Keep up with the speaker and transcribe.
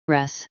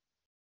progress.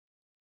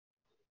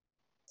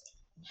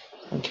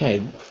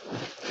 Okay.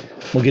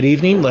 Well, good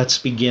evening. Let's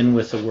begin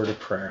with a word of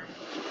prayer.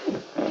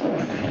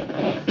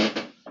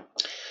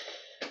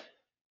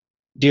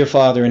 Dear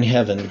Father in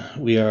heaven,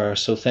 we are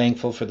so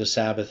thankful for the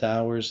Sabbath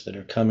hours that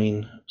are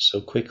coming so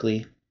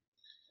quickly,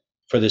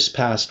 for this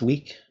past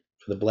week,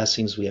 for the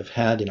blessings we have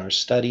had in our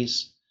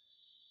studies,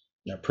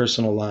 in our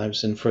personal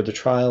lives, and for the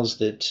trials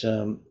that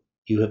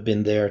you have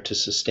been there to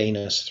sustain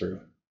us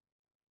through.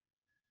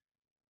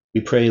 We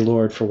pray,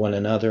 Lord, for one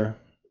another.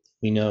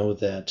 We know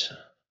that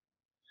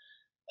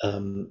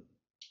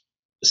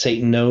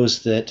Satan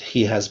knows that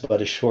he has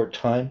but a short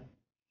time,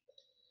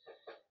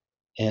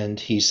 and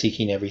he's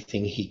seeking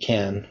everything he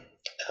can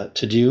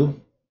to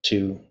do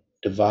to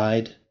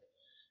divide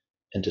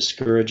and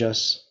discourage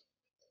us.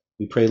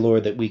 We pray,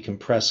 Lord, that we can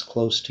press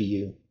close to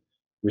you,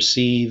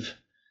 receive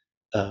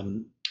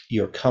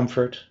your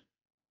comfort,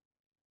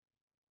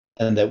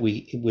 and that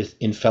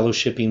in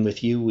fellowshipping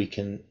with you, we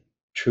can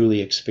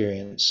truly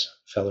experience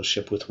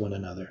fellowship with one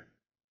another.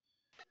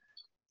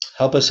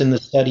 Help us in the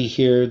study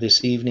here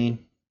this evening.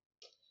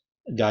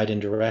 Guide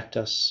and direct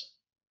us.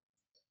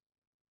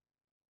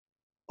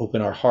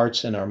 Open our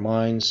hearts and our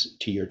minds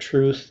to your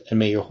truth, and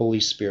may your Holy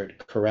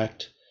Spirit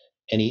correct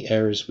any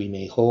errors we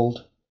may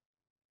hold.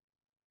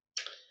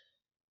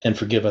 And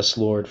forgive us,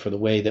 Lord, for the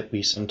way that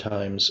we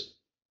sometimes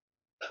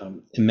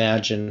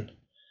imagine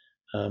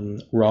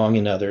wrong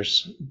in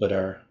others, but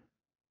are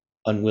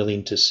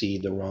unwilling to see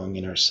the wrong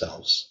in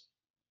ourselves.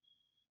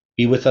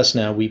 Be with us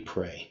now, we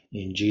pray.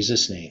 In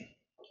Jesus' name,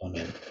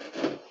 amen.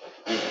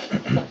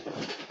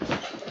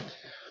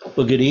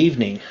 Well, good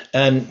evening.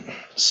 And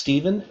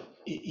Stephen,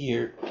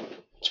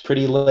 it's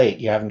pretty late.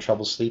 You having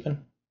trouble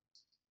sleeping?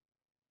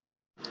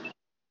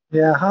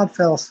 Yeah, I had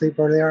fell asleep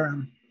earlier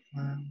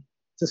and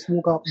just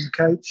woke up on the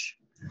couch.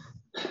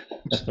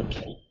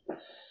 Okay.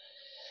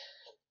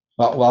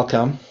 Well,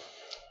 welcome.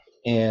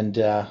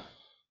 And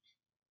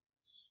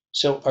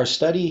so our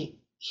study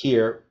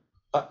here,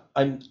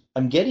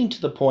 I'm getting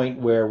to the point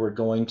where we're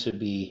going to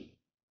be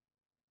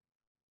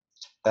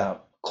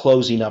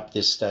closing up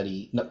this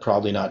study.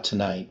 Probably not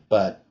tonight,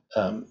 but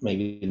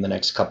maybe in the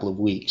next couple of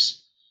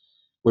weeks.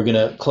 We're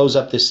going to close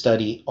up this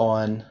study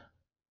on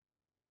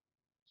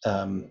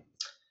the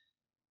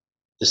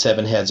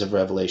seven heads of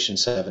Revelation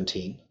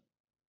 17.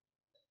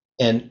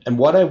 And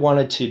what I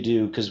wanted to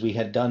do, because we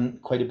had done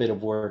quite a bit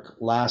of work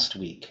last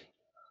week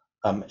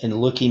in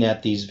looking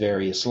at these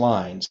various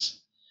lines,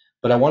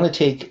 but I want to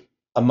take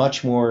a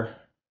much more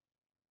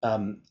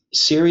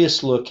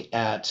serious look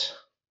at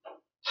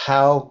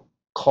how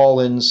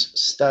Collins'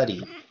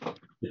 study,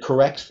 the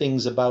correct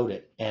things about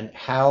it, and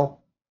how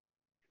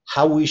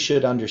we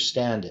should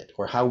understand it,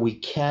 or how we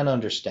can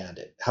understand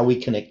it, how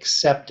we can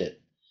accept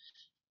it,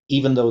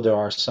 even though there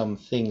are some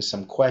things,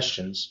 some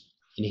questions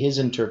in his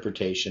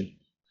interpretation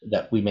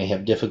that we may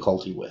have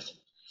difficulty with.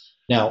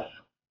 Now,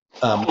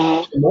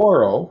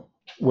 tomorrow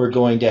we're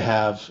going to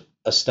have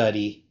a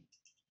study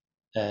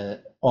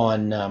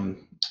on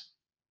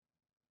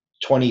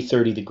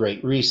 2030, the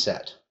Great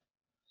Reset.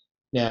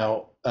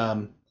 Now,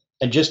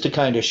 and just to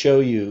kind of show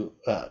you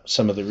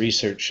some of the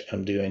research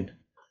I'm doing,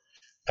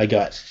 I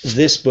got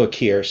this book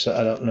here. So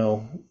I don't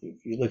know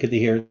if you look at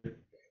here,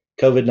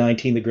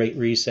 COVID-19, the Great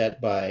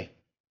Reset by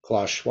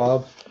Klaus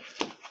Schwab.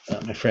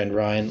 My friend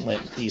Ryan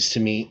lent these to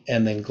me,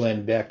 and then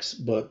Glenn Beck's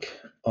book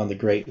on the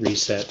Great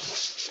Reset,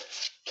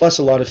 plus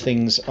a lot of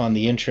things on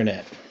the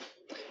internet.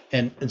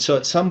 And so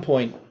at some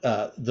point,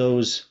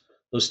 those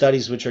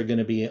studies, which are going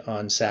to be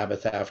on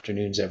Sabbath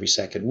afternoons every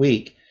second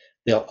week,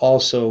 they'll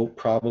also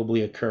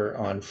probably occur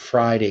on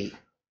Friday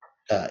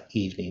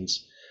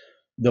evenings,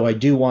 though I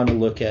do want to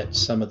look at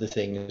some of the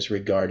things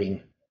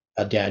regarding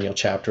Daniel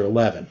chapter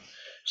 11.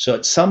 So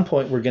at some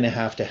point, we're going to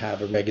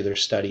have a regular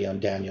study on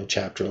Daniel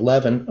chapter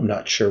 11. I'm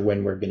not sure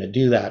when we're going to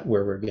do that,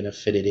 where we're going to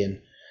fit it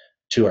in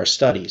to our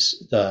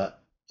studies. The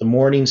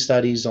morning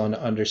studies on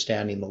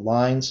understanding the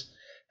lines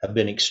have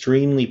been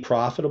extremely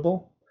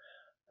profitable,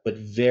 but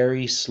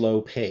very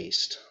slow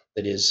paced.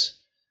 That is,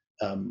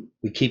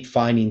 we keep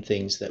finding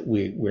things that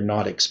we're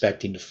not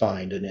expecting to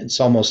find. And it's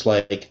almost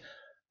like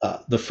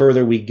the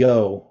further we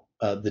go,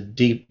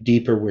 the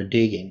deeper we're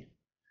digging.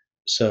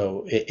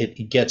 So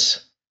it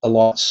gets a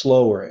lot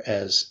slower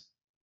as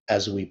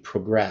we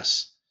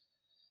progress.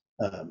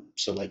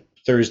 So like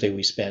Thursday,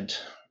 we spent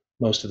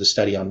most of the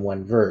study on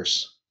one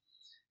verse.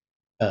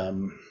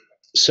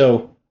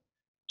 So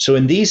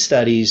in these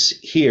studies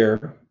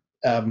here,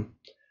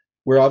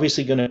 we're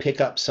obviously going to pick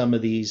up some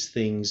of these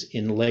things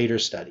in later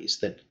studies,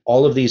 that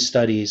all of these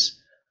studies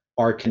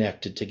are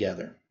connected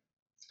together.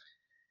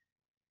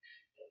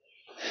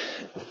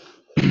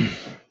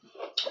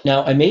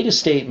 Now, I made a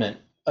statement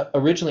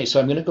originally, so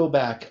I'm going to go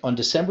back on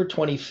December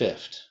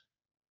 25th,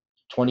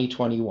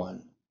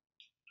 2021.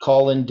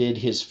 Colin did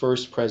his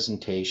first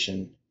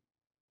presentation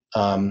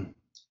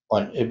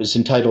it was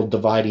entitled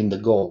Dividing the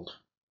Gold.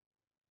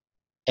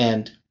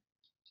 And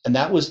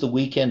that was the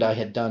weekend I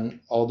had done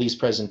all these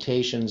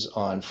presentations.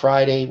 On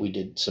Friday, we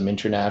did some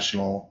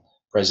international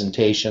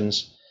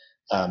presentations.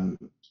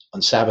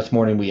 on Sabbath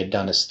morning we had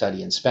done a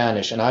study in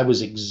Spanish, and I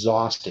was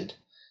exhausted,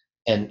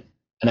 and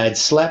I'd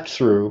slept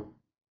through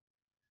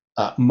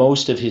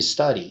most of his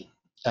study.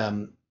 But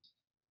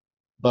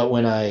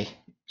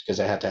because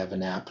I had to have a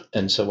nap,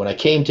 and so when I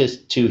came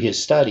to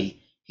his study,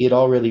 he had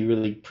already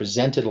really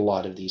presented a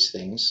lot of these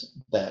things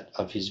that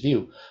of his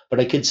view. But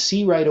I could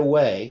see right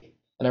away,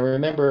 and I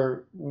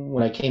remember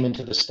when I came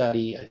into the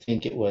study, I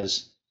think it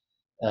was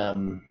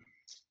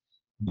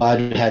Bud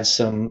had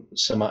some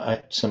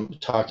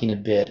talking a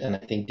bit, and I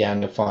think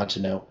Daniel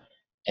Fontenot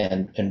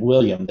and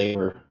William, they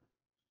were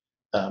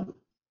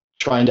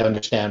trying to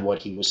understand what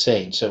he was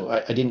saying. So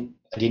I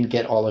didn't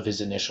get all of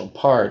his initial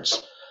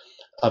parts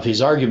of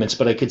his arguments,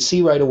 but I could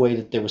see right away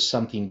that there was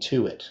something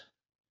to it.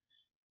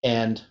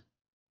 And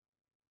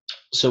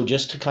so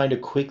just to kind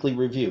of quickly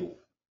review,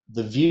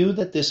 the view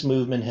that this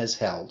movement has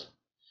held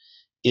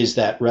is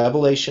that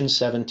Revelation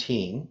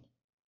 17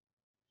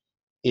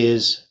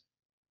 is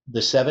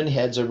the seven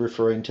heads are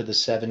referring to the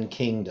seven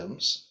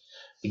kingdoms,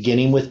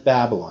 beginning with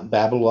Babylon.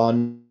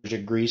 Babylon,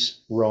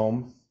 Greece,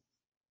 Rome,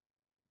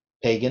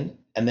 pagan,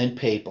 and then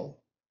papal.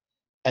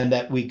 And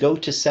that we go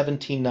to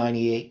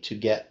 1798 to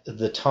get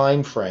the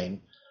time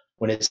frame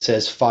when it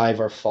says five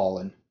are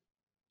fallen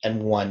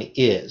and one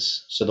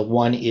is. So the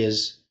one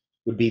is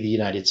would be the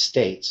United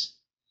States.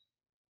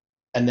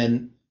 And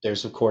then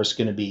there's, of course,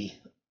 going to be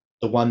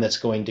the one that's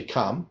going to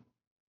come,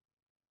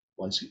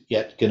 one's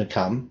yet going to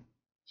come.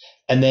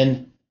 And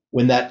then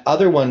when that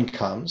other one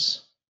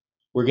comes,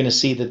 we're going to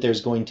see that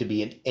there's going to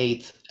be an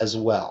eighth as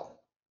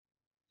well.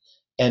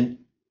 And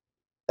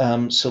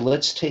so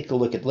let's take a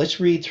look at, let's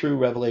read through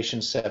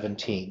Revelation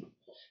 17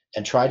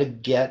 and try to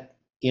get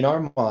in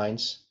our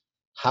minds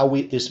how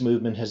this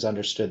movement has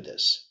understood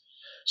this.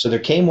 So there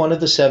came one of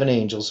the seven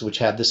angels which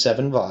had the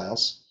seven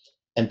vials,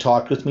 and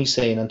talked with me,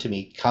 saying unto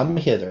me, Come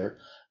hither,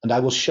 and I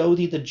will show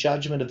thee the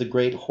judgment of the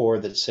great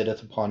whore that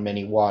sitteth upon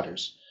many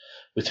waters,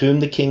 with whom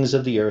the kings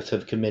of the earth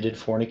have committed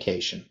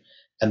fornication,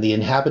 and the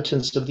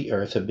inhabitants of the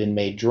earth have been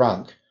made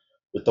drunk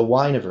with the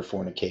wine of her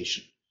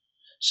fornication.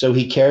 So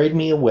he carried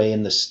me away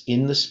in the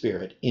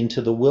spirit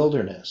into the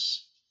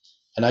wilderness,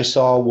 and I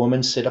saw a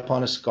woman sit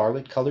upon a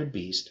scarlet-colored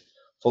beast,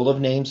 full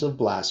of names of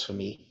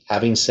blasphemy,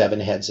 having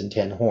 7 heads and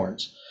 10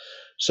 horns.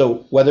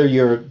 So whether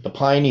you're the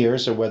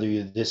pioneers or whether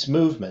you're this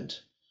movement,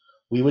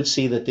 we would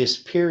see that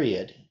this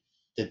period,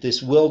 that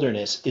this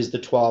wilderness is the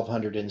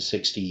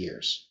 1260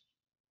 years.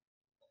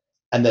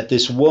 And that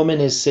this woman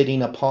is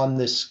sitting upon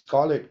this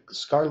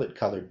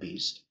scarlet-colored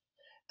beast,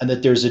 and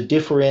that there's a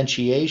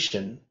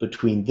differentiation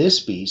between this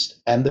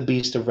beast and the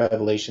beast of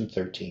Revelation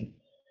 13,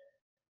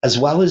 as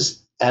well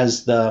as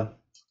the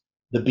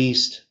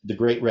beast, the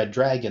great red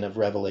dragon of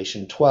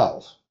Revelation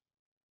 12.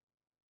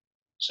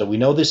 So we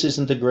know this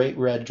isn't the great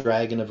red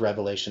dragon of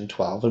Revelation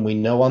 12, and we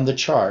know on the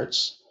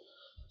charts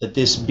that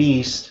this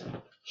beast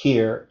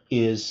here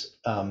is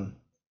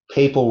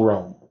papal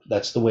Rome.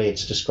 That's the way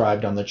it's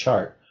described on the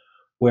chart,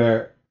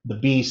 where the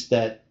beast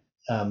that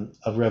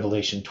of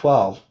Revelation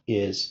 12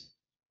 is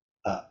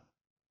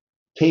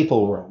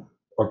papal Rome,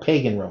 or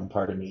pagan Rome,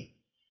 pardon me.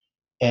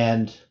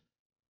 And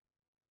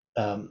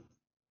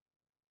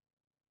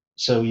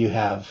so you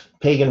have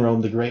pagan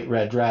Rome, the great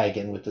red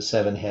dragon with the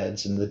 7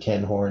 heads and the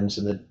 10 horns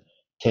and the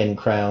 10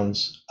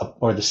 crowns,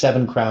 or the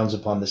 7 crowns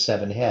upon the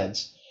 7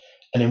 heads.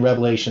 And in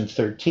Revelation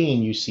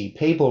 13, you see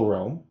papal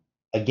Rome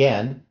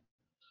again,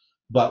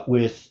 but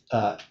with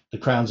the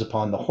crowns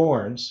upon the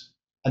horns.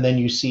 And then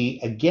you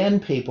see again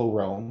papal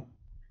Rome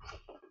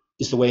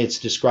is the way it's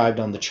described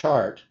on the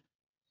chart.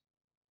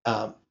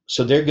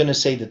 So they're going to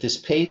say that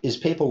this is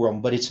papal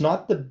Rome, but it's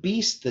not the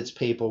beast that's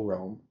papal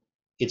Rome.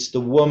 It's the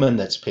woman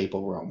that's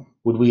papal Rome.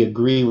 Would we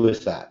agree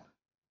with that?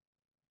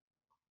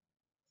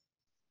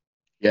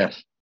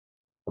 Yes.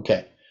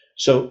 Okay.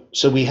 So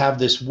we have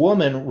this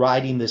woman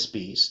riding this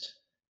beast,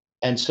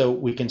 and so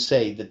we can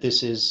say that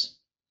this is,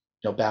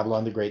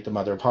 Babylon the Great, the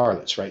mother of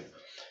harlots, right?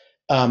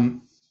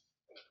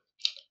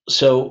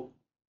 So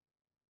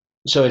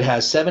it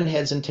has 7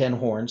 heads and 10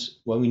 horns.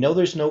 Well, we know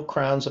there's no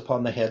crowns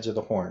upon the heads or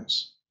the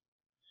horns.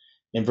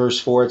 In verse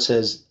 4, it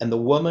says, And the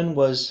woman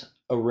was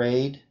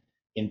arrayed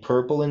in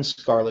purple and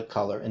scarlet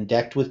color, and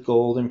decked with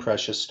gold and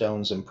precious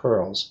stones and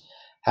pearls,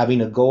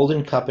 having a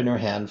golden cup in her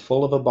hand,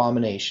 full of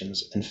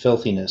abominations and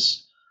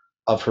filthiness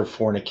of her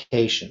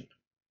fornication.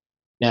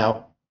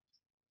 Now,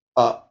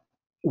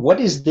 what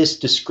is this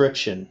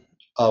description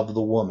of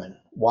the woman?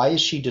 Why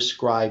is she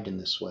described in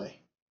this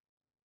way?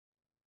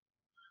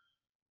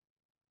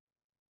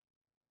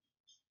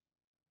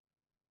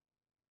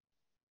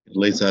 It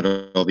lays out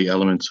all the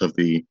elements of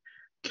the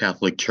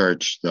Catholic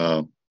Church,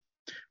 the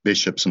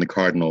bishops and the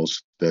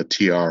cardinals, the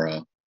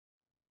tiara.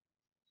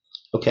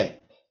 Okay.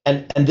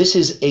 And this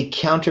is a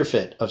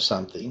counterfeit of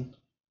something.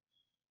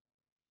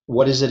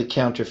 What is it a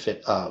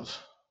counterfeit of?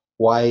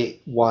 Why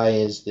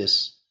is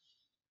this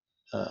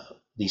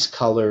these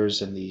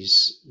colors and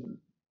these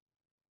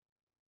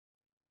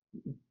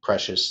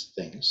precious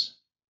things?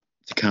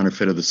 It's a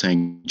counterfeit of the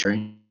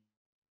sanctuary.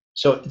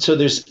 So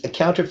there's a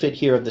counterfeit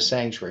here of the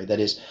sanctuary. That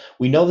is,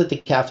 we know that the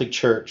Catholic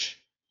Church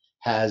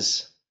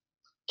has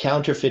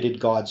counterfeited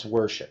God's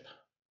worship.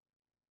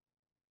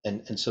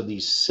 And so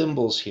these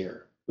symbols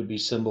here would be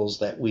symbols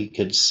that we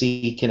could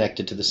see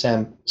connected to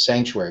the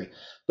sanctuary,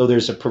 though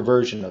there's a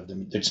perversion of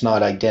them. It's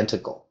not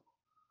identical.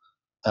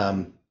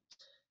 And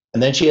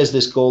then she has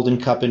this golden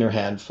cup in her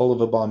hand, full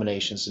of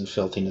abominations and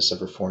filthiness of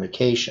her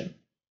fornication.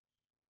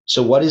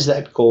 So what is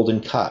that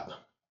golden cup?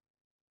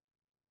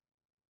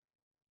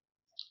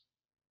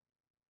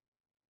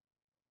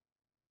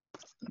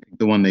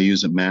 The one they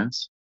use at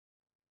Mass?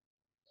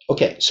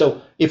 Okay,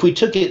 so if we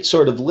took it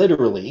sort of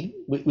literally,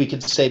 we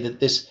could say that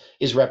this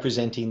is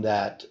representing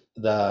that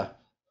the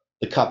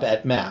cup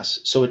at Mass.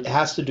 So it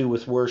has to do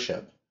with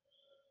worship.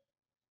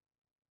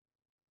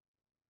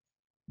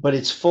 But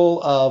it's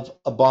full of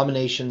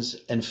abominations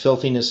and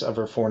filthiness of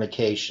her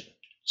fornication.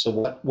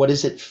 So what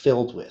is it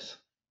filled with?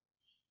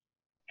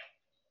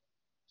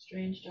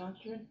 Strange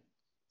doctrine.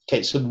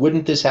 Okay, so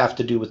wouldn't this have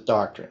to do with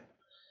doctrine?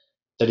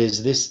 That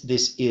is,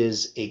 this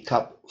is a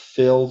cup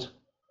filled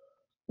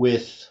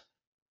with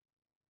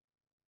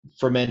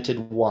fermented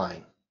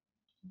wine,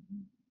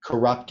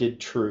 corrupted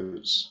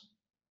truths.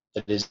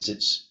 That is,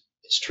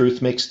 it's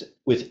truth mixed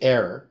with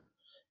error.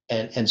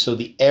 And so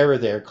the error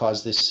there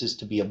caused this is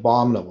to be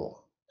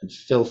abominable and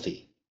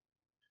filthy.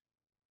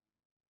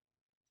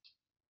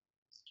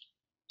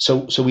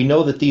 So we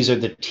know that these are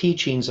the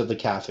teachings of the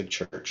Catholic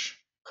Church,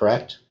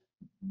 correct?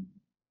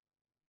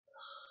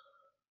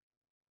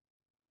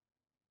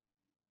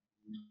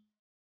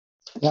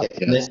 Yeah.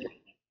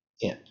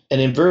 Okay. And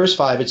in verse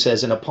 5 it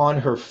says, and upon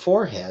her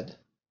forehead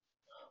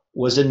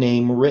was a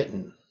name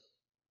written,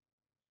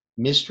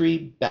 Mystery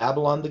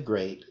Babylon the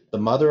Great, the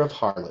mother of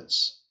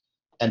harlots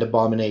and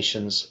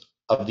abominations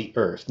of the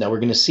earth. Now we're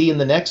going to see in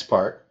the next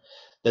part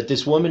that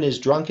this woman is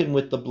drunken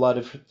with the blood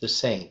of the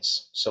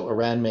saints. So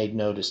Iran made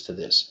notice to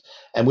this,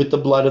 and with the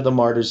blood of the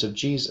martyrs of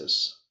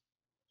Jesus.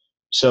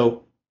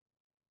 So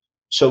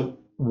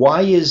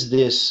why is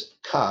this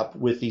cup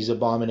with these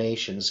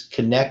abominations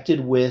connected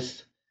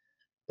with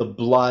the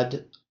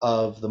blood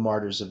of the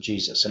martyrs of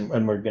Jesus?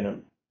 And we're going to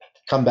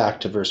come back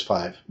to verse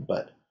 5,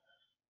 but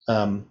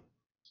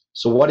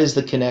so what is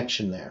the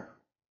connection there?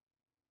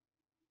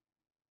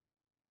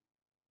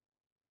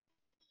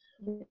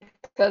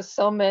 Because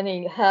so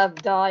many have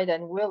died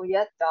and will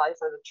yet die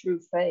for the true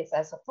faith,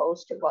 as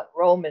opposed to what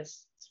Rome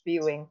is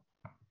spewing.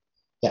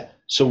 Yeah.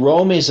 So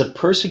Rome is a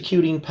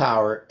persecuting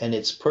power, and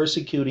it's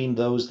persecuting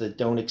those that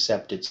don't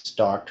accept its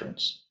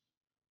doctrines.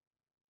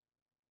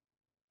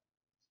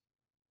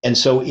 And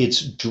so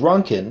it's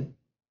drunken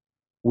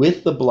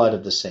with the blood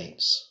of the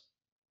saints.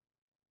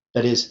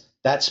 That is,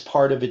 that's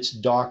part of its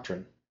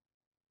doctrine.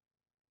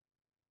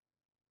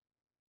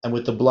 And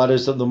with the blood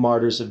of the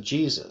martyrs of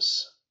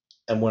Jesus.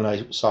 And when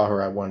I saw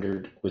her, I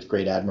wondered with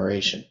great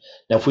admiration.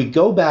 Now, if we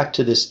go back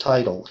to this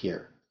title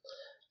here,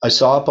 I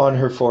saw upon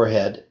her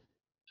forehead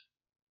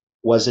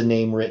was a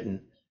name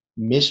written,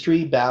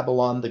 Mystery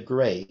Babylon the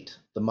Great,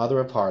 the mother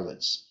of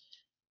harlots,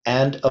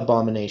 and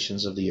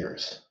abominations of the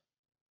earth.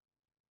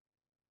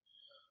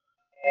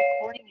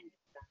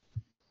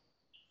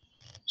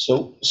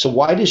 So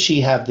why does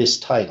she have this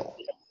title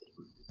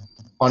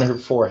on her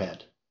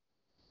forehead?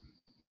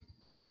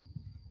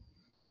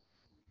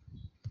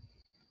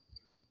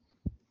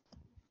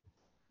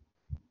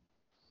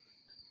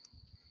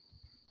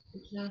 The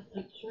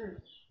Catholic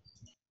Church.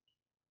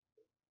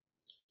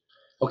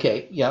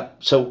 Okay, yeah.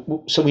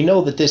 So we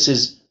know that this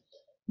is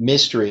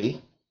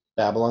Mystery,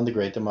 Babylon the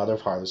Great, the mother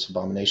of harlots,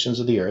 abominations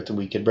of the earth, and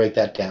we could break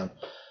that down.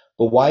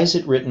 But why is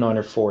it written on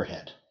her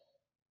forehead?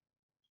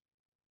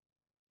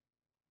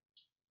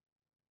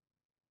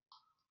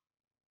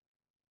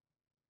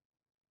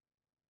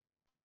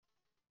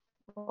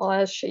 Well,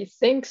 as she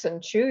thinks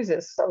and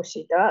chooses, so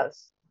she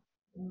does.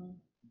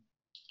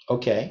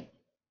 Okay.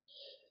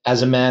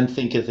 As a man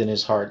thinketh in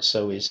his heart,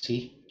 so is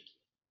he.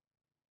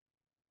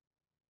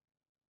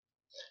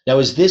 Now,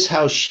 is this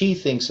how she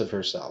thinks of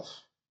herself?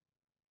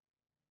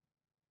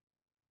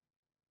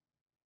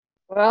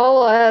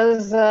 Well,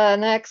 as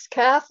an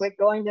ex-Catholic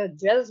going to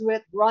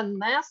Jesuit-run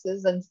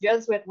masses and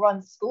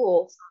Jesuit-run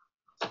schools,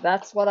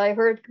 that's what I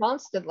heard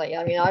constantly.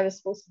 I mean, I was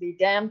supposed to be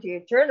damned to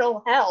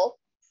eternal hell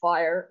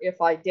fire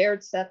if I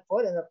dared set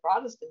foot in a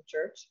Protestant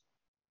church.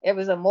 It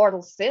was a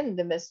mortal sin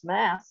to miss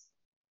Mass.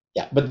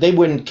 Yeah, but they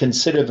wouldn't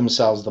consider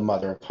themselves the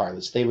mother of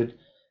harlots. They would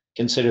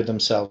consider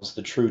themselves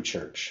the true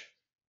church.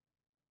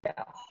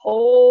 Yeah,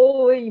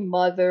 Holy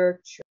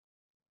Mother Church.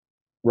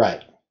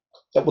 Right.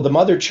 Well, the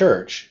mother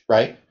church,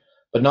 right?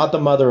 But not the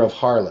mother of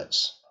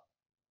harlots.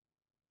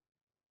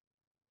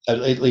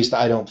 At least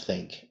I don't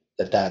think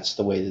that that's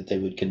the way that they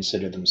would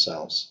consider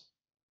themselves.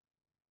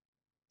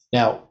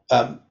 Now,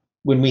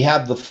 when we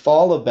have the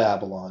fall of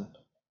Babylon,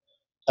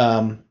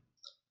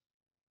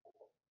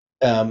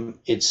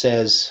 it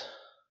says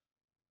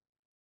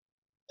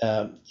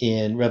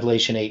in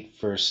Revelation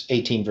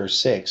 18, verse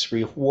 6,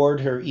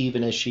 reward her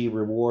even as she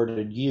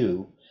rewarded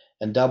you,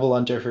 and double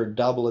unto her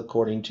double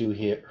according to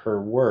her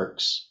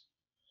works.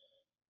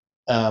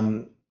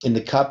 In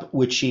the cup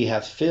which she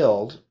hath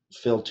filled,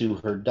 fill to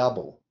her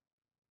double.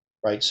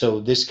 Right? So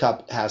this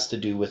cup has to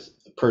do with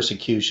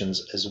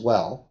persecutions as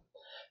well.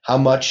 How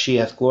much she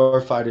hath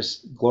glorified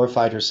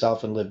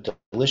herself and lived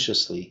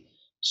deliciously,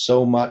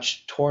 so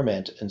much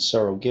torment and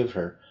sorrow give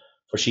her.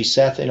 For she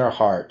saith in her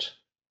heart,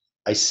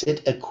 I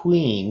sit a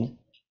queen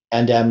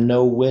and am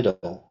no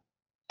widow,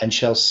 and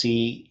shall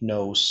see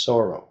no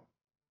sorrow.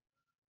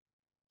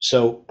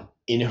 So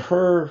in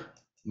her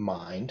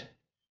mind,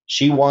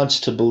 she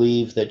wants to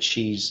believe that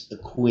she's a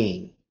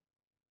queen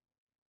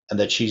and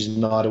that she's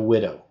not a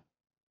widow.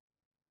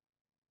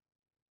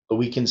 But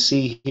we can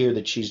see here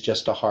that she's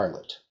just a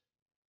harlot.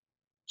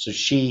 So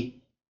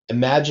she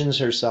imagines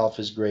herself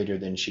as greater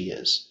than she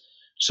is.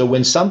 So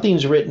when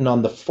something's written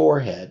on the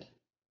forehead,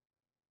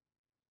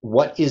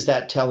 what is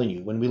that telling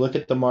you? When we look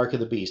at the mark of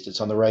the beast,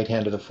 it's on the right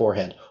hand of the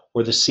forehead,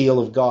 or the seal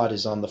of God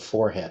is on the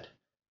forehead.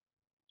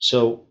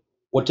 So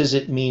what does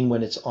it mean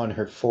when it's on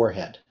her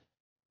forehead?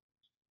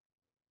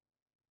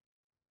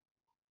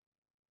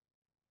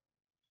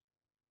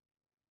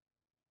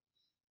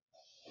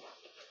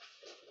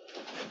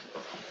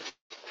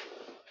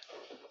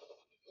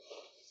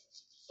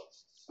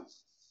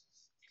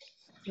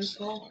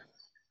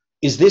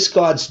 Is this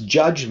God's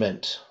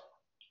judgment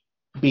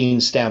being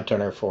stamped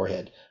on her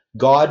forehead?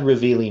 God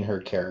revealing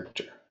her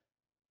character?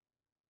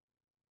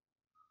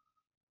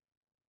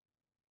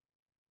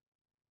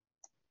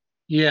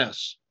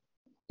 Yes.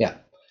 Yeah.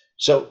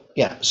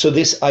 So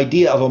this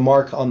idea of a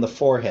mark on the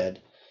forehead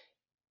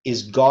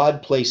is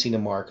God placing a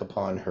mark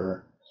upon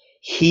her.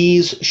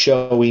 He's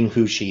showing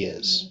who she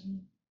is.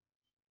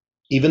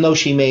 Even though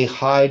she may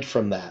hide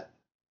from that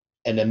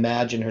and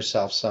imagine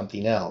herself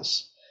something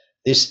else,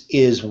 this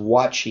is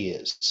what she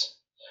is.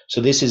 So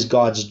this is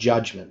God's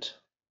judgment.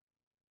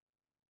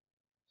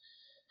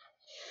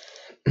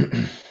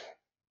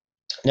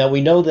 Now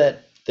we know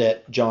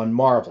that John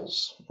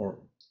marvels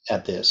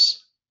at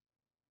this,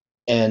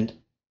 and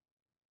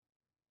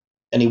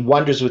he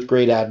wonders with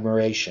great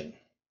admiration.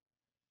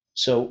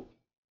 So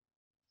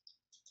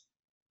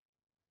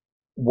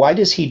why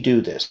does he do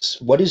this?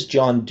 What is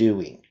John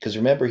doing? Because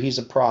remember, he's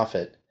a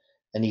prophet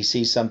and he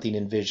sees something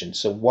in vision.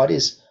 So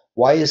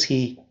why is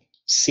he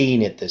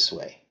seeing it this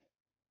way?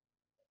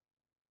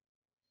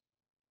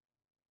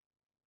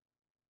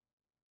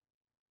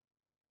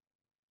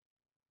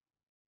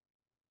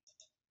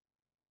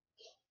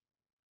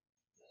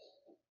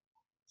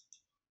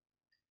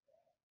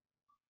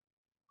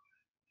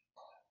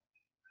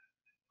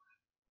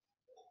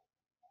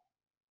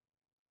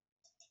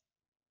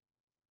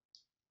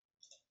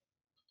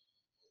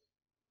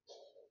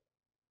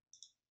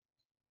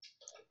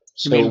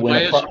 So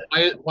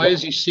why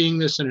is he seeing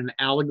this in an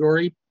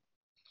allegory?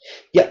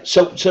 Yeah.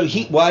 So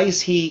why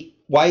is he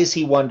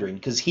wondering?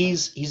 Because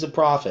he's a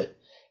prophet,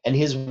 and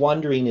his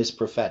wondering is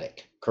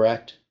prophetic,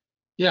 correct?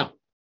 Yeah.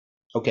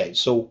 Okay.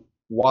 So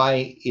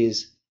why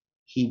is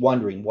he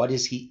wondering? What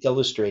is he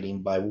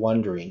illustrating by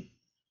wondering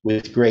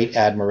with great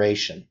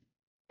admiration?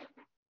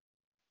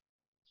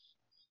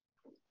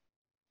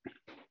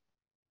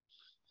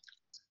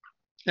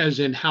 As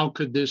in, how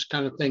could this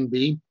kind of thing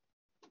be?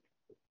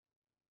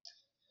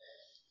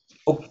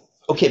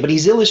 Okay, but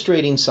he's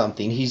illustrating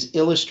something. He's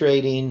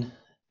illustrating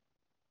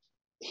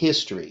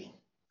history.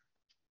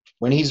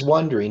 When he's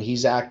wondering,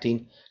 he's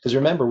acting. Because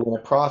remember, when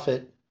a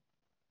prophet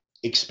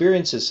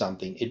experiences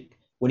something,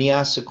 when he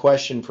asks a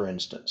question, for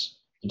instance,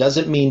 it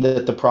doesn't mean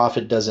that the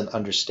prophet doesn't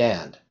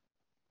understand.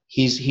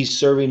 He's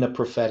serving a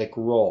prophetic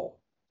role,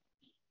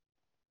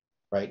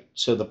 right?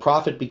 So the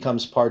prophet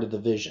becomes part of the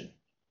vision,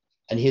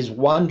 and his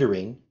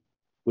wondering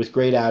with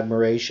great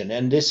admiration.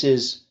 And this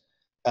is,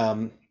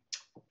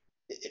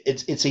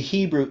 it's a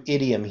Hebrew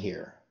idiom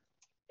here.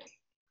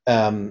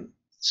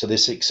 So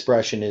this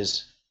expression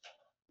is,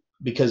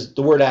 because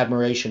the word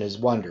admiration is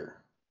wonder,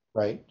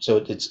 right? So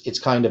it's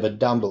kind of a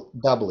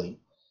doubling.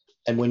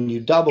 And when you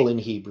double in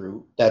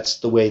Hebrew, that's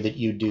the way that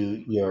you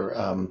do your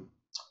I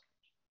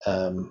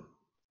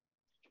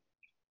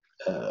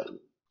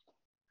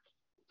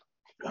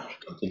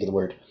can't think of the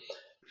word.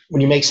 When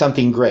you make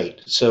something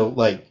great, so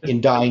like in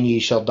dying ye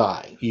shall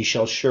die, ye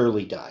shall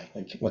surely die.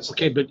 Like,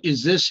 but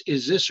is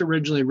this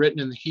originally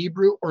written in the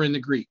Hebrew or in the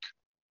Greek?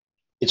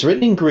 It's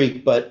written in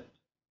Greek, but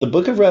the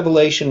book of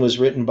Revelation was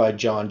written by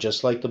John,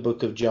 just like the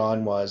book of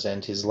John was,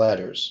 and his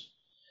letters.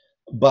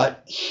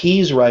 But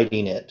he's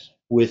writing it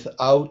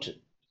without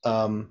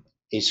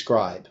a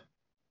scribe.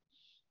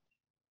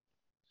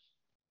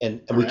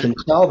 And we can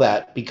tell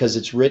that because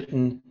it's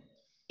written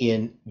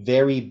in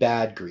very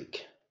bad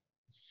Greek.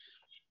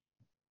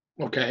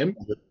 Okay.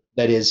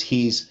 That is,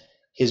 his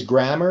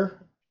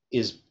grammar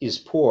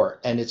is poor,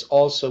 and it's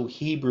also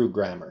Hebrew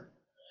grammar.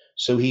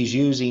 So he's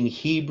using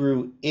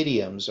Hebrew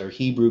idioms or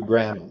Hebrew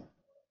grammar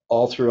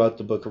all throughout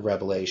the book of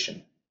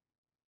Revelation.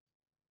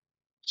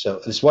 So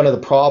it's one of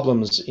the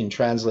problems in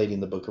translating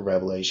the book of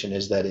Revelation,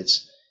 is that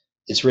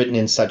it's written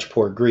in such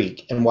poor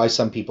Greek, and why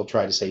some people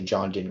try to say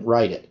John didn't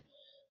write it.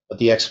 But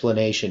the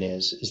explanation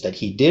is that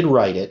he did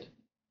write it,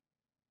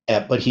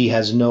 but he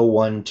has no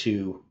one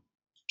to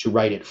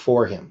write it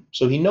for him.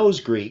 So he knows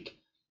Greek,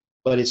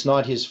 but it's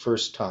not his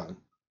first tongue.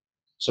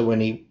 So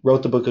when he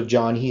wrote the book of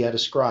John, he had a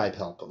scribe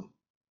help him.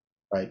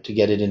 right, to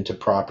get it into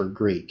proper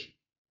Greek.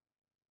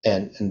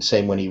 And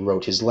same when he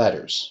wrote his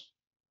letters.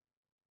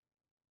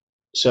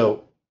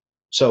 So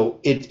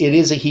it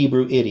is a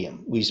Hebrew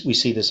idiom. We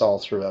see this all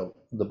throughout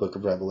the book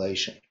of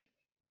Revelation.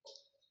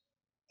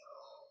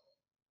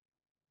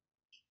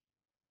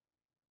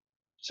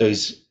 So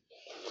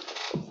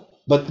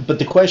but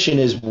the question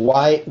is,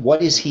 why?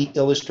 What is he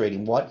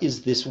illustrating? What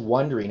is this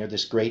wondering or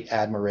this great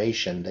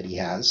admiration that he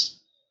has?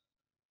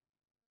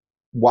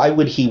 Why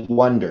would he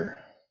wonder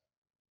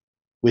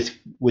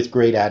with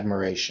great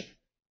admiration?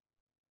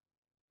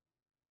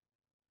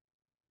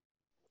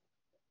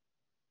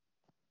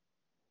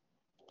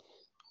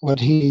 Would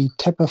he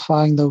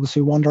typifying those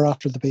who wander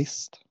after the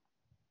beast?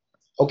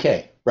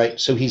 Okay, right.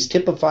 So he's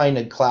typifying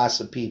a class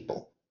of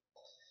people.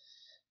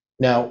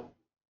 Now,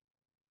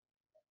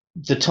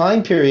 the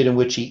time period in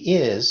which he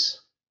is,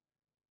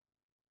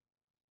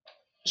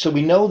 so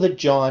we know that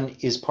John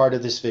is part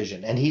of this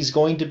vision, and he's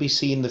going to be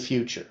seeing the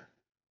future,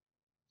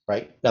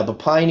 right? Now, the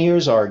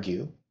pioneers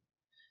argue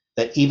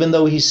that even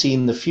though he's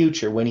seeing the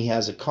future, when he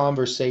has a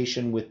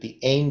conversation with the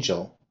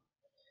angel,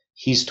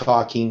 he's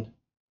talking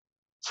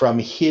from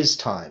his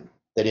time.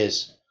 That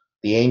is,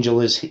 the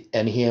angel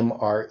and him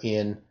are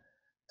in,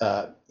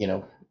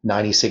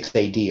 96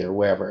 AD or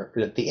wherever,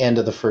 at the end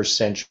of the first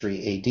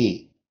century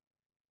AD.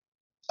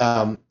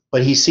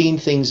 But he's seeing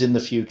things in the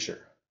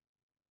future.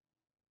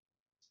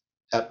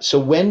 So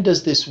when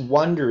does this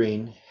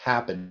wondering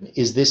happen?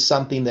 Is this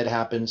something that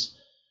happens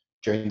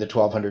during the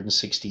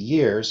 1260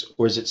 years,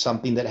 or is it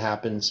something that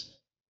happens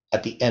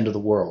at the end of the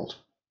world?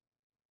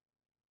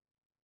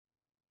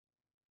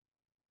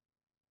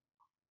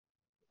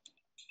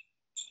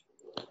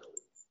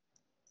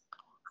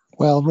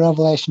 Well,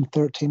 Revelation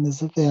 13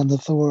 is at the end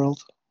of the world.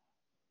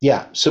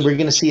 Yeah, so we're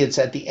going to see it's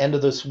at the end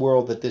of this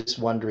world that this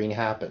wondering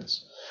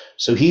happens.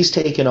 So he's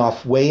taken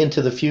off way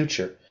into the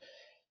future.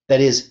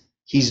 That is,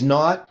 he's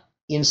not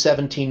in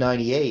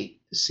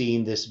 1798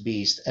 seeing this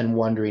beast and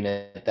wondering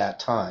at that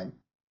time.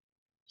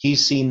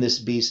 He's seen this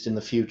beast in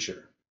the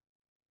future.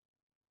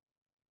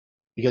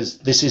 Because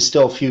this is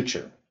still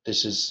future.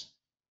 This is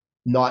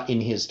not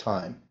in his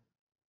time.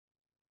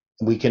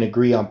 We can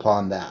agree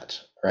upon that,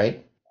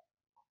 right?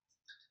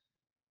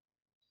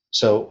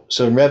 So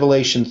in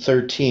Revelation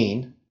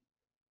 13,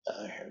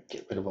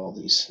 get rid of all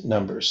these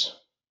numbers.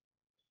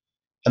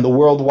 And the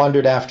world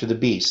wondered after the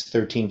beast,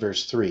 13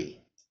 verse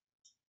 3.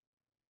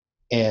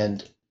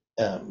 And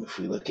if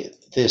we look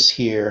at this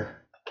here,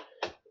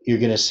 you're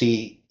going to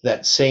see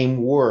that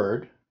same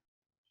word,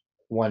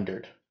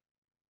 wondered.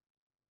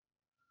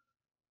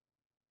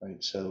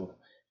 Right, so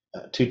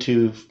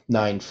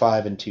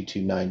 2295 and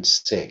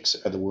 2296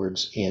 are the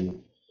words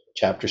in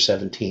chapter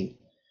 17.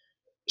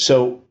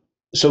 So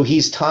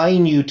he's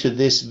tying you to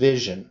this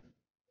vision.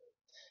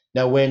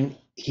 Now, when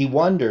he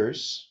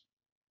wonders,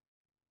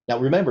 now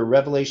remember,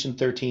 Revelation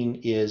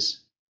 13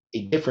 is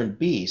a different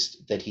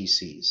beast that he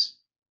sees.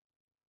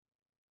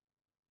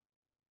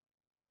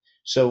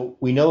 So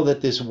we know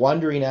that this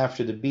wandering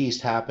after the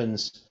beast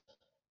happens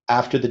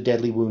after the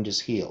deadly wound is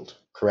healed,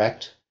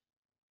 correct?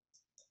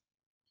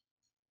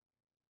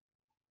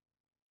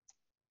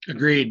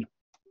 Agreed.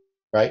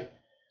 Right?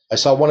 I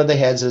saw one of the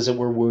heads as it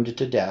were wounded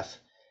to death,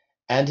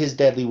 and his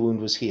deadly wound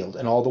was healed,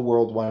 and all the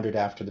world wandered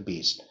after the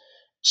beast.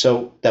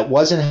 So that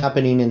wasn't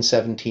happening in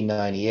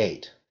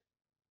 1798.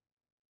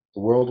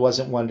 The world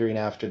wasn't wandering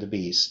after the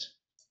beast.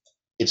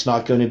 It's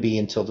not going to be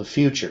until the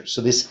future.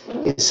 So this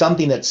is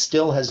something that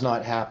still has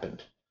not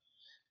happened.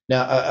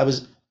 Now, I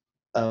was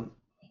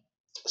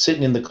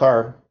sitting in the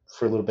car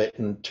for a little bit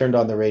and turned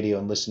on the radio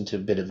and listened to a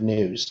bit of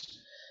news.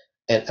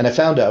 And I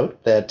found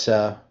out that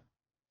the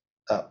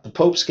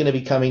Pope's going to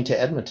be coming to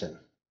Edmonton,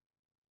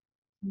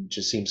 which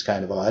just seems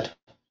kind of odd.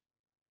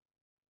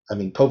 I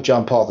mean, Pope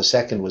John Paul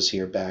II was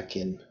here back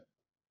in,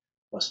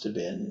 must have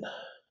been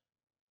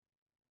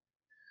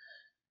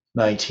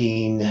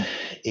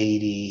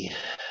 1980,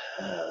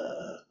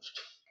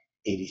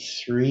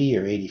 83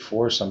 or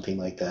 84, something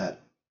like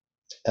that.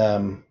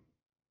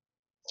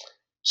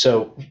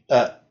 So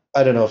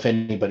I don't know if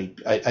anybody,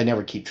 I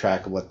never keep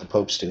track of what the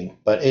Pope's doing,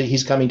 but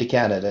he's coming to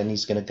Canada and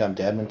he's going to come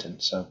to Edmonton.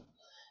 So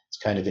it's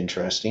kind of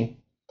interesting.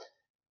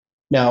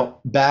 Now,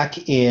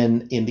 back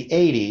in the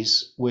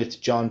 80s with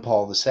John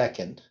Paul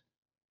II,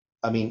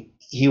 I mean,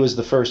 he was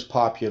the first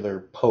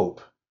popular Pope,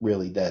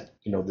 really, that,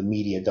 the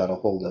media got a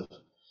hold of.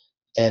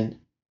 And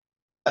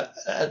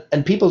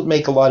people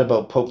make a lot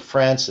about Pope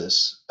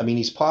Francis. I mean,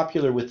 he's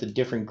popular with a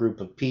different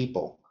group of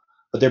people,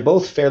 but they're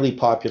both fairly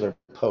popular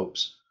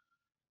popes.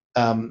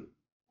 Now,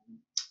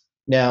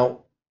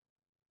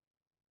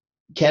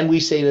 can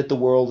we say that the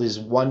world is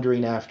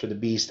wandering after the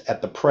beast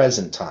at the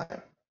present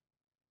time?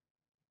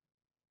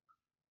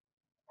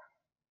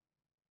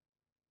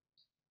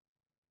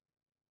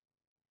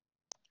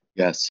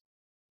 Yes.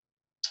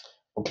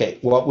 Okay,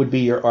 what would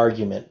be your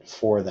argument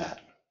for that?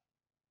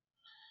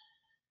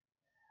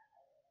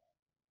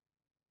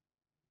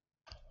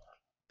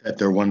 That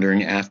they're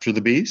wandering after the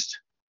beast?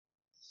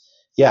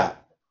 Yeah.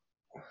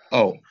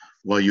 Oh,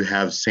 well, you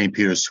have St.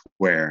 Peter's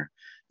Square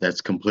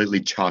that's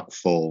completely chock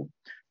full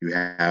You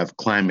have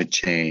climate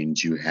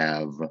change. You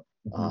have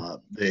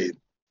the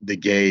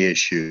gay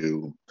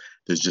issue.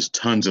 There's just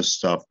tons of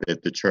stuff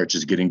that the church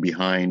is getting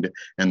behind,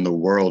 and the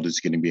world is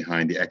getting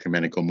behind the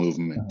ecumenical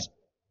movement.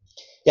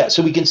 Yeah,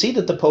 so we can see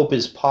that the Pope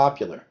is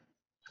popular,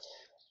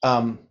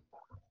 and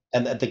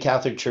that the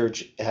Catholic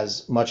Church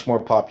has much more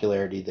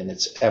popularity than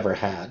it's ever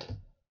had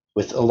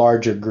with a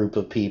larger group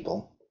of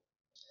people.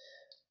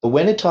 But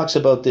when it talks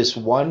about this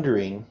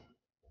wandering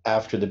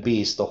after the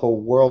beast, the whole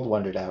world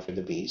wondered after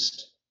the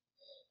beast,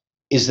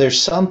 is there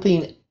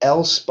something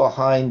else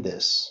behind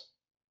this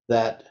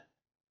that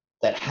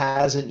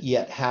hasn't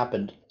yet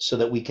happened so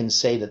that we can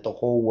say that the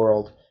whole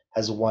world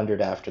has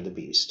wandered after the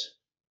beast?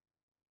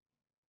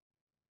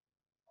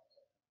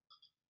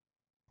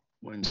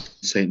 When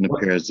Satan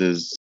appears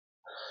is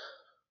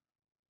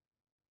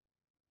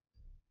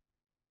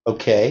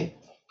okay.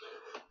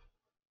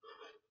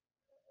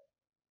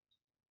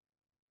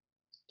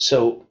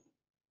 So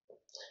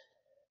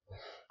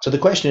the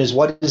question is,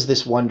 what is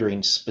this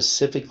wandering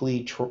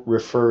specifically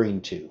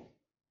referring to?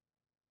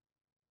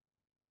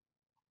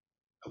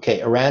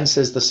 Okay, Iran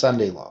says the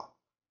Sunday law.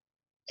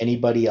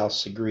 Anybody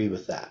else agree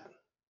with that?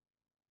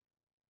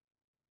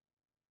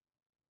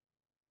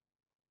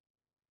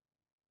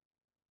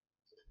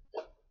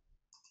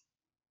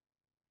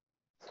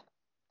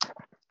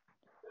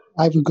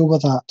 I would go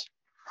with that.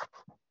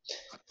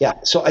 Yeah,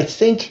 so I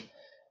think,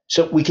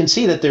 so we can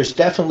see that there's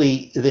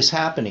definitely this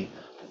happening,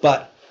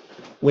 but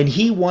when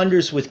he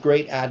wonders with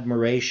great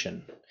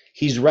admiration,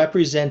 he's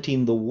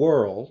representing the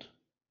world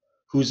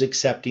who's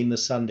accepting the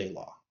Sunday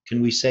law.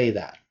 Can we say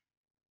that?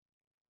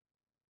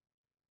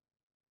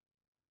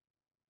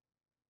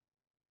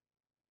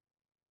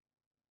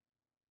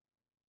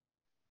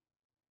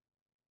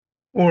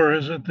 Or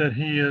is it that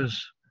he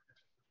is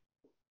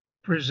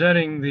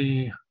presenting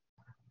the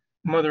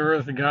Mother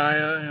Earth,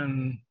 Gaia,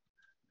 and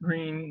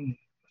green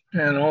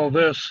and all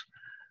this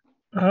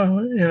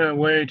in a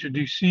way to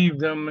deceive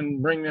them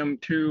and bring them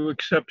to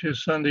accept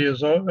his Sunday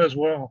as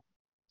well?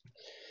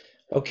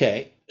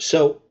 Okay,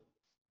 so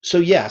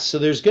yeah, so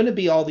there's going to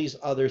be all these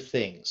other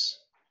things,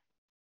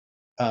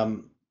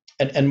 and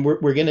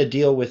we're going to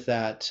deal with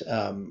that,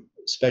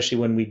 especially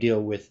when we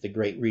deal with the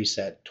Great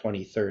Reset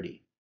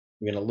 2030.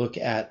 We're going to look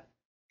at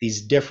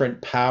these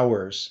different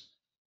powers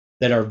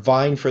that are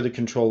vying for the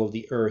control of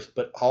the earth,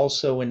 but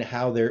also in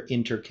how they're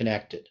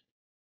interconnected.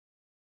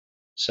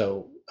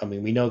 So, I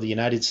mean, we know the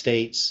United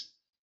States,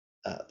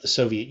 the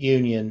Soviet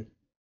Union,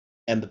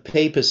 and the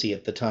papacy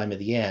at the time of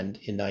the end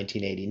in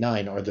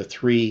 1989 are the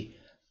three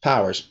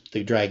powers,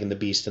 the dragon, the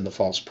beast, and the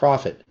false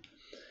prophet.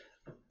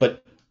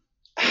 But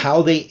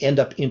how they end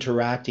up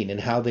interacting and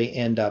how they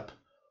end up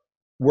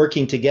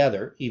working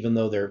together, even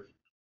though they're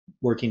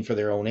working for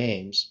their own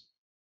aims,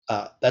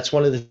 that's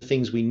one of the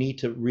things we need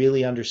to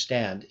really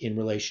understand in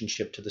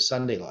relationship to the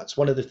Sunday law. It's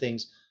one of the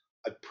things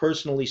I've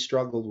personally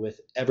struggled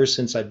with ever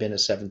since I've been a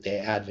Seventh-day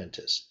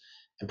Adventist,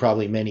 and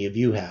probably many of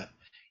you have,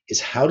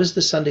 is how does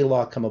the Sunday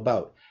law come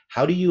about?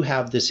 How do you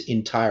have this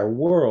entire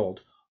world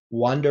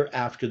wander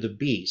after the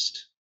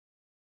beast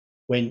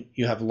when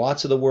you have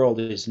lots of the world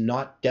that is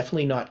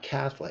definitely not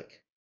Catholic?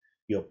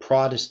 You have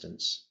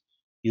Protestants,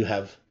 you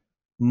have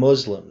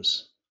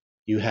Muslims,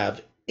 you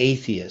have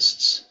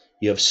atheists,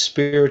 you have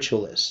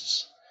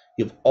spiritualists,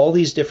 you have all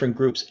these different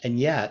groups, and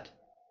yet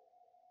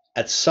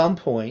at some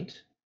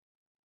point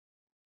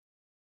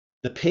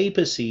the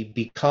papacy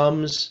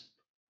becomes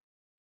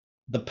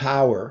the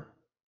power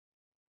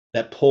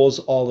that pulls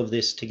all of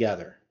this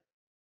together,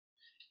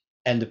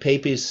 and the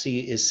papacy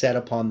is set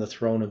upon the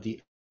throne of the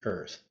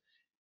earth,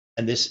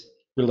 and this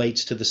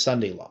relates to the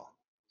Sunday law.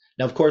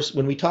 Now, of course,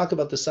 when we talk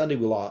about the Sunday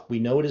law, we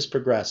know it is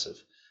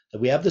progressive,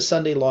 that we have the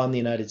Sunday law in the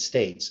United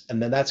States,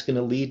 and then that's going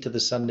to lead to the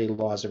Sunday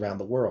laws around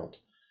the world.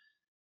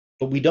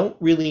 But we don't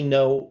really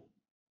know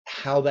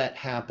how that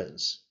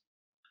happens,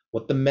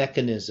 what the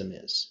mechanism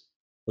is,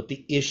 what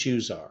the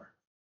issues are.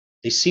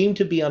 They seem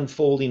to be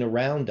unfolding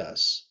around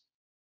us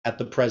at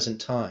the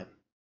present time.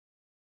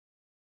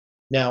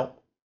 Now,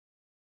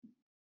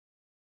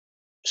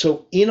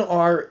 so in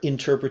our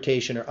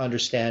interpretation or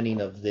understanding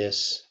of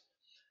this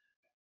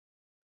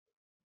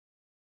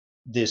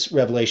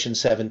Revelation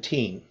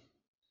 17,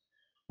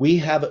 we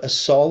have a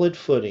solid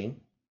footing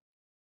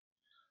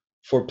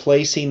for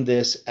placing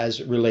this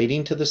as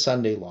relating to the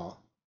Sunday law.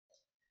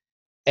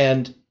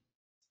 And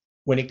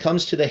when it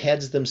comes to the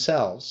heads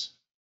themselves,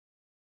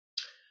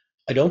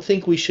 I don't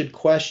think we should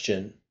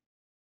question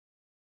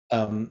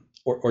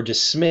or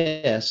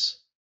dismiss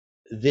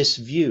this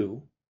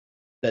view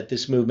that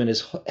this movement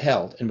is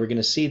held. And we're going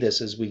to see this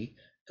as we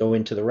go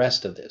into the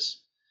rest of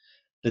this,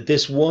 that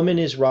this woman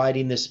is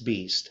riding this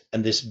beast,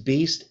 and this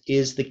beast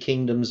is the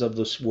kingdoms of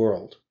this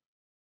world.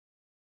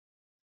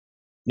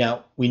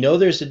 Now, we know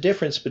there's a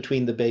difference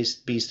between the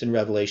beast in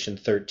Revelation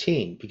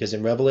 13, because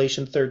in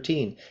Revelation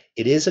 13,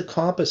 it is a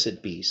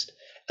composite beast,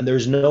 and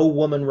there's no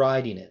woman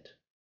riding it,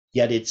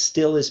 yet it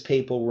still is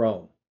papal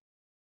Rome.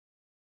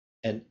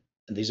 And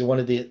these are one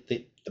of the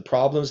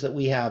problems that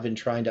we have in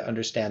trying to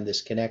understand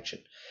this connection.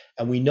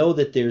 And we know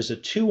that there's a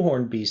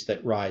two-horned beast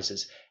that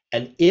rises,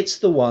 And it's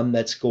the one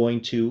that's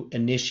going to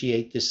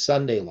initiate this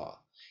Sunday law.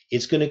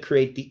 It's going to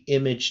create the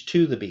image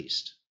to the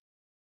beast.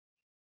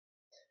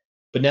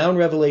 But now in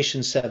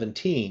Revelation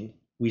 17,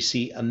 we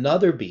see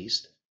another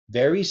beast,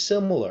 very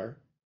similar,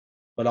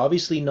 but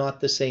obviously not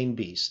the same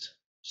beast.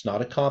 It's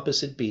not a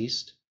composite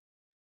beast.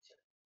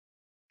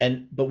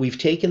 But we've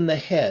taken the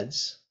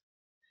heads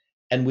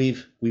and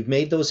we've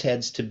made those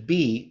heads to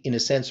be, in a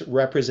sense,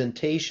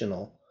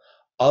 representational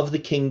of the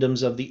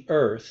kingdoms of the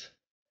earth,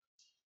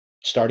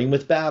 starting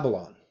with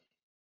Babylon.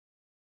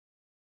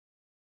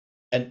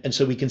 And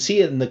so we can see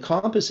it in the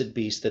composite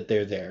beast that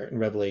they're there in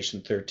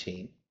Revelation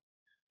 13.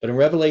 But in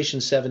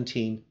Revelation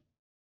 17,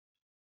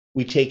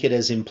 we take it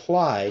as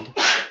implied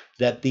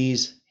that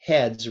these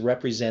heads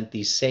represent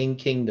these same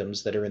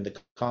kingdoms that are in the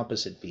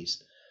composite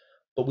beast.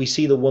 But we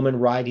see the woman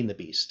riding the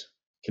beast,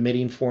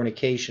 committing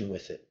fornication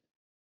with it.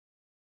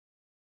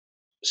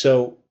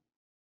 So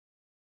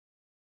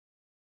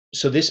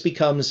this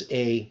becomes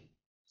a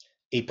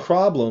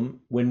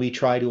problem when we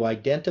try to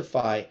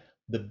identify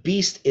the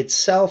beast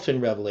itself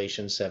in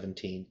Revelation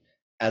 17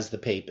 as the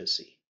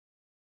papacy.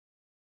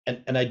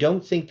 And I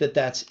don't think that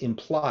that's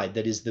implied.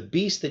 That is, the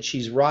beast that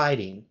she's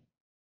riding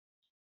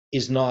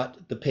is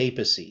not the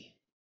papacy.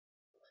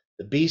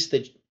 The beast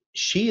that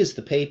she is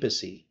the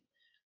papacy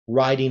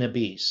riding a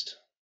beast.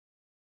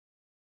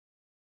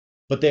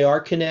 But they are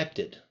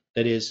connected.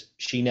 That is,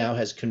 she now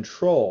has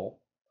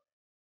control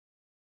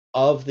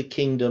of the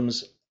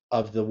kingdoms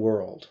of the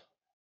world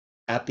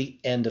at the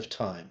end of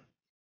time.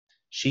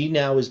 She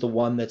now is the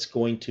one that's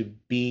going to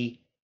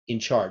be in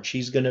charge.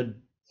 She's going to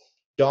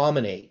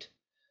dominate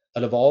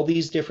out of all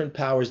these different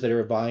powers that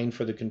are vying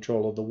for the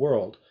control of the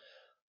world.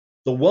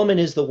 The woman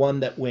is the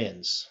one that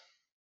wins,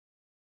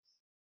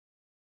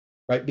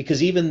 right?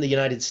 Because even the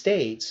United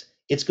States,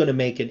 it's going to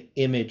make an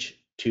image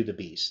to the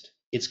beast.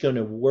 It's going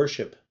to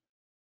worship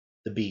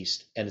the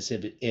beast and its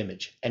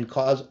image and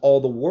cause all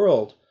the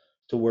world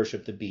to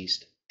worship the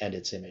beast and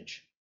its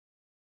image.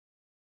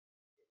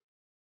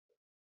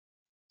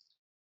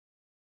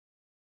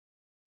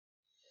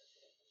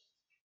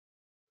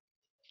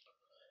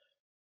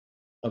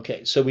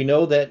 Okay, so we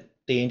know that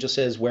the angel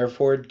says,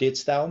 "Wherefore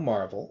didst thou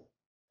marvel?"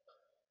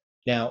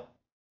 Now,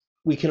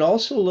 we can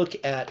also look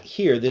at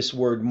here this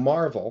word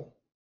marvel.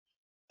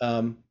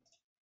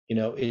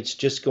 It's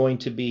just going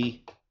to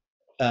be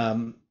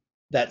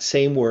that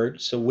same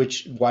word. So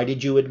why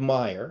did you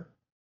admire?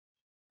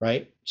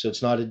 Right? So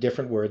it's not a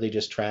different word. They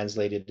just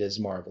translate it as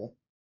marvel.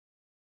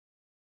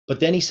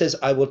 But then he says,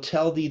 "I will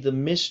tell thee the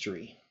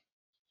mystery."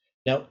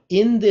 Now,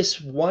 in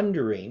this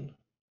wondering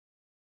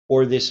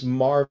or this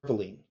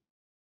marveling,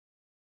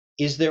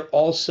 is there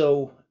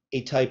also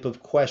a type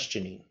of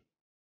questioning?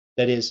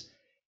 That is,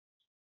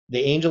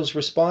 the angel's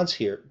response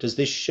here, does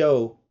this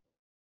show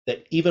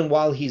that even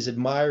while he's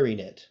admiring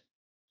it,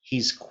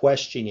 he's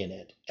questioning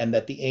it, and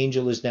that the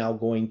angel is now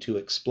going to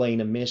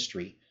explain a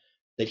mystery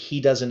that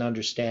he doesn't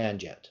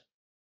understand yet?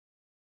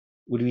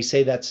 Would we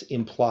say that's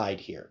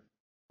implied here,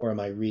 or am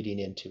I reading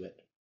into it?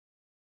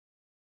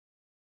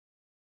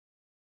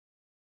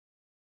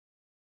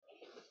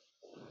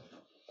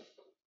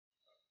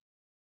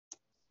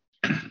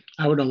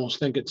 I would almost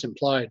think it's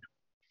implied.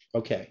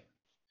 Okay.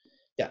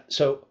 Yeah.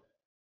 So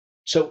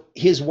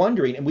his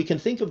wondering, and we can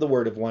think of the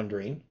word of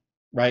wondering,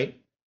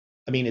 right?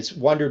 I mean, it's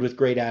wondered with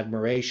great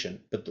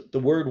admiration, but the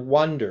word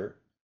wonder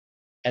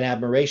and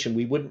admiration,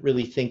 we wouldn't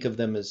really think of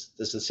them as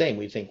the same.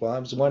 We think, well, I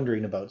was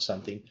wondering about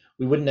something.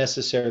 We wouldn't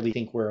necessarily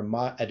think we're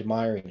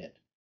admiring it.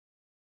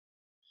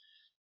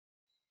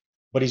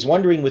 But he's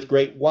wondering with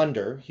great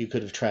wonder, you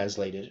could have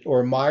translated it,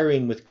 or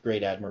admiring with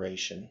great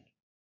admiration.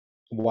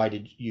 Why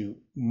did you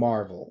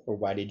marvel, or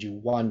why did you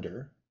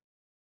wonder,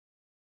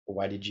 or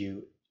why did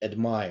you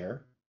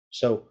admire?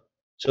 So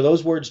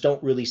those words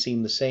don't really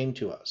seem the same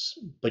to us.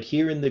 But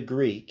here in the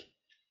Greek,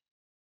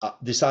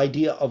 this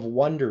idea of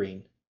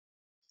wondering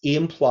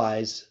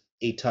implies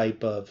a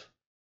type of,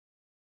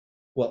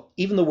 well,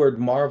 even the word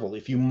marvel,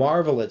 if you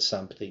marvel at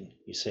something,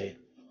 you say,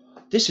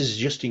 this is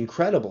just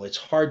incredible. It's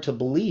hard to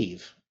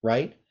believe,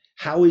 right?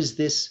 How is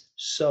this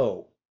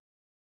so,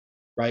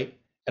 right?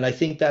 And I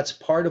think that's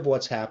part of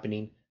what's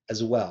happening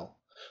as well.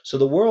 So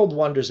the world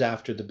wonders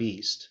after the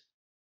beast.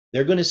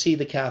 They're going to see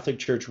the Catholic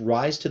Church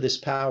rise to this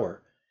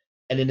power.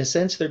 And in a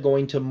sense, they're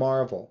going to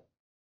marvel.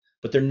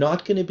 But they're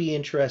not going to be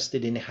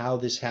interested in how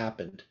this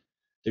happened.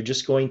 They're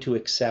just going to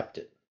accept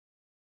it.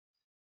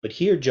 But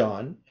here,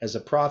 John, as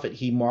a prophet,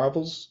 he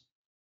marvels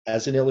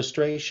as an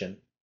illustration,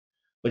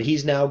 but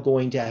he's now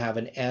going to have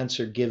an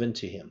answer given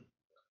to him.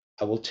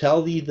 I will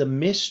tell thee the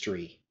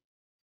mystery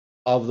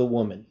of the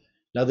woman.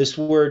 Now, this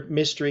word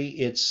mystery,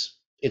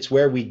 it's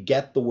where we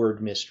get the word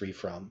mystery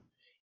from.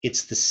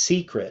 It's the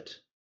secret,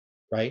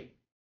 right?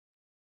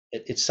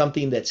 It's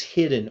something that's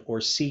hidden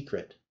or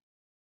secret.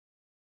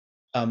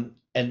 And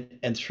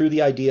through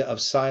the idea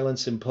of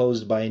silence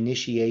imposed by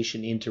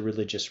initiation into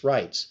religious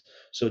rites.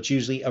 So it's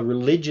usually a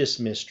religious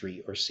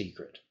mystery or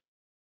secret.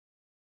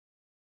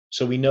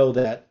 So we know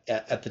that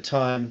at the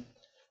time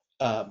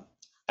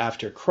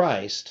after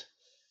Christ,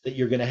 that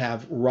you're going to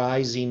have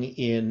rising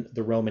in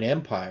the Roman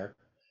Empire,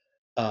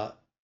 the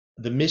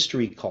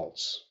mystery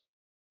cults.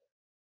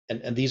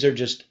 And these are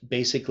just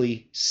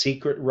basically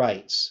secret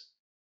rites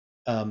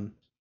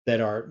that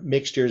are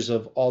mixtures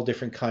of all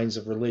different kinds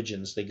of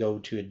religions. They go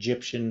to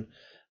Egyptian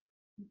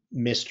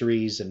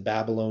mysteries and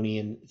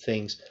Babylonian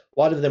things. A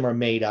lot of them are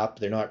made up.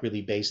 They're not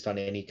really based on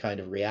any kind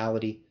of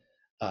reality.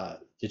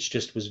 It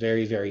just was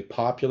very, very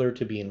popular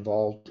to be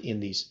involved in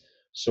these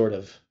sort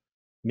of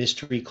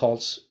mystery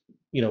cults.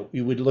 You know,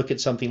 you would look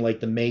at something like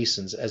the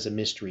Masons as a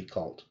mystery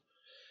cult.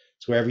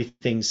 It's where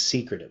everything's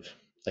secretive,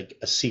 like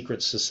a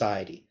secret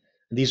society.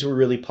 And these were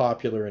really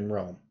popular in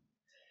Rome.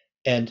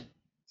 And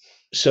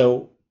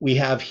so we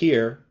have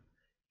here,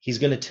 he's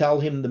going to tell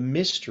him the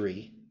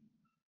mystery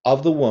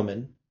of the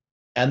woman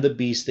and the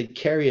beast that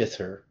carrieth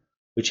her,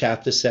 which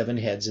hath the 7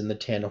 heads and the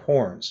 10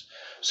 horns.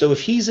 So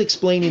if he's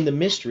explaining the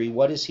mystery,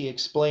 what is he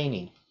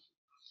explaining?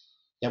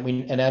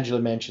 And Angela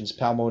mentions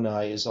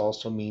Palmoni is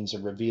also means a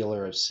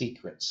revealer of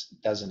secrets,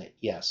 doesn't it?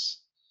 Yes.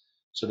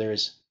 So there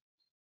is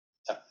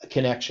a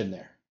connection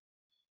there.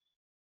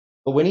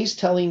 But when he's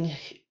telling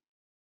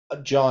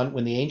John,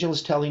 when the angel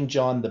is telling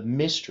John the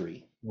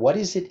mystery, what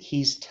is it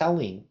he's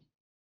telling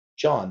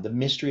John, the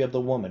mystery of the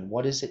woman?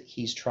 What is it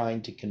he's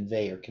trying to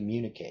convey or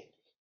communicate?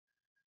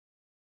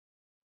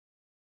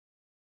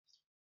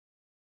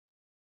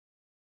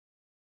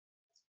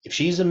 If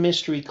she's a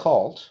mystery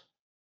cult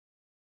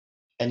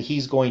and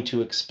he's going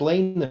to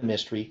explain the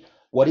mystery,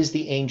 what is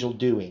the angel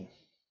doing?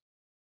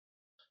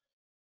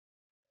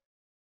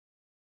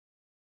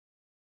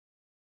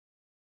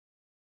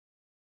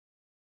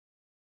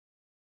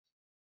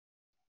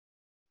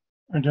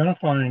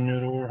 Identifying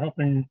it or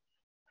helping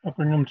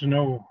them to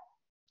know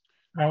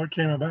how it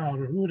came about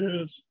or who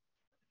it is.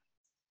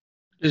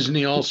 Isn't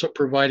he also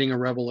providing a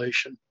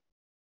revelation?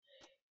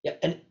 Yeah,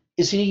 and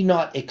is he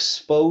not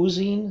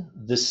exposing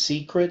the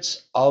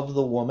secrets of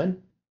the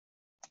woman?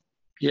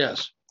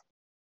 Yes.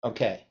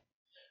 Okay.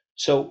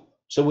 So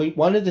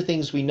one of the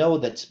things we know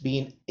that's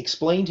being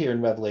explained here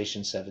in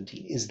Revelation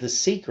 17 is the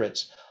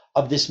secrets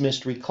of this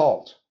mystery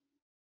cult.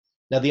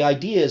 Now, the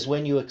idea is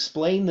when you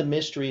explain the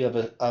mystery of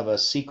a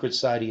secret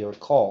society or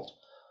cult,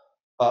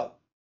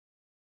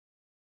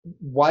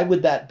 why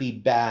would that be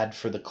bad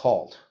for the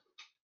cult?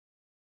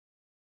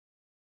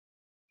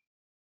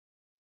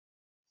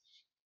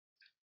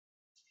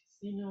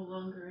 You no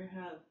longer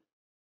have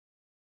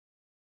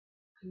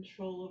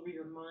control over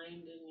your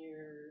mind and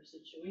your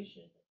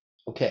situation.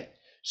 Okay,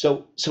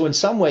 so in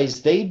some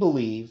ways they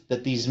believe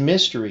that these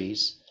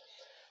mysteries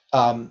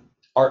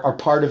are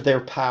part of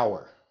their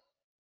power.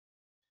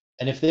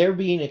 And if they're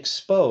being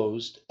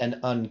exposed and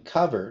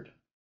uncovered,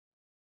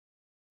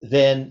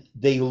 then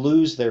they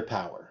lose their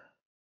power.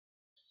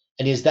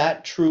 And is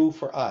that true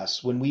for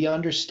us? When we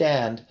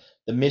understand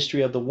the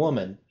mystery of the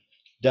woman,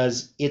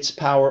 does its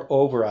power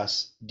over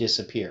us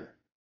disappear?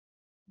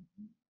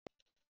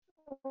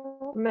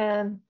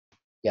 Man.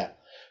 Yeah.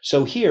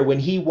 So here, when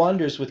he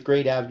wonders with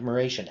great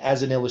admiration,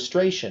 as an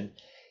illustration,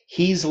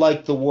 he's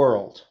like the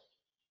world.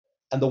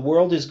 And the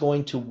world is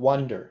going to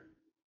wonder.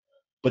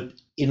 But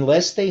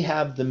unless they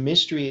have the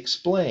mystery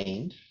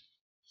explained,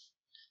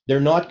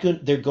 they're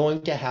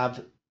going to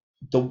have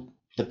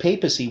the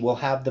papacy will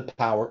have the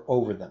power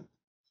over them.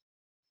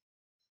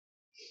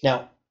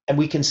 Now, and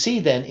we can see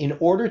then, in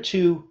order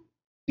to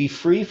be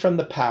free from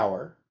the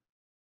power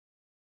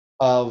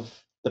of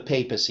the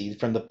papacy,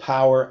 from the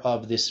power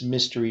of this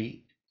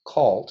mystery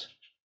cult,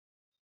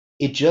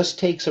 it just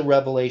takes a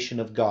revelation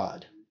of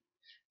God.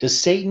 Does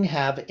Satan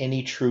have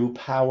any true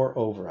power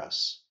over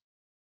us?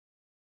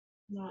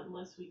 Not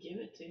unless we give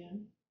it to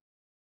him.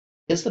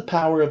 Is the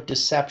power of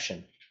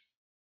deception.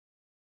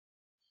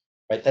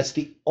 Right? That's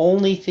the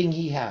only thing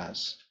he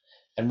has.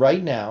 And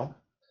right now,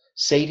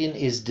 Satan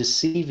is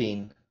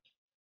deceiving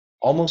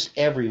almost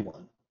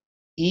everyone,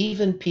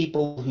 even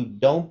people who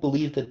don't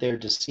believe that they're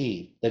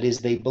deceived. That is,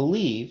 they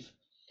believe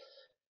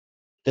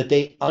that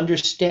they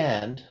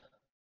understand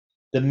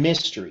the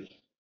mystery,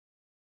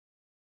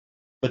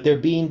 but they're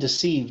being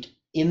deceived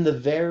in the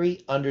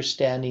very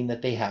understanding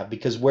that they have,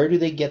 because where do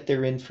they get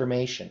their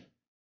information?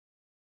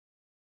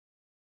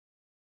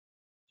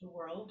 The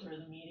world or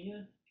the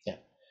media? Yeah.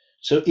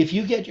 So if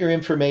you get your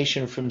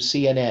information from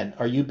CNN,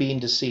 are you being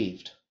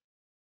deceived?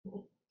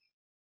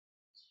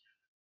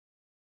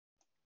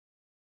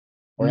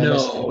 Or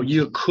no,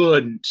 you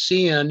couldn't.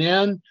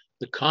 CNN,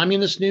 the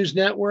Communist News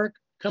Network?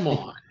 Come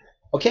on.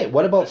 Okay,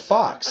 what about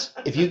Fox?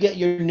 If you get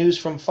your news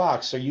from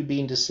Fox, are you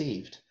being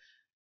deceived?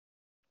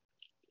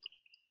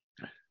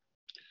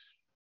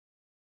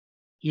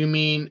 You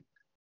mean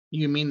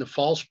the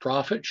false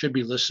prophet should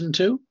be listened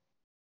to?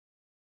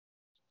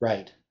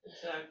 Right.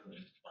 Exactly.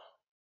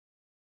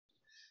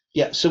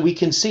 Yeah, so we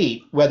can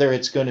see whether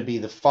it's going to be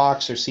the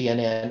Fox or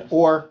CNN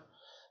or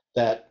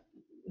that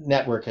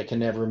network, I can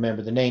never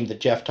remember the name, that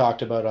Jeff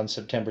talked about on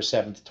September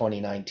 7th,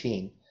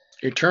 2019.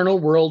 Eternal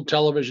World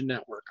Television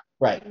Network.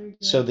 Right.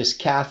 So this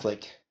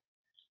Catholic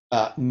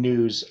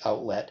news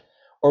outlet,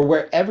 or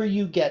wherever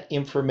you get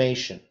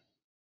information,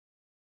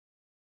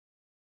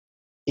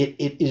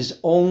 it is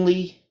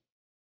only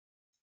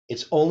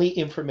It's only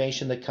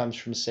information that comes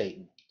from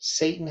Satan.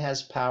 Satan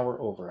has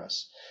power over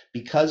us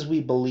because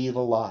we believe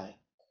a lie.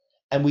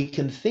 And we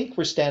can think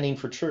we're standing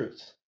for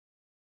truth.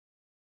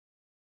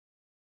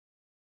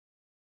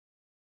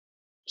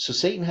 So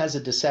Satan has a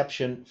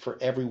deception for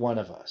every one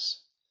of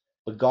us.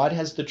 But God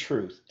has the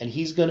truth, and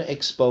he's going to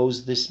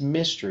expose this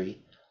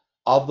mystery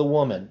of the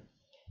woman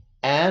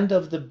and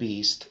of the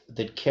beast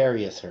that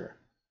carrieth her,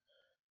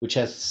 which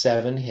hath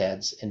 7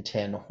 heads and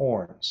 10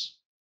 horns.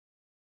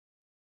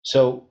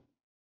 So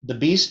the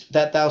beast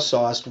that thou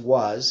sawest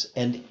was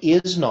and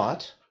is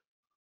not,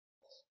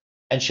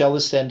 and shall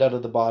ascend out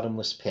of the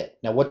bottomless pit.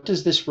 Now, what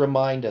does this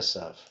remind us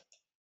of?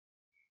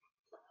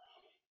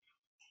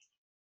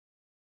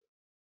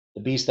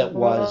 The beast that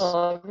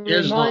was.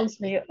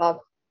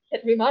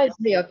 It reminds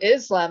me of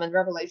Islam in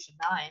Revelation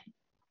 9.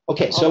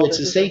 Okay, so it's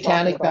a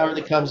satanic power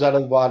that comes out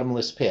of the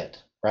bottomless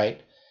pit, right?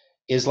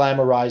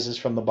 Islam arises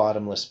from the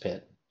bottomless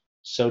pit.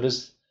 So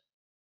does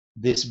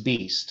this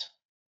beast,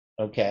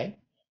 okay?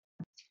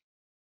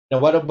 Now,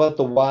 what about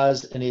the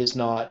was and is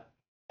not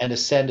and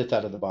ascendeth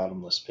out of the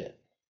bottomless pit?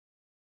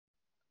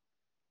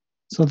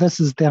 So this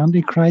is the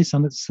Antichrist,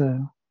 and it's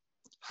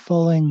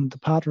following the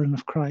pattern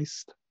of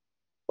Christ.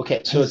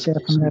 Okay, so it's death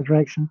and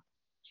resurrection.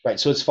 Right,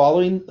 so it's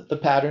following the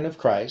pattern of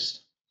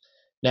Christ.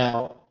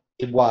 Now,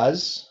 it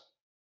was,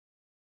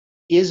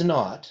 is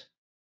not,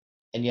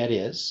 and yet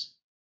is.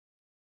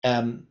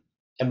 And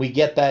we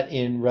get that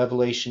in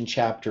Revelation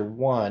chapter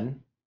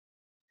 1.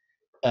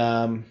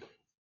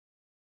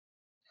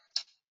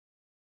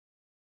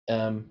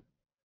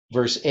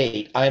 Verse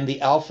 8, I am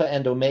the Alpha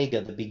and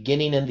Omega, the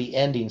beginning and the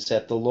ending,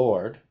 saith the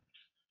Lord,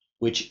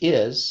 which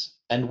is,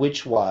 and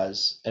which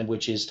was, and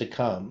which is to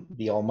come,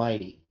 the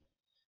Almighty.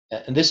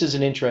 And this is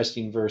an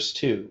interesting verse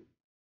too.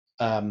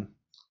 I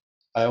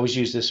always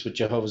use this with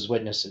Jehovah's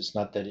Witnesses,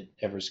 not that it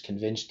ever has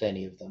convinced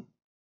any of them.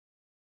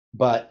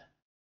 But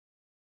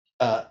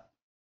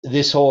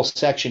this whole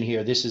section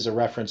here, this is a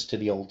reference to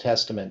the Old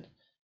Testament,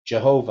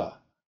 Jehovah.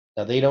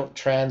 Now, they don't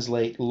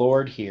translate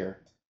Lord here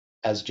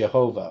as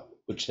Jehovah,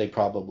 which they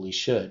probably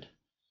should,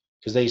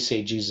 because they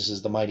say Jesus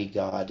is the mighty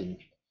God and,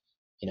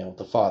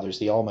 the Father is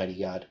the almighty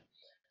God.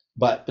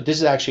 But this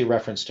is actually a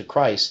reference to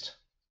Christ.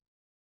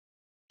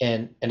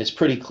 And it's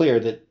pretty clear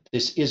that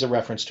this is a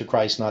reference to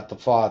Christ, not the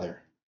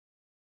Father.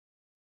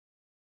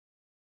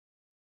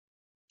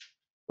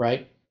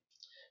 Right?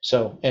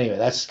 So anyway,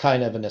 that's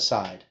kind of an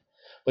aside.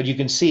 But you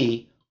can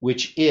see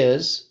which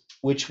is,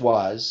 which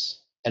was,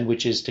 and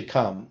which is to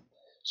come.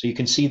 So you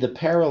can see the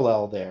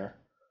parallel there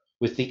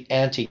with the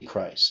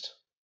Antichrist.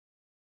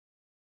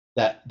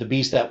 That the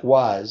beast that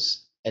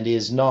was and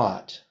is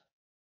not,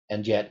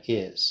 and yet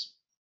is.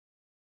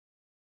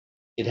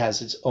 It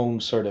has its own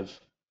sort of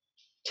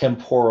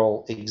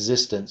temporal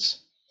existence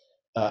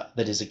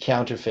that is a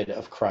counterfeit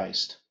of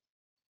Christ.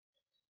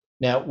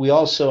 Now, we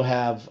also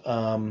have,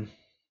 where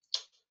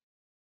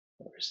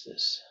is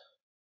this?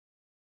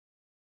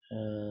 I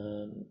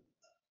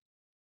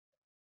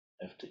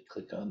have to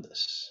click on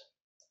this.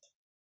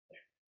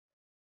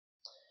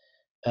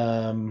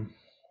 Let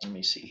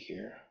me see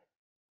here.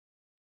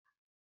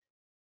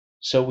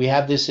 So we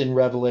have this in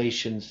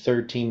Revelation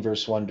 13,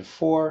 verse 1 to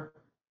 4.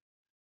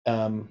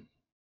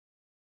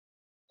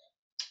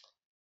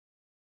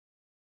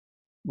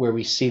 Where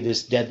we see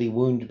this deadly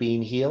wound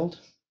being healed.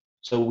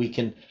 So we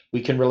can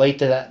relate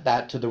to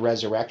that to the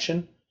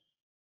resurrection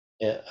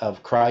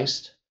of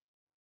Christ.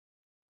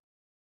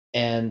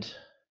 And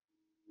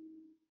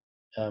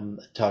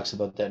it talks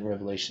about that in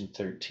Revelation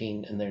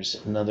 13. And there's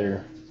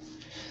another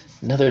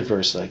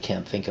verse that I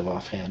can't think of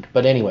offhand.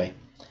 But anyway,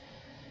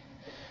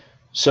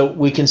 so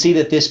we can see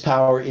that this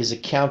power is a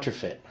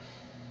counterfeit.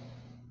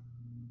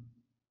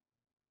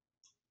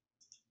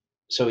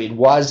 So it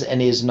was and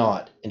is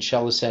not, and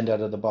shall ascend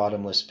out of the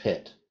bottomless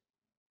pit.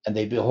 And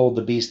they behold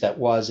the beast that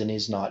was and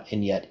is not,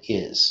 and yet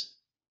is.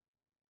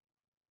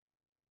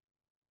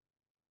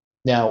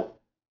 Now,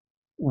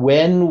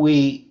 when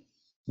we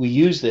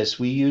use this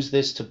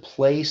to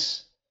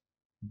place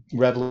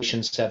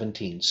Revelation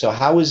 17. So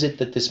how is it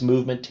that this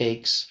movement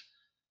takes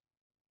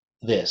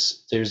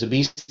this? There's a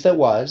beast that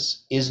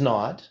was, is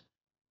not,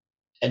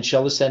 and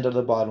shall ascend out of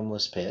the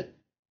bottomless pit.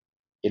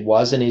 It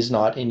was and is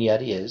not, and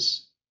yet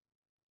is.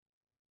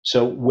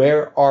 So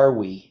where are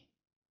we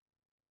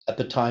at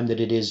the time that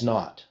it is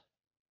not?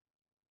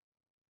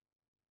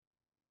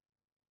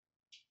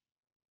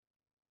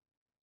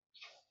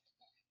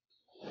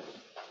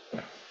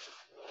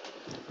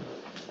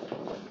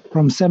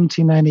 From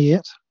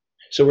 1798.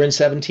 So we're in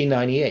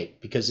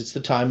 1798 because it's the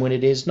time when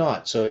it is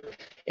not. So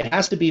it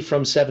has to be from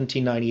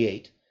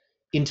 1798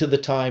 into the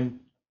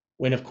time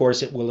when, of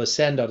course, it will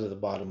ascend out of the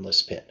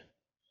bottomless pit.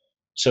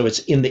 So it's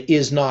in the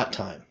is not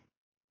time.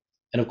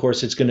 And of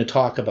course, it's going to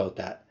talk about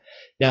that.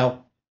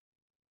 Now,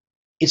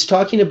 it's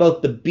talking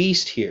about the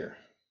beast here.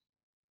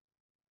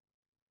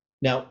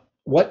 Now,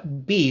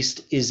 what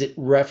beast is it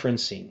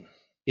referencing?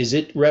 Is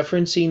it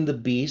referencing the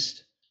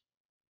beast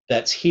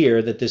that's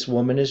here that this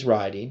woman is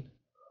riding?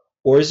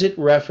 Or is it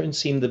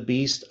referencing the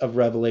beast of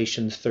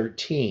Revelation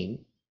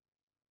 13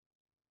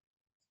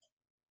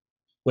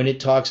 when it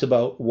talks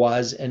about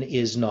was and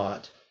is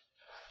not,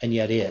 and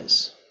yet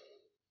is.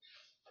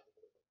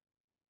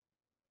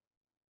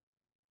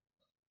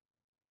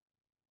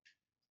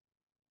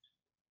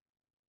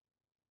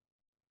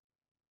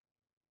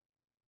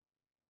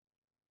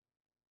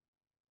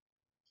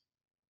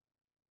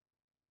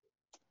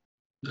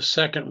 The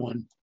second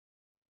one.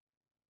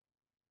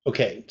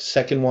 Okay,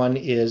 second one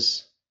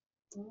is,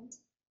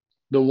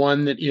 The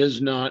one that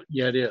is not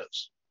yet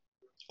is.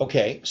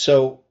 okay,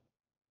 so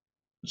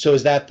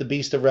is that the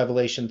beast of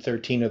Revelation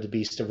 13 or the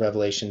beast of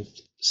Revelation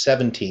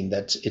 17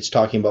 that it's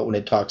talking about when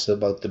it talks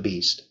about the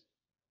beast?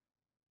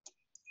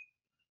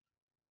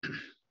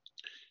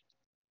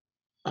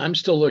 I'm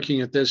still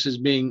looking at this as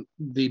being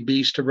the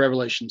beast of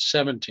Revelation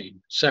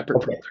 17,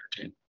 separate from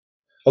 13.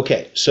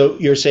 Okay, so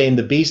you're saying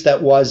the beast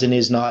that was and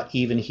is not,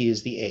 even he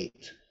is the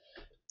eighth.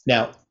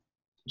 Now,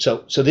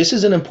 so this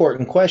is an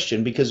important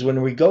question, because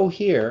when we go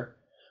here,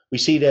 we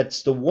see that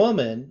the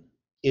woman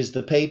is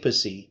the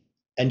papacy,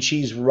 and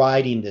she's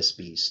riding this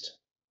beast,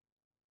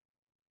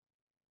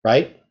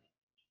 right?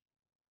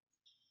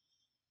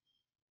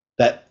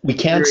 That we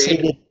can't say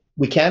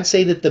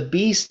that the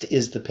beast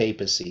is the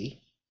papacy.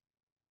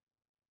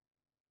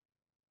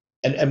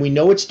 And we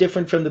know it's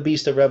different from the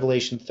beast of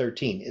Revelation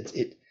 13.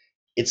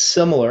 It's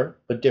similar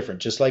but different,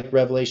 just like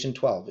Revelation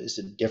 12 is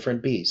a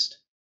different beast.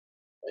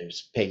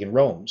 It's pagan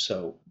Rome.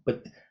 So,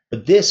 but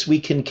this we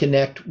can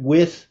connect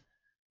with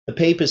the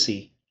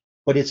papacy,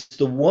 but it's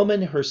the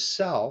woman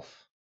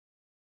herself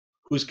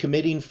who's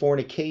committing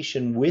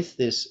fornication with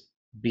this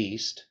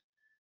beast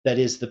that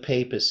is the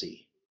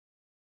papacy.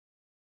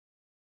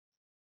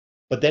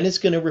 But then it's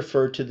going to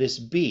refer to this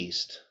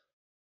beast,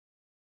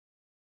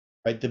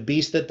 right? The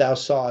beast that thou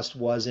sawest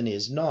was and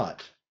is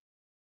not.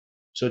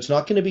 So it's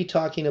not going to be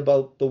talking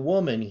about the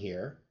woman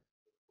here,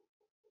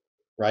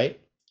 right?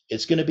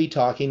 It's going to be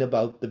talking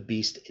about the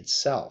beast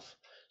itself.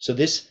 So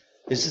this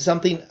is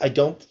something I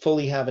don't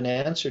fully have an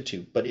answer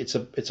to, but it's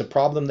a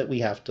problem that we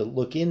have to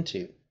look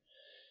into.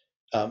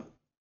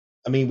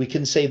 I mean, we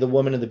can say the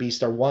woman and the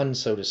beast are one,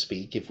 so to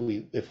speak, if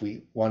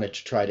we wanted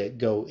to try to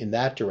go in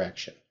that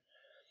direction.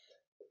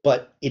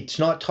 But it's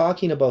not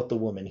talking about the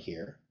woman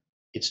here.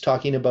 It's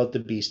talking about the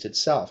beast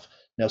itself.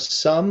 Now,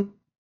 some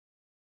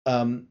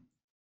of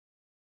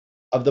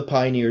the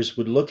pioneers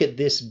would look at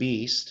this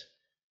beast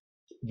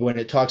when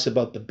it talks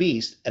about the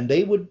beast, and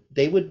they would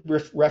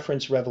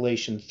reference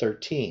Revelation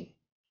 13.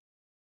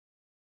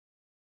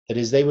 That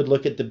is, they would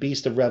look at the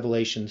beast of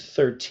Revelation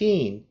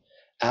 13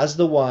 as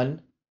the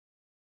one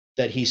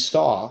that he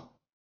saw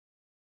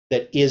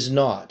that is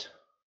not,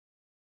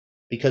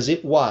 because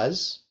it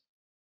was,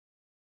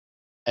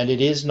 and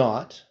it is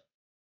not,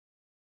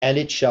 and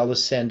it shall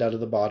ascend out of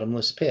the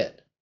bottomless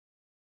pit,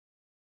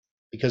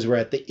 because we're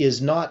at the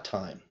is not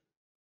time.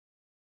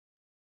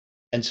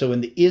 And so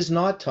in the is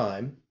not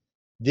time,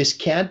 this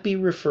can't be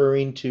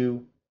referring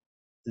to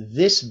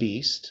this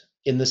beast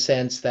in the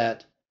sense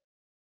that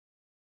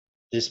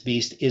this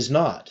beast is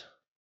not,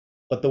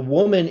 but the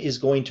woman is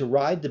going to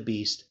ride the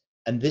beast,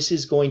 and this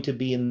is going to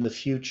be in the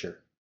future.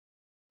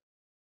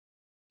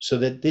 So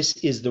that this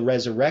is the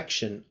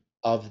resurrection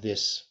of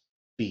this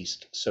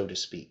beast, so to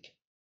speak,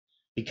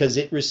 because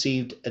it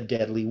received a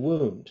deadly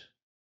wound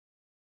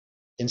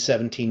in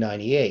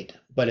 1798.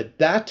 But at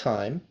that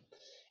time,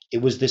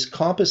 it was this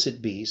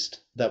composite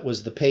beast that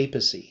was the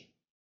papacy.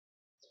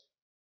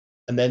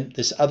 And then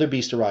this other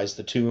beast arises,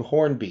 the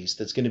two-horned beast,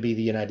 that's going to be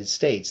the United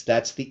States.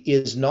 That's the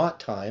is not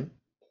time.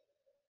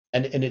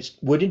 And it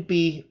wouldn't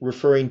be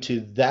referring to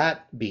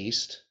that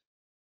beast,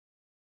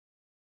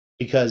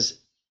 because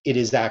it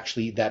is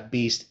actually, that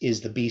beast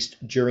is the beast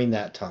during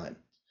that time.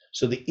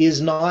 So the is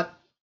not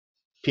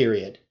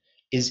period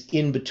is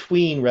in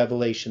between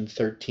Revelation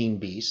 13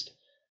 beast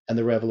and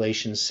the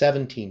Revelation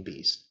 17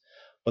 beast.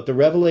 But the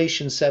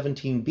Revelation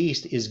 17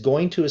 beast is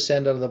going to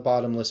ascend out of the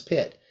bottomless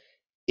pit.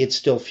 It's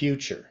still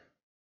future.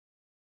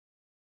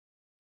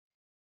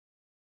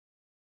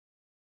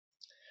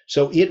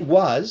 So it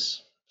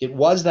was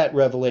that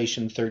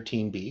Revelation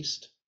 13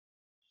 beast,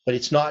 but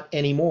it's not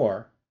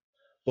anymore.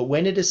 But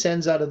when it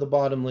ascends out of the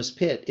bottomless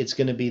pit, it's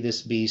going to be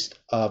this beast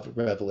of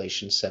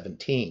Revelation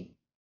 17.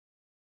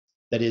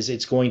 That is,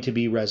 it's going to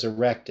be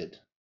resurrected.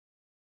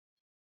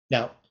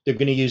 Now, they're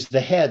going to use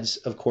the heads,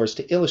 of course,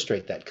 to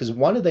illustrate that, because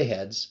one of the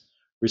heads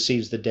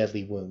receives the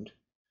deadly wound.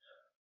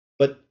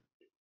 But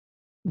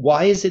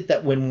why is it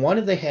that when one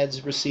of the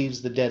heads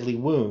receives the deadly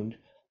wound,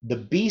 the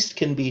beast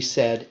can be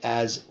said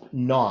as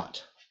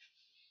not?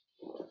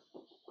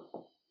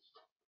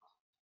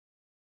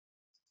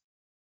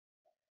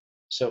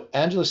 So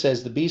Angela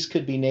says the beast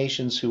could be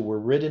nations who were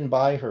ridden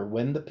by her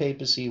when the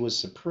papacy was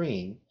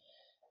supreme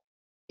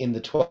in the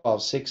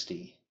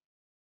 1260.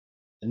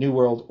 The New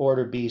World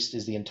Order beast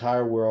is the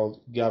entire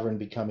world governed,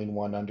 becoming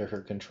one under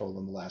her control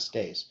in the last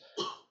days.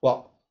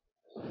 Well,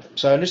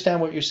 so I understand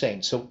what you're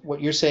saying. So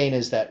what you're saying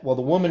is that, well,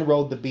 the woman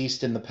rode the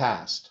beast in the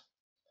past.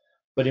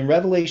 But in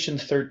Revelation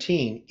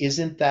 13,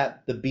 isn't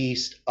that the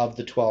beast of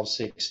the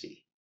 1260?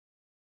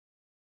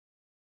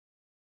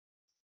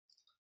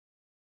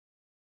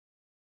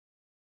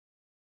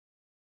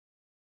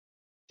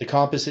 The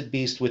composite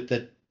beast with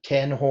the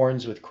 10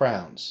 horns with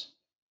crowns.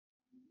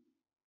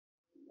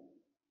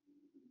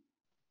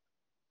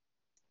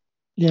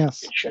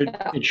 Yes.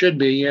 It should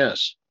be,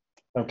 yes.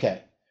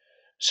 Okay.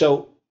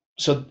 So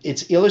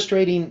it's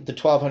illustrating the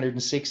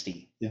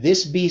 1260.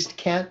 This beast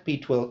can't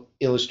be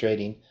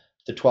illustrating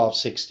the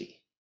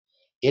 1260.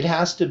 It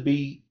has to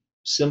be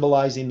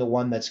symbolizing the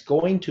one that's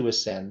going to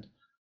ascend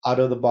out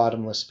of the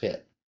bottomless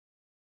pit.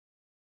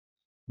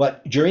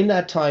 But during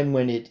that time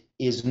when it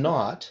is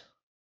not,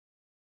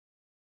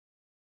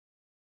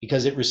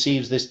 because it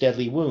receives this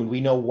deadly wound, we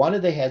know one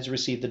of the heads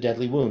received the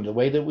deadly wound. The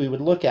way that we would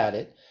look at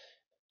it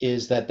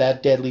is that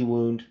that deadly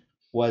wound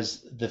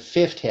was the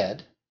 5th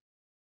head,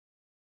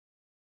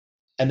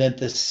 and then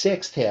the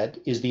 6th head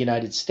is the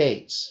United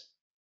States.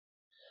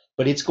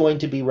 But it's going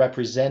to be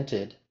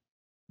represented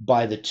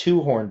by the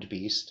 2-horned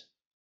beast.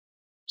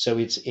 So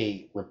it's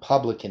a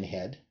Republican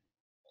head.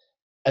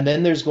 And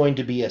then there's going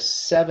to be a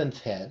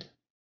 7th head.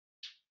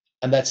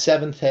 And that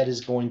 7th head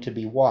is going to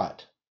be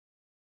what?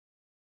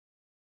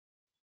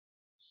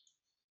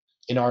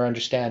 In our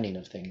understanding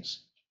of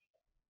things.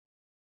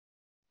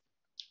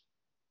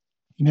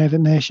 United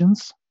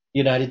Nations.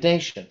 United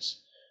Nations.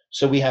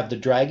 So we have the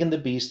dragon, the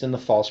beast, and the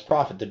false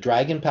prophet. The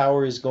dragon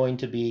power is going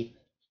to be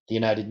the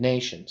United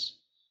Nations.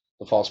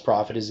 The false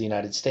prophet is the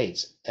United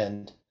States.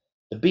 And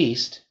the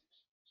beast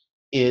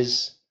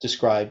is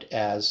described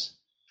as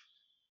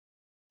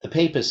the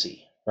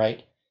papacy,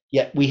 right?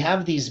 Yet we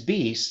have these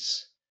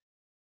beasts.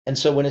 And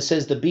so when it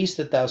says the beast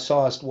that thou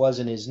sawest was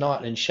and is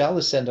not and shall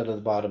ascend out of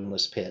the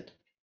bottomless pit,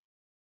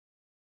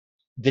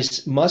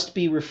 this must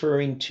be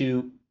referring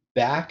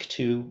back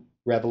to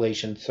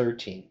Revelation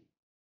 13.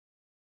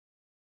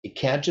 It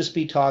can't just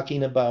be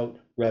talking about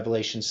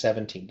Revelation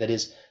 17. That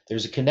is,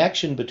 there's a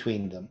connection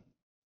between them.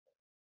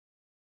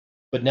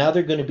 But now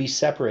they're going to be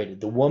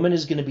separated. The woman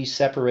is going to be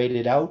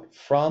separated out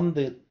from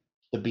the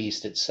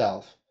beast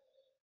itself,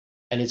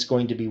 and it's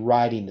going to be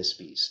riding this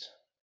beast.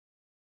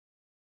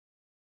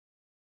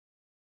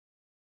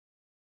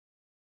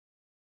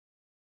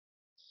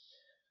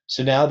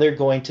 So now they're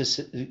going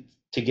to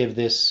give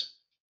this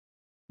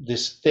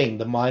thing,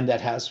 the mind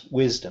that has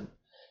wisdom.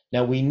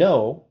 Now we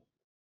know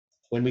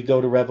when we go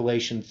to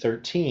Revelation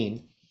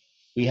 13,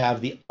 we have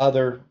the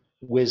other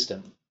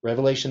wisdom.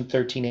 Revelation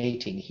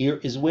 13:18. Here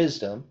is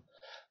wisdom,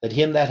 let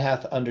him that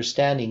hath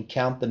understanding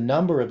count the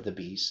number of the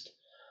beast,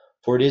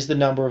 for it is the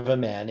number of a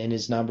man, and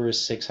his number is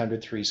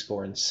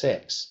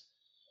 666.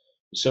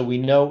 So we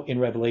know in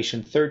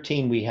Revelation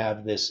 13 we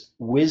have this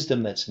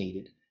wisdom that's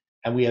needed,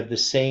 and we have the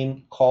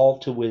same call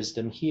to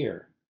wisdom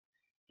here.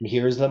 And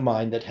here is the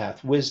mind that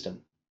hath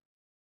wisdom.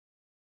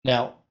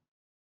 Now,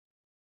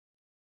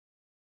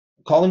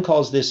 Colin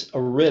calls this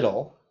a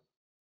riddle,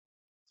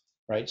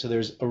 right? So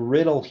there's a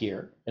riddle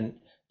here, and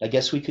I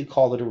guess we could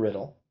call it a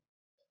riddle.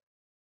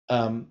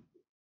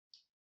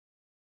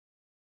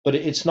 But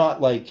it's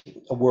not like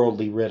a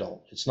worldly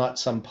riddle. It's not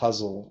some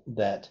puzzle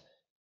that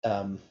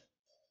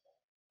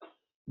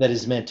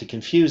is meant to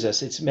confuse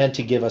us. It's meant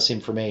to give us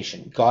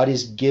information. God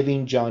is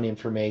giving John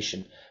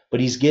information, but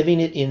he's giving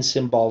it in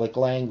symbolic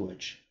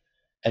language.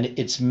 And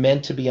it's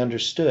meant to be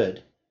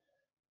understood,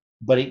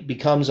 but it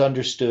becomes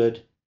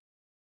understood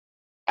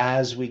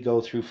as we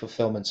go through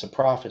fulfillments of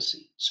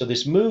prophecy. So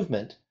this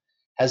movement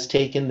has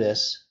taken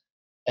this,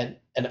 and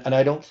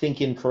I don't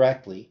think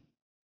incorrectly,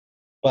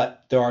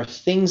 but there are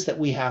things that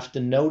we have to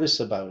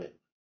notice about it.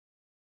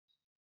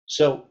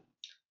 So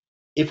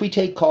if we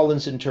take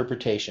Colin's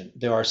interpretation,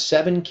 there are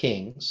 7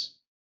 kings,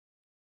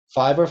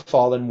 5 are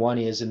fallen, 1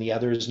 is, and the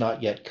other is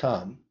not yet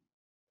come.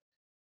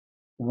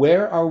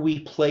 Where are we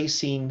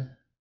placing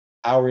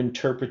our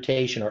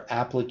interpretation or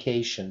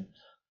application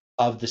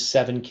of the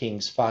 7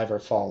 kings, 5 are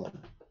fallen?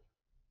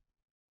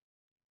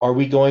 Are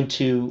we going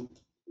to,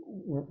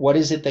 what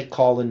is it that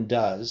Colin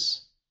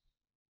does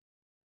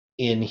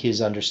in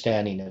his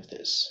understanding of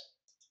this?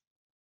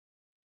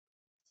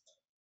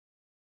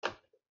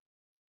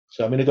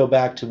 So I'm going to go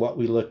back to what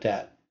we looked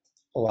at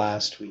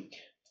last week.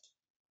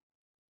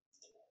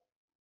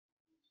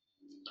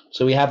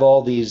 So we have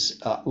all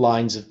these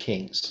lines of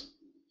kings.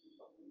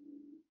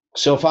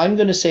 So if I'm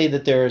going to say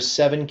that there are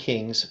 7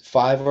 kings,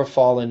 5 are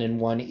fallen and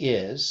 1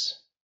 is,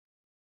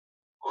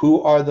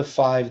 who are the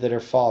 5 that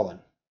are fallen?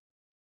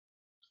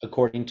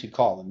 According to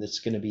Colin, that's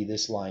going to be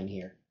this line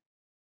here.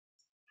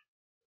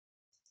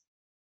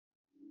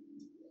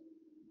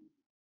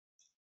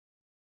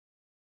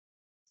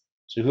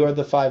 So who are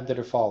the 5 that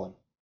are fallen?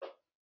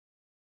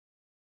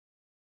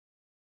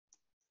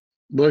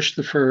 Bush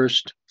the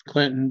first,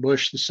 Clinton,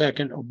 Bush the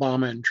second,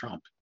 Obama, and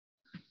Trump.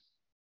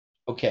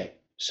 Okay,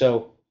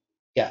 so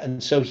yeah,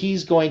 and so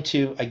he's going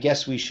to, I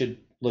guess we should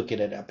look at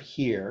it up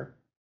here.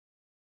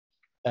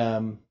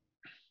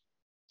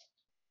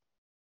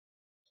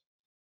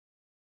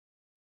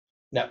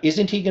 Now,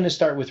 isn't he going to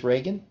start with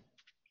Reagan?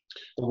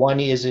 The 1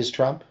 is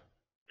Trump?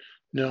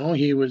 No,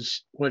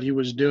 what he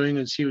was doing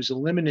is he was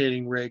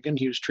eliminating Reagan.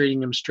 He was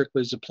treating him strictly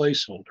as a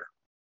placeholder.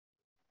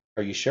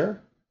 Are you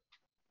sure?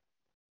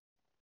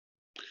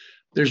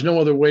 There's no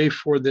other way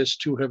for this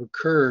to have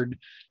occurred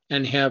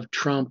and have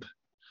Trump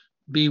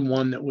be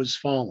one that was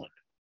fallen,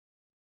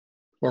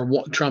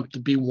 or Trump to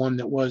be one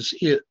that was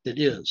it that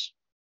is.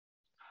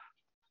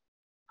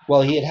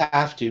 Well, he'd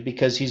have to,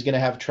 because he's going to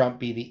have Trump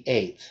be the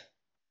 8th.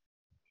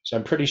 So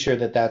I'm pretty sure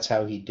that that's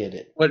how he did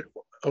it. But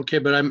okay,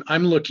 but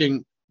I'm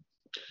looking.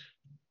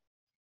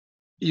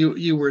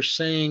 You were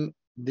saying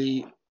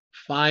the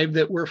 5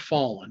 that were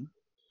fallen.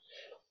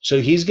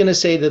 So he's going to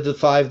say that the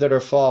 5 that are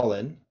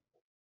fallen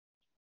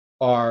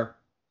are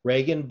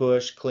Reagan,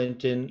 Bush,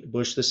 Clinton,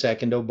 Bush the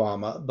second,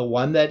 Obama. The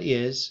one that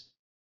is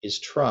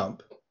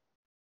Trump.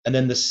 And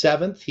then the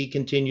 7th, he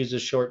continues a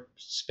short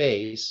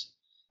space.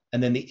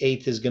 And then the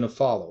 8th is going to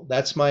follow.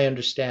 That's my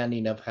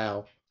understanding of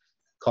how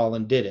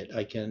Colin did it.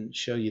 I can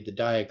show you the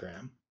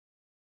diagram.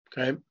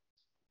 Okay.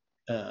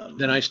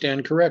 Then I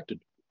stand corrected.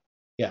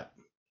 Yeah.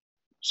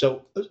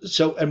 So,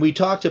 and we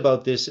talked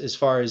about this as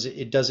far as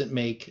it doesn't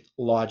make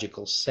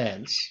logical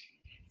sense.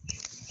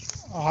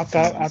 I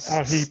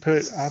thought he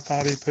put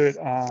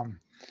I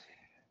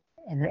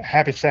mean,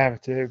 happy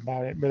Sabbath to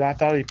everybody, but I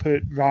thought he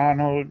put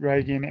Ronald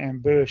Reagan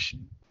and Bush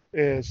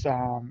as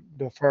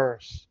the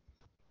first.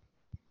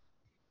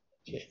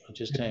 Okay, I'll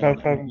just hang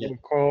Both on. of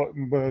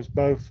them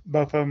both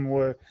of them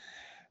were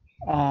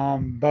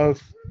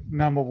both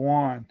number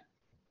one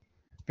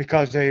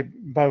because they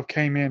both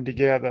came in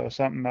together or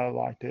something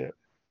like that.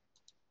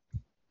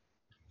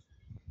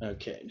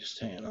 Okay, just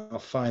hang on. I'll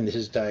find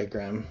his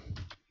diagram.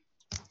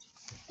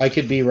 I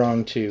could be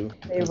wrong too.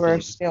 They were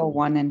still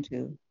 1 and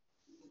 2.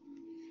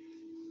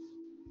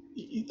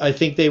 I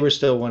think they were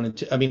still 1 and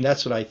 2. I mean,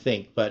 that's what I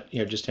think. But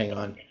here, just hang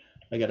on.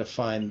 I got to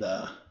find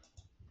the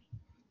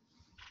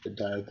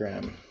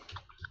diagram.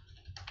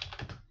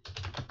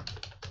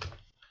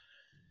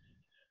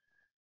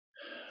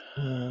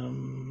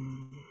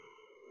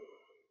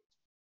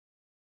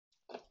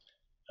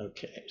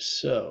 Okay,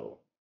 so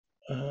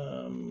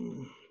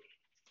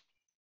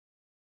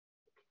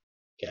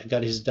yeah, I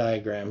got his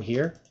diagram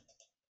here.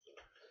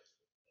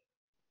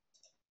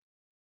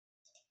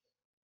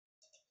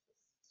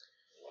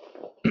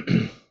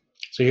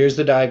 So here's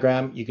the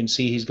diagram. You can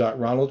see he's got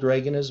Ronald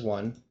Reagan as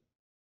 1,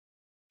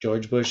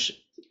 George Bush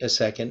as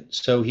 2nd.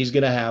 So he's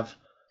going to have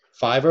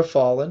 5 are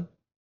fallen.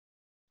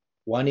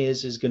 1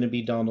 is going to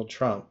be Donald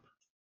Trump.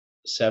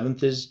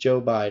 7th is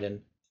Joe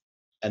Biden.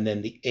 And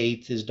then the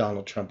 8th is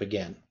Donald Trump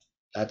again.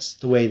 That's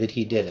the way that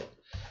he did it.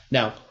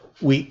 Now,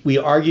 we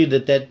argued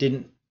that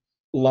didn't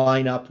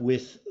line up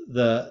with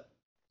the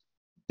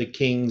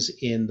kings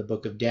in the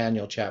book of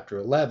Daniel, chapter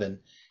 11,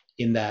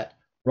 in that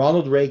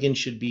Ronald Reagan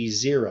should be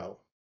 0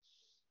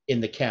 in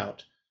the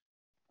count,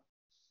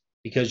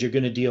 because you're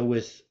going to deal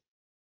with,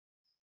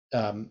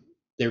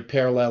 they're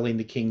paralleling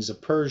the kings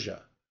of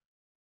Persia,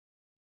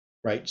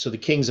 right? So the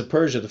kings of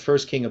Persia, the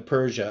first king of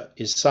Persia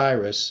is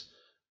Cyrus,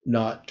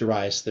 not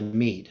Darius the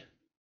Mede.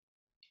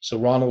 So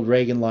Ronald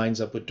Reagan lines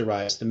up with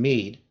Darius the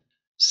Mede.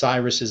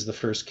 Cyrus is the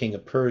first king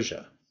of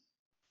Persia.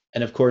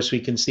 And of course,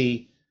 we can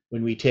see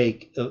when we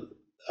take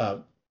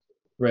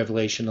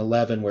Revelation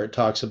 11, where it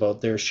talks about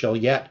there shall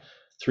yet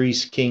 3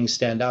 kings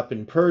stand up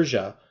in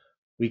Persia,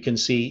 we can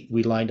see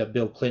we lined up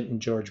Bill Clinton,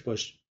 George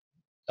Bush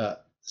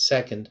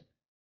II,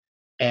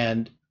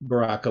 and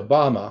Barack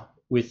Obama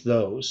with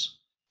those.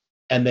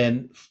 And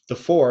then the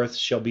 4th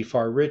shall be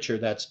far richer.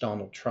 That's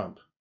Donald Trump.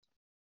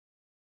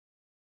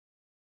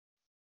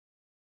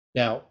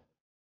 Now,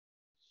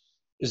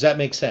 does that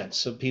make sense?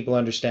 So people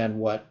understand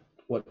what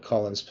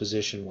Colin's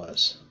position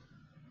was.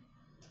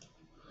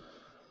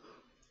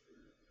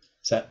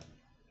 Is that?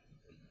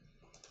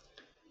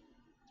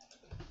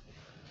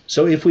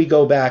 So if we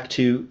go back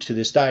to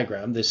this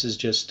diagram, this is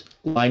just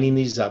lining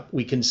these up.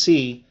 We can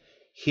see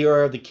here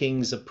are the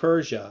kings of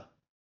Persia.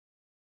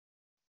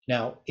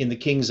 Now, in the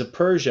kings of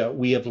Persia,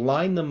 we have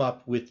lined them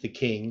up with the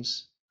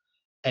kings.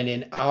 And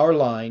in our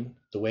line,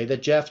 the way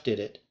that Jeff did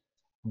it,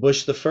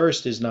 Bush the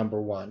first is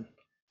number 1.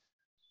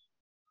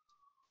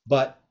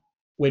 But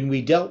when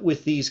we dealt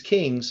with these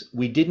kings,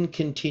 we didn't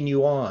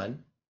continue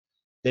on.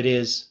 That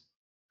is,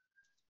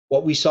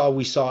 what we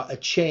saw a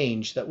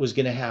change that was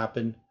going to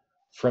happen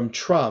from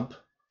Trump.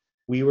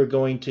 We were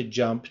going to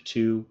jump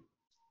to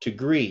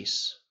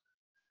Greece.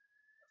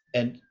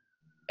 And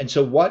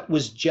so what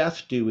was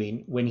Jeff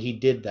doing when he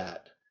did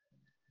that?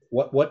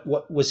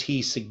 What was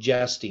he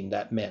suggesting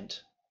that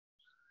meant?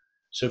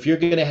 So if you're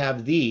going to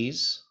have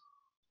these,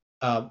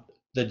 that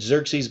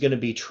Xerxes is going to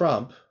be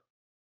Trump,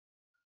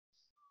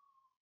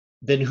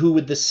 then who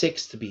would the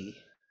 6th be?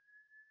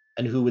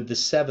 And who would the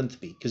 7th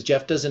be? Because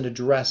Jeff doesn't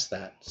address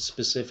that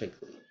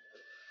specifically.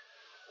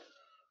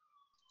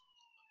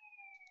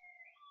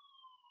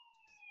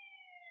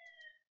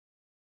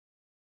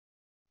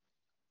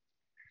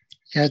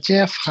 Yeah,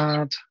 Jeff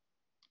had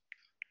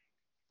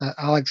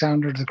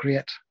Alexander the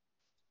Great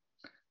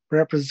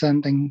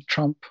representing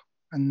Trump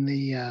in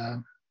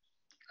the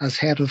as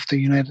head of the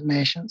United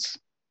Nations.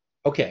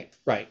 Okay,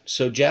 right.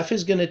 So Jeff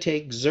is going to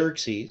take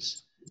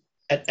Xerxes,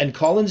 and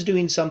Colin's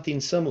doing something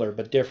similar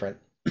but different.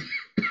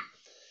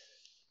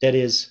 That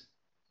is,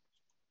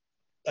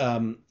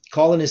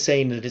 Colin is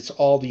saying that it's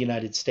all the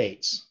United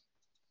States.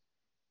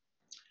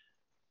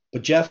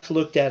 But Jeff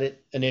looked at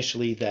it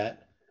initially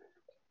that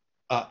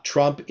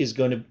Trump is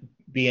going to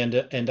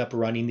end up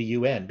running the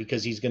UN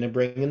because he's going to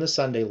bring in the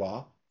Sunday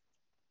law,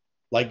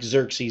 like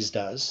Xerxes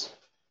does,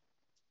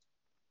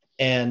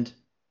 and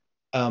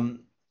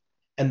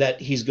that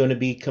he's going to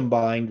be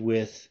combined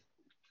with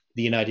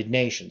the United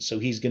Nations. So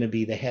he's going to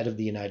be the head of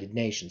the United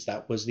Nations.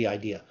 That was the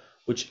idea,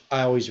 which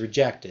I always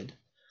rejected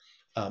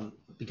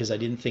because I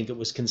didn't think it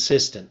was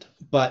consistent.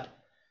 But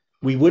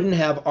we wouldn't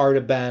have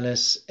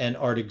Artabanus and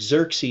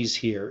Artaxerxes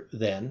here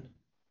then.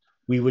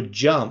 We would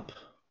jump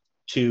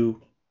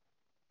to,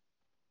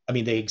 I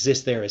mean, they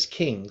exist there as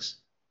kings,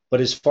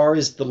 but as far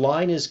as the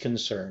line is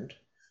concerned,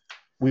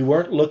 we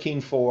weren't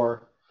looking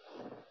for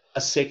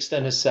a sixth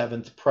and a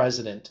seventh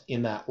president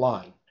in that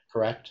line,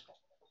 correct?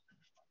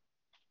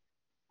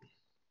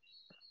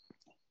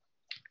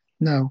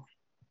 No.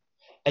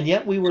 And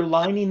yet we were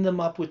lining them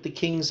up with the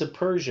kings of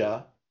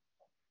Persia.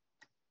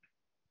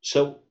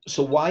 So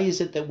why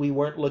is it that we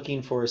weren't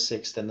looking for a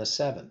sixth and the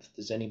seventh?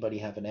 Does anybody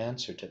have an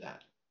answer to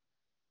that?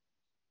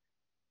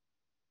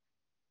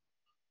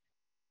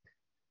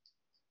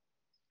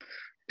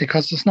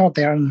 Because it's not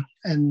there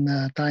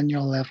in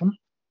Daniel 11.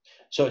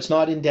 So it's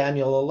not in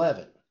Daniel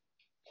 11.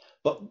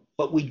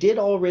 But we did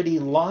already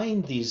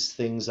line these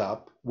things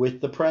up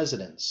with the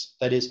presidents.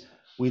 That is,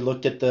 we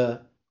looked at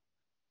the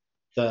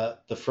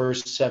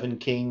first 7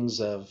 kings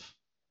of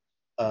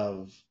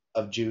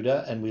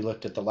Judah, and we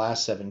looked at the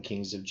last 7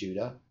 kings of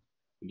Judah.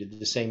 We did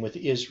the same with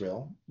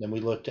Israel. Then we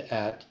looked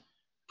at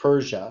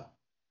Persia.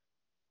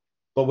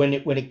 But when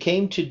it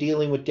came to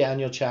dealing with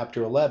Daniel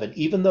chapter 11,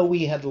 even though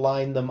we had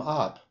lined them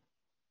up,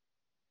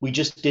 we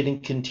just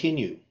didn't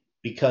continue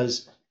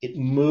because it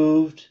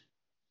moved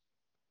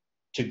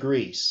to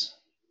Greece.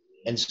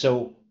 And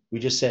so we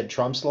just said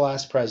Trump's the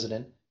last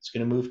president. It's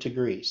going to move to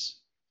Greece.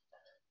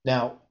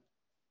 Now,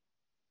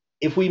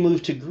 if we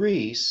move to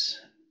Greece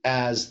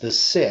as the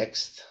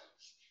 6th,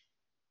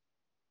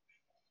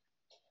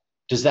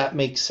 does that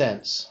make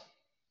sense?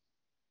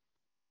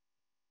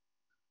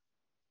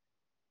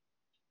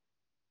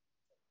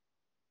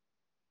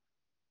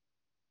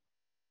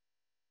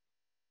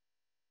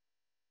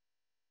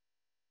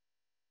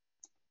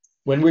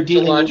 When we're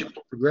dealing with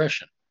logical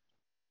progression.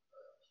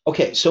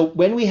 Okay, so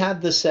when we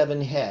had the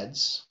 7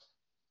 heads,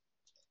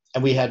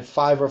 and we had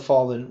 5 are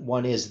fallen,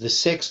 1 is, the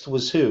 6th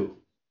was who?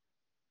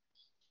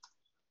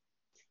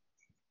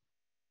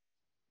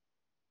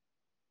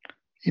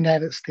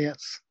 United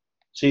States.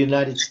 So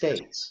United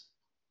States,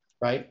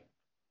 right?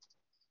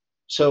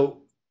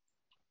 So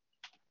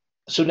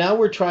now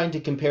we're trying to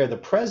compare the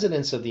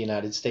presidents of the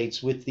United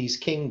States with these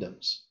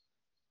kingdoms.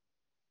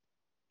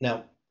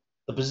 Now,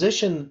 the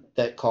position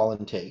that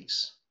Colin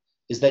takes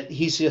is that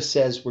he just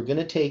says we're going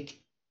to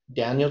take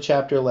Daniel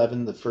chapter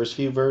 11, the first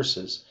few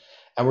verses,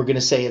 and we're going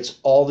to say it's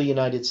all the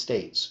United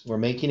States. We're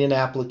making an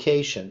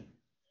application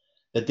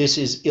that this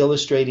is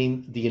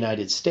illustrating the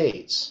United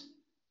States,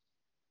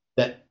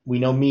 that we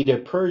know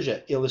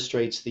Medo-Persia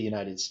illustrates the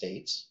United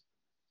States.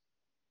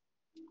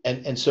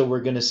 And so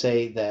we're going to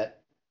say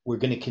that we're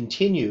going to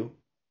continue,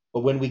 but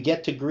when we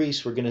get to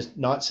Greece, we're going to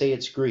not say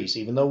it's Greece,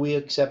 even though we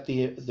accept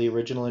the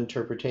original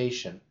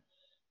interpretation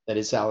that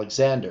it's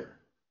Alexander.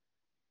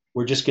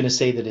 We're just going to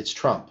say that it's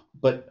Trump.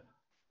 But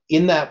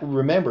in that,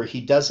 remember, he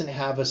doesn't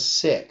have a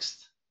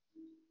 6th,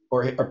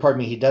 or pardon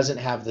me, he doesn't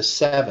have the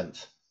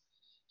 7th.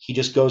 He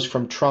just goes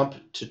from Trump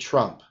to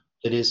Trump.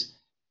 That is,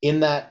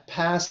 in that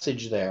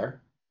passage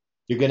there,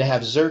 you're going to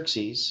have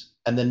Xerxes,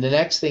 and then the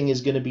next thing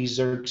is going to be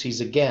Xerxes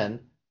again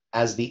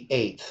as the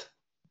 8th,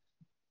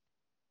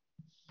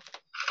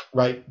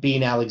 right,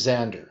 being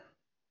Alexander.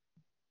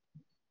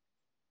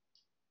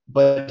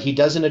 But he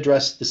doesn't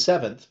address the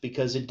 7th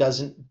because it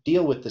doesn't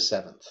deal with the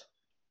 7th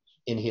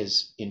in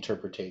his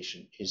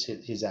interpretation,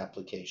 his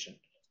application.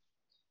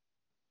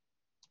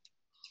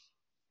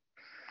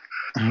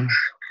 I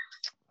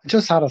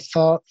just had a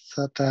thought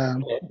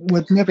that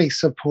would maybe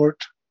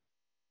support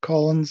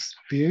Colin's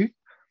view.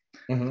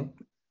 Mm-hmm.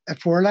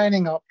 If we're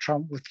lining up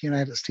Trump with the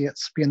United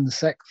States being the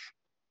 6th,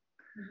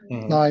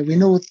 Mm-hmm. now we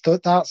know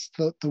that that's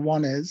the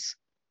one is,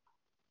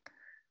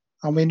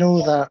 and we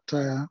know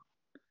that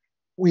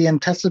we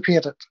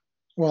anticipated,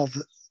 well,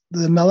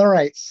 the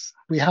Millerites,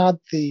 we had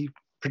the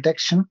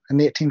prediction in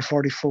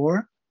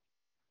 1844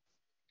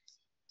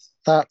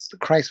 that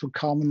Christ would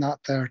come in that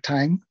their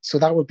time. So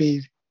that would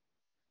be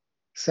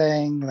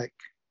saying, like,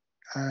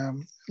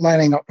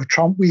 lining up with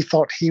Trump, we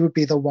thought he would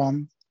be the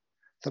one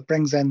that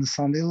brings in the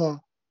Sunday law.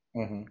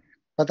 Mm-hmm.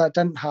 But that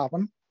didn't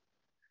happen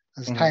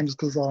as Mm-hmm. times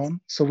goes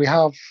on. So we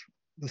have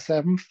the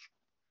 7th.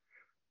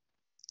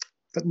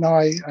 But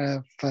now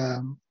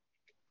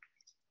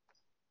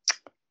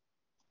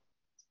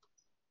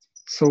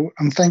so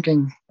I'm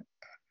thinking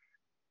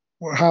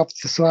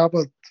so that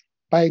would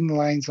Biden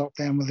lines up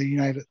then with the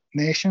United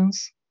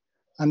Nations,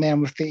 and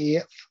then with the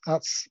 8th,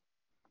 that's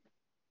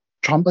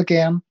Trump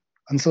again.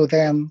 And so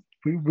then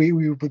we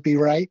would be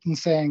right in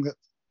saying that,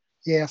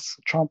 yes,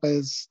 Trump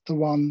is the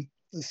one,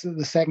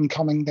 the second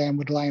coming then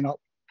would line up.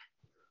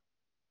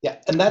 Yeah,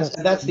 and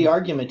that's the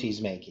argument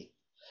he's making.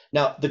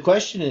 Now, the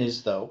question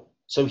is, though,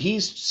 So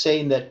he's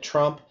saying that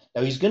Trump,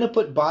 now he's going to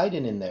put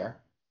Biden in there,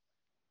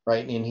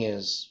 right, in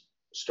his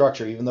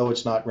structure, even though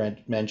it's not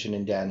mentioned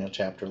in Daniel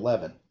chapter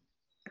 11.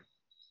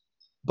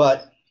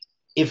 But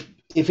if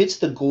it's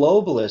the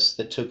globalists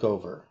that took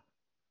over,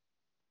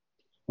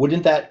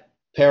 wouldn't that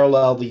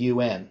parallel the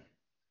UN?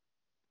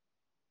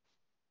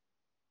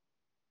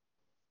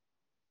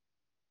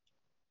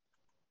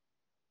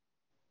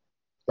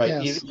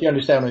 Right? Yes. You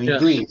understand what I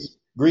mean? Yes.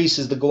 Greece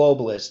is the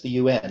globalist, the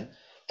UN.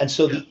 And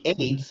so the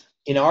eighth,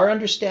 in our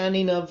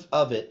understanding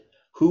of it,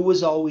 who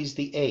was always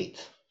the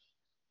eighth?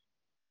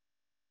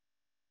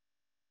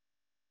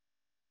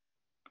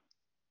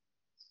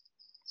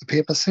 The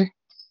papacy.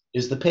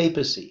 Is the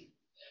papacy.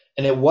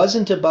 And it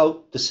wasn't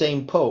about the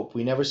same pope.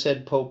 We never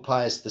said Pope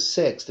Pius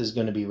VI is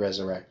going to be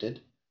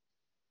resurrected.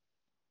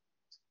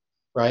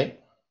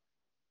 Right?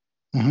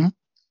 Mm-hmm.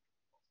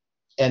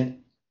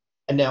 And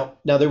now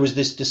there was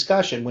this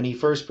discussion when he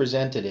first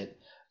presented it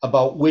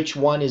about which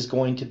one is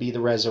going to be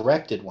the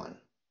resurrected one.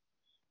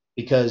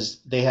 Because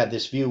they had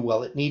this view,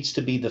 well, it needs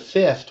to be the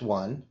fifth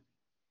one,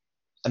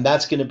 and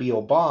that's going to be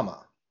Obama,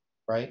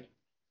 right?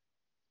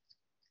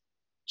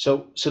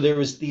 So there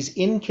was these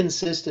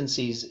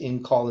inconsistencies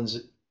in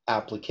Collins'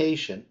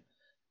 application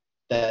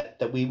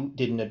that we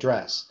didn't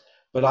address.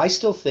 But I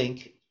still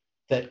think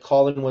that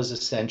Collin was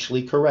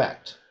essentially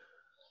correct.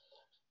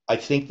 I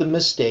think the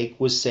mistake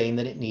was saying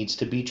that it needs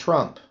to be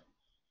Trump.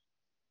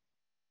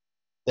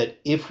 That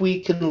if we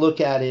can look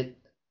at it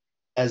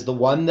as the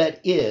one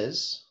that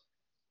is,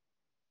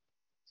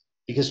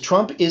 because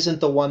Trump isn't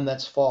the one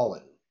that's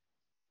fallen,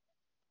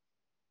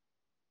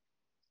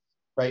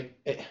 right?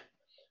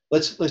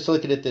 Let's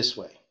look at it this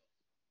way.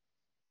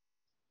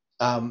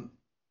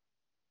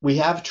 We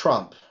have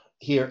Trump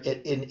here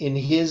in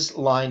his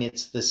line.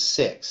 It's the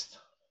sixth,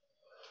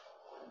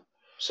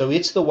 so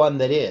it's the one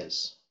that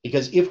is.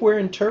 Because if we're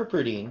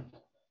interpreting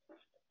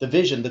the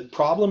vision, the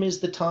problem is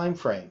the time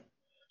frame.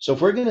 So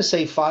if we're going to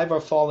say 5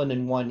 are fallen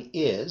and 1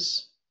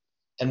 is,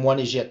 and 1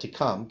 is yet to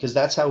come, because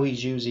that's how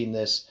he's using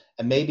this,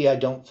 and maybe I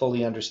don't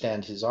fully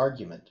understand his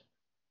argument.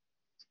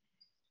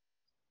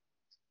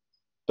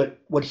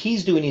 But what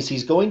he's doing is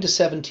he's going to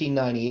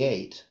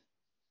 1798,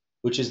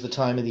 which is the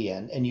time of the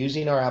end, and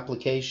using our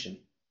application.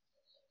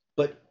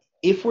 But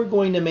if we're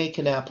going to make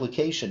an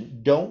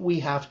application, don't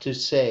we have to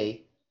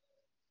say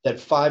that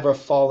 5 are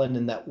fallen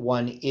and that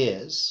 1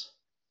 is,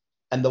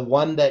 and the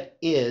one that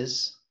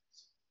is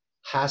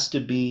has to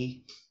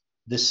be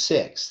the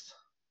sixth,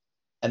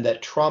 and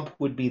that Trump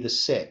would be the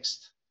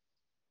sixth?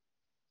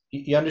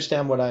 You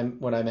understand what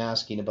I'm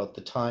asking about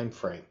the time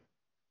frame?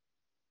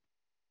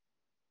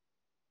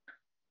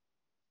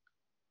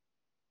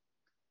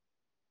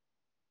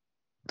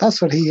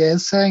 That's what he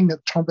is saying,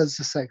 that Trump is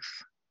the sixth.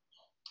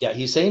 Yeah,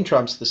 he's saying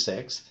Trump's the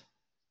sixth.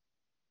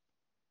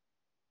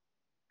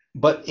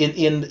 But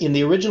in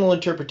the original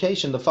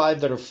interpretation, the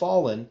 5 that are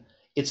fallen,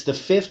 it's the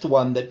fifth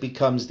one that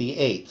becomes the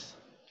eighth,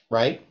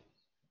 right?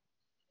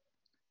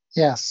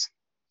 Yes.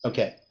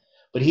 Okay.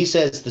 But he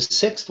says the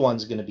sixth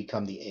one's going to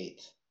become the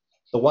eighth.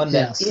 The one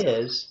that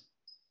is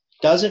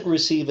doesn't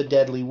receive a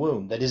deadly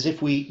wound. That is,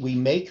 if we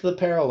make the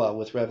parallel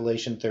with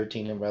Revelation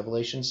 13 and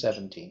Revelation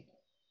 17,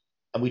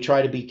 and we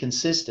try to be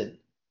consistent,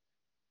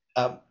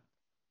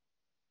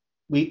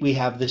 we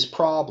have this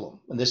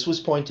problem. And this was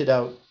pointed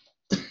out,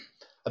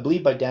 I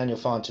believe, by Daniel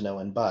Fontenot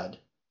and Bud.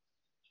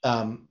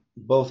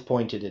 Both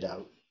pointed it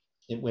out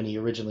when he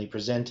originally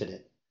presented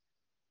it,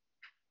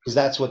 because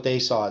that's what they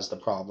saw as the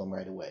problem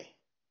right away.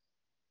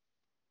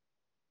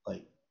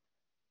 Like,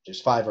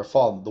 there's 5 are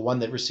fallen. The one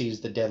that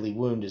receives the deadly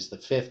wound is the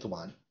fifth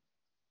one,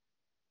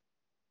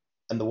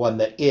 and the one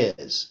that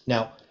is.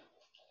 Now,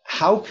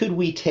 how could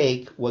we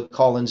take what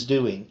Colin's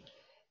doing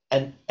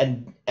and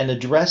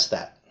address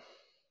that?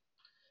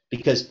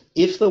 Because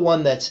if the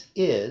one that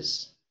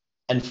is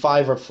and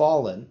 5 are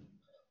fallen,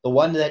 the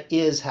one that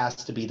is has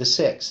to be the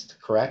sixth,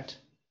 correct?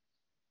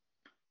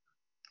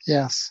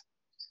 Yes.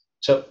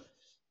 So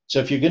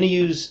if you're going to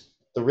use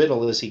the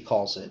riddle, as he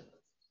calls it,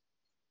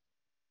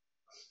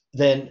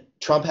 then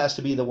Trump has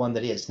to be the one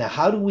that is. Now,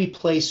 how do we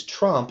place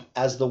Trump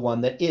as the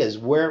one that is?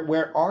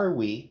 Where are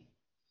we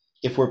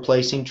if we're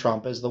placing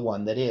Trump as the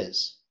one that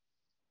is?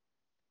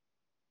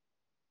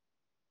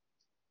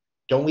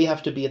 Don't we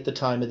have to be at the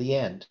time of the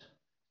end?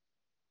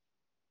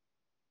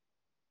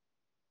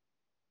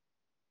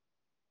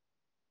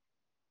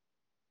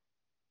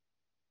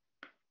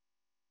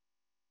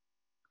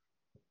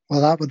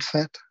 Well, that would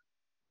fit.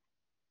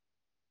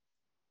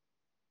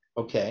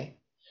 Okay.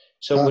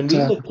 So But, when we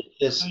look at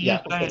this, So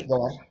yeah, you're okay,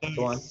 saying-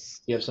 go on.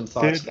 You have some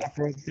thoughts?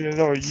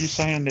 Theodore, you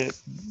saying that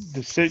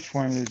the sixth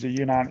one is the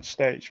United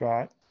States,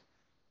 right?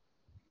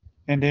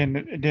 And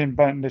then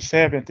but the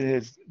seventh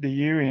is the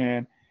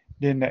UN,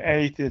 then the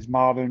eighth is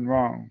modern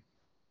Rome.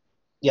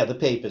 Yeah, the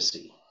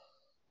papacy.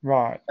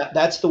 Right.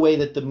 That's the way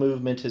that the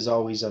movement has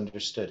always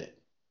understood it.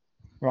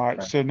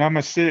 Right. So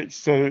number 6,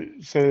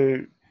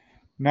 so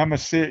number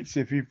 6,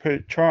 if you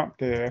put Trump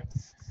there,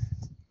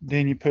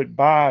 then you put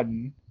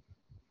Biden,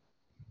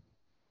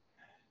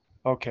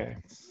 Okay.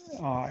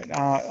 All right.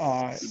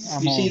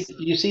 I'm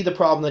You see the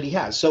problem that he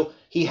has. So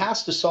he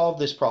has to solve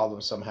this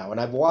problem somehow. And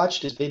I've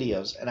watched his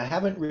videos, and I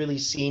haven't really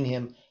seen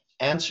him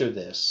answer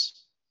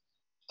this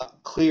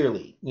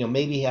clearly. You know,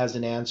 maybe he has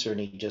an answer and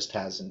he just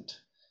hasn't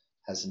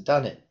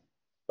done it.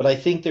 But I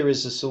think there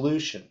is a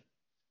solution.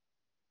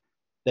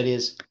 That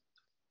is,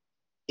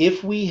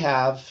 if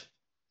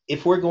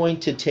we're going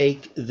to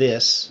take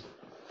this,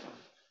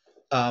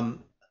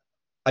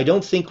 I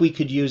don't think we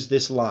could use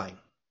this line.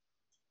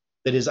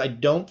 That is, I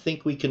don't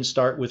think we can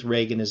start with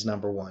Reagan as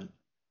number one.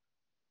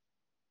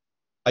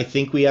 I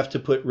think we have to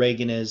put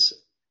Reagan as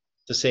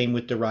the same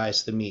with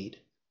Darius the Mede.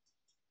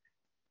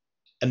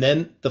 And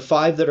then the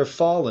five that are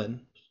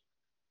fallen,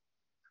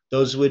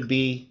 those would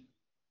be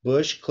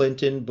Bush,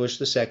 Clinton, Bush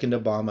the second,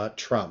 Obama,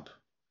 Trump.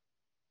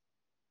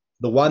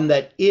 The one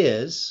that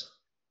is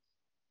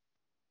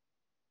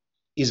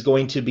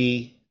going to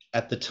be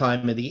at the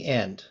time of the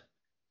end.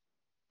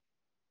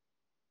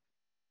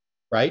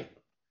 Right?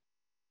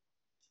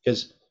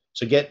 Because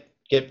so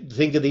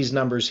think of these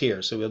numbers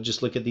here. So we'll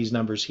just look at these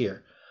numbers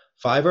here.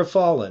 5 are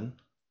fallen.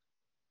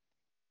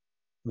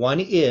 1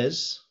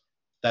 is,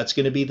 that's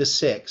going to be the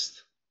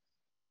 6th.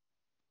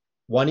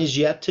 1 is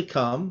yet to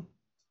come.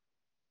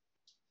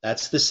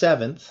 That's the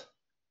 7th.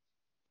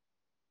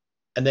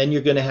 And then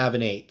you're going to have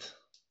an 8th.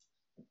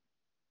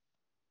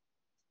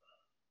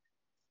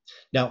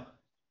 Now,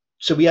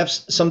 so we have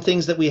some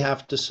things that we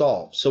have to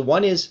solve. So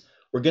one is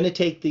we're going to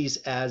take these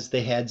as the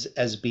heads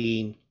as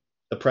being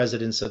the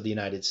presidents of the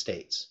United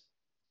States.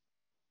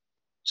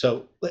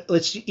 So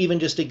let's even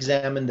just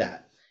examine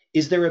that.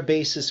 Is there a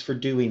basis for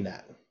doing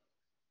that?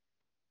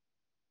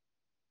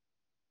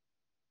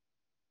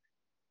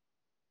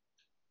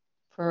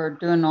 For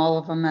doing all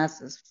of them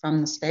as from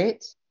the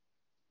States?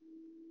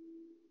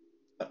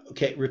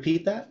 Okay,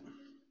 repeat that.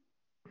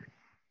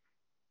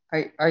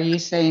 Are you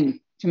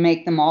saying to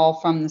make them all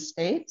from the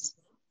States?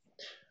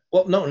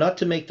 Well, no, not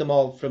to make them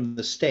all from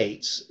the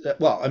States.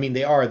 Well, I mean,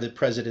 they are the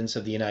presidents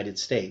of the United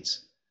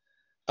States.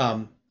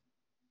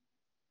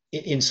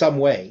 In some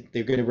way,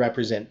 they're going to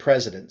represent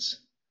presidents.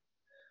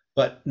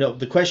 But no,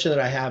 the question that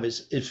I have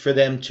is for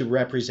them to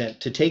represent,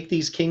 to take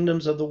these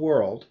kingdoms of the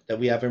world that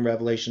we have in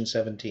Revelation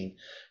 17,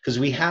 because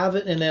we have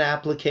it in an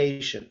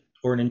application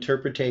or an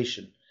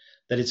interpretation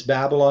that it's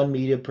Babylon,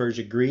 Media,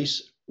 Persia,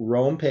 Greece,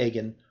 Rome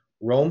pagan,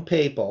 Rome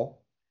papal.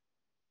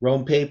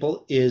 Rome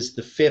papal is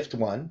the 5th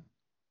one.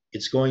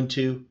 It's going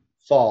to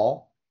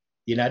fall.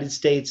 The United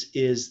States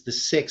is the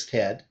 6th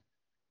head,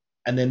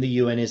 and then the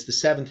UN is the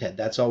 7th head.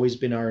 That's always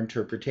been our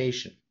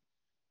interpretation.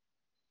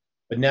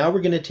 But now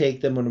we're going to take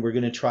them and we're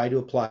going to try to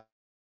apply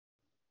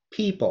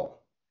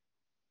people,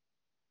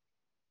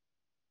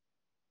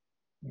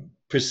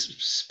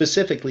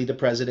 specifically the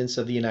presidents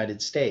of the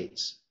United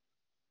States.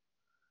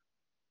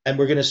 And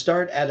we're going to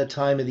start at a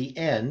time of the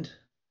end,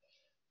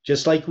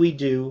 just like we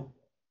do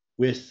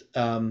with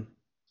in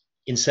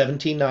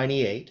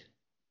 1798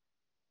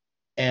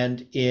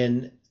 and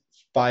in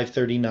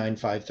 539,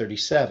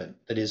 537.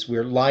 That is,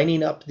 we're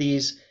lining up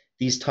these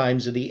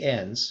times of the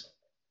ends.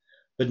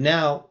 But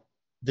now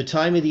the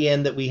time of the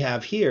end that we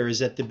have here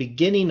is at the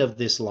beginning of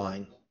this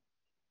line,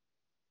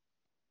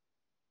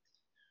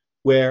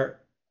 where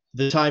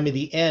the time of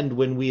the end,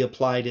 when we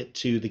applied it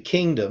to the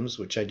kingdoms,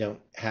 which I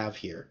don't have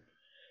here,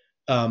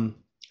 I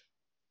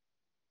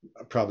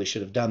probably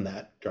should have done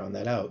that, drawn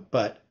that out,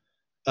 but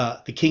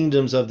the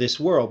kingdoms of this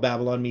world,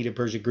 Babylon, Media,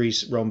 Persia,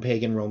 Greece, Rome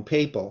pagan, Rome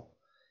papal,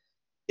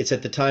 it's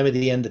at the time of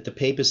the end that the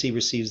papacy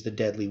receives the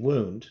deadly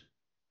wound.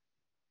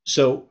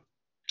 So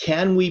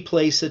can we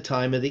place a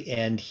time of the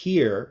end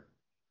here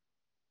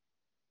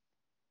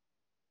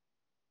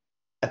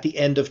at the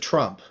end of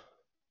Trump?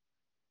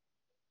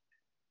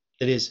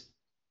 That is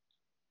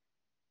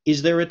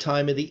there a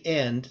time of the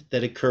end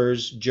that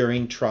occurs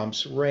during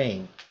Trump's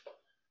reign?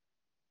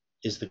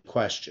 Is the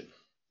question.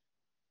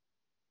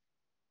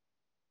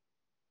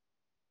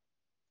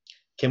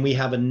 Can we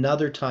have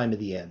another time of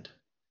the end?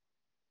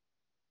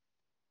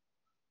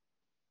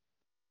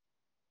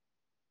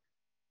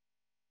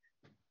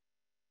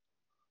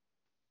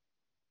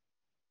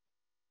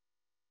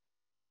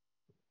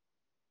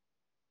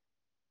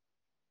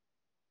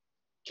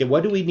 Okay,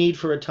 what do we need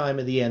for a time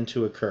of the end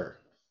to occur?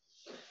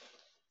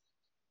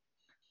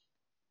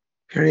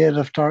 Period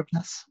of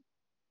darkness.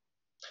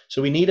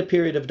 So we need a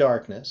period of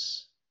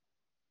darkness.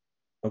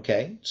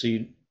 Okay, so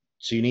you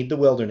need the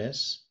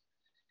wilderness.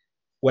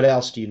 What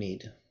else do you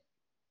need?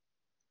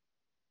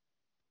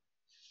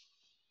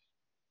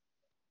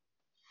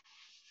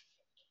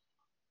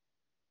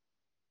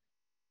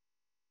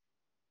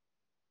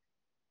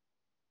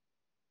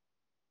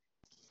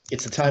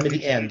 It's the time of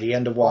the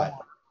end of what?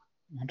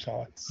 I'm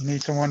sorry. You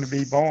need someone to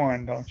be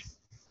born, don't you?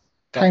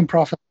 Time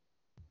prophet.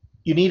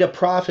 You need a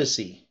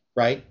prophecy,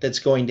 right, that's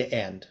going to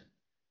end.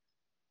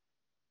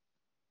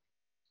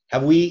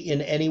 Have we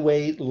in any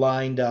way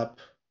lined up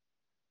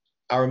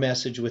our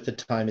message with the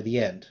time of the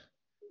end?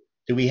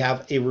 Do we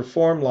have a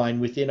reform line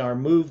within our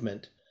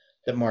movement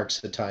that marks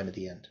the time of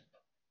the end?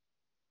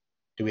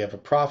 Do we have a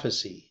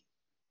prophecy?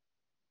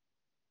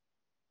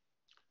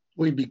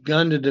 we've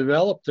begun to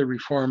develop the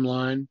reform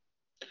line,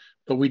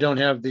 but we don't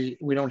have the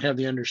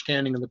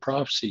understanding of the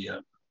prophecy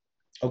yet.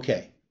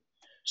 Okay.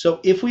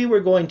 So if we were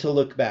going to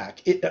look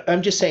back,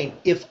 I'm just saying,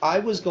 if I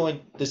was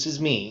going, this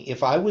is me,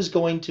 if I was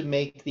going to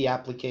make the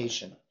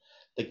application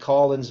that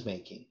Colin's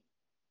making,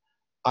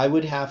 I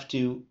would have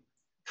to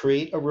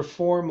create a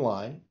reform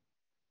line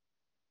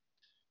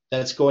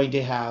that's going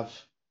to have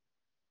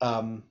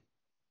all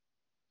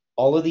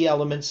of the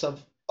elements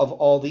of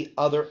all the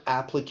other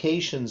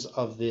applications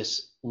of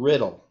this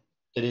riddle.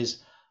 That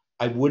is,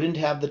 I wouldn't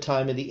have the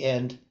time of the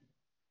end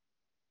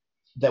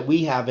that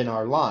we have in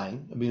our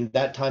line. I mean,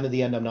 that time of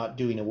the end I'm not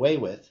doing away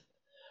with,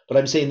 but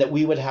I'm saying that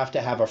we would have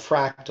to have a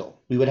fractal.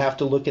 We would have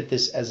to look at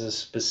this as a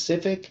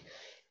specific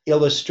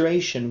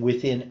illustration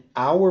within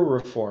our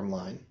reform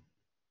line,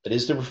 that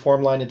is the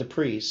reform line of the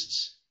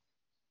priests,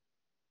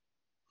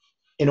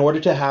 in order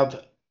to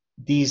have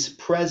these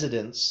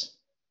presidents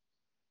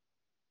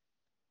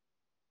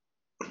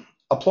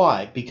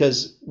apply,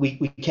 because we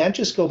can't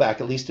just go back,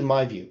 at least in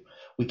my view,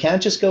 we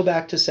can't just go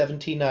back to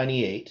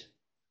 1798,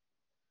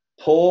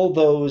 pull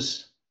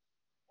those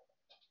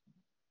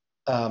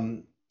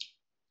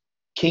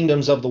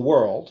kingdoms of the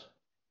world,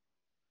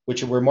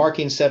 which we're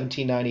marking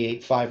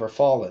 1798, 5 are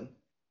fallen,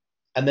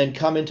 and then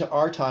come into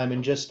our time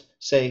and just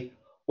say,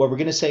 well, we're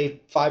going to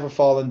say 5 are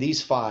fallen,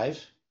 these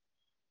 5.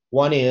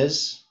 One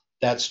is,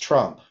 that's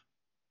Trump.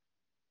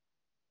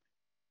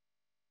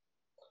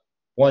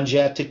 One's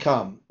yet to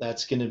come,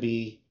 that's going to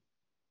be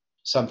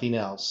something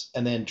else.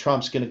 And then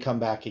Trump's going to come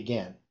back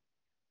again.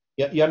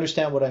 You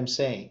understand what I'm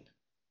saying?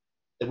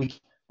 That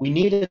we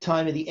need a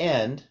time of the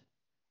end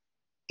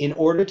in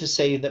order to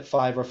say that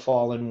 5 are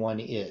fallen, 1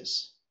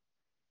 is.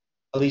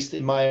 At least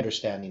in my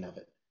understanding of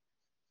it.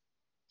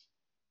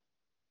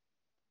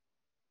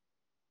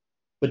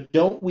 But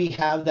don't we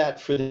have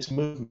that for this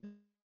movement?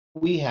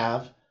 We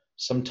have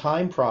some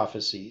time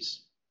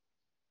prophecies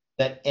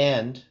that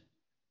end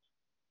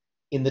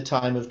in the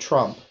time of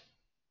Trump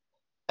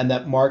and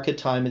that mark a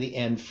time of the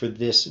end for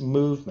this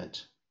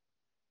movement.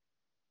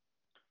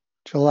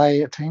 July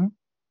 18th.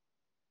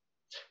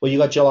 Well, you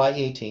got July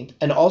 18th.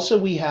 And also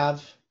we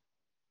have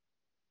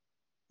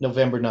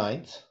November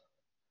 9th,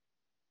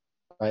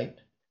 right?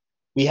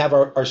 We have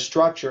our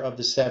structure of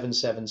the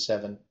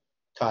 777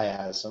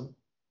 chiasm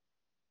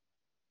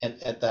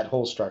and at that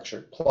whole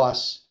structure,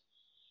 plus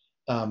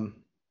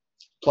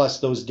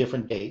those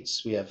different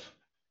dates. We have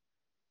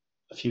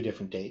a few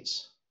different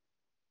dates.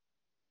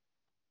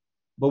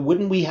 But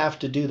wouldn't we have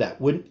to do that?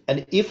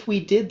 And if we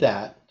did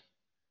that,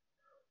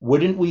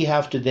 wouldn't we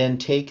have to then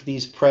take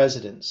these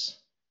presidents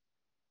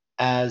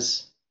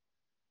as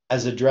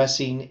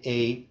addressing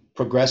a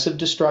progressive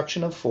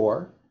destruction of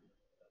 4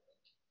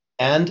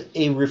 and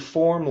a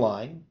reform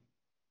line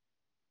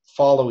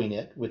following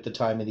it with the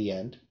time of the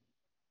end?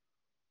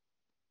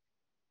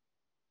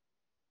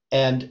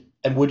 And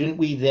wouldn't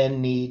we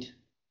then need,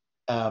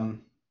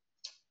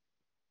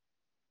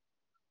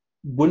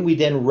 wouldn't we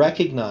then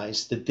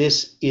recognize that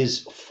this is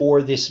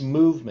for this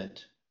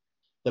movement,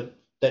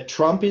 that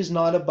Trump is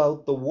not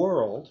about the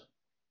world,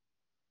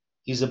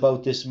 he's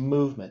about this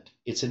movement.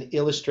 It's an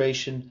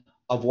illustration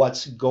of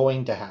what's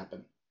going to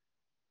happen,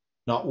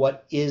 not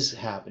what is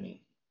happening.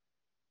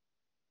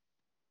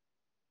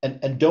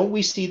 And don't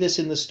we see this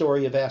in the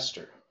story of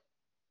Esther?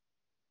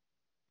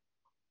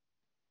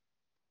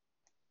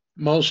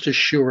 Most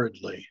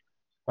assuredly.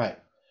 Right.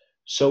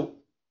 So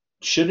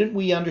shouldn't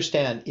we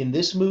understand, in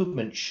this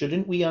movement,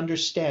 shouldn't we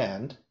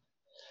understand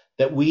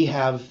that we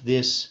have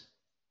this,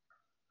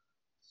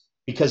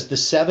 because the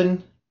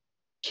 7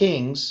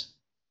 kings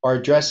are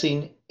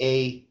addressing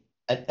an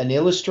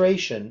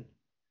illustration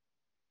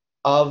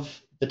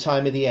of the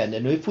time of the end.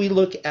 And if we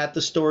look at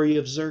the story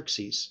of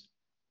Xerxes,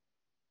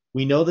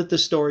 we know that the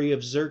story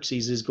of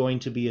Xerxes is going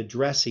to be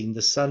addressing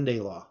the Sunday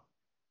law.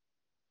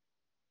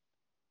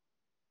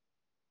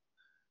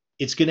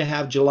 It's going to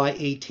have July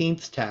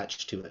 18th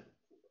attached to it,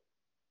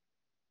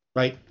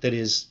 right? That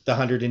is the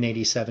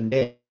 187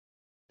 days.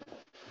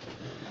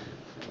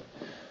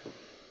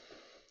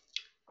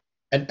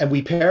 And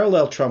we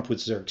parallel Trump with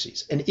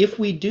Xerxes. And if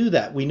we do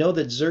that, we know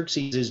that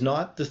Xerxes is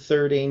not the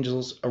third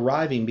angel's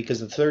arriving, because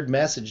the third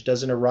message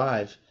doesn't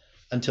arrive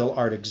until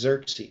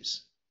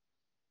Artaxerxes.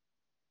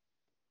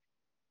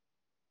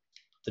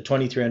 The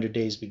 2300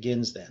 days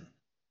begins then.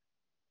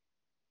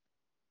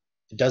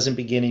 It doesn't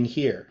begin in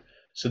here.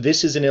 So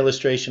this is an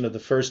illustration of the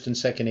first and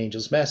second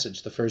angel's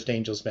message. The first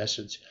angel's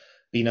message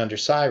being under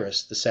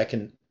Cyrus, the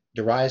second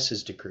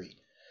Darius's decree.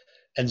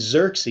 And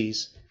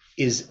Xerxes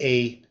is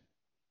a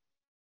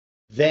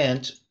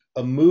event,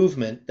 a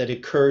movement that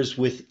occurs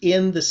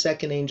within the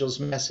second angel's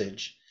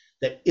message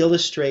that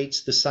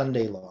illustrates the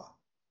Sunday law.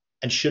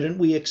 And shouldn't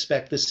we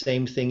expect the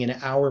same thing in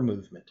our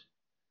movement?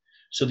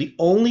 So the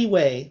only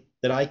way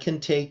that I can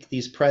take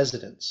these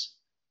presidents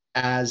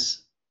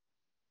as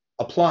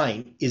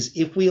applying is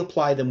if we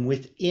apply them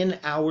within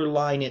our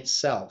line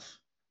itself,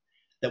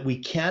 that we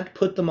can't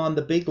put them on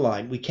the big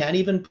line. We can't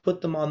even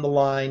put them on the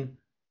line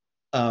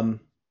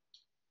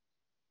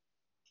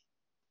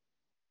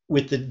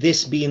with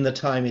this being the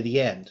time of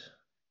the end.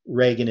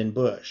 Reagan and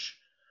Bush.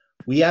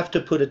 We have to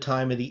put a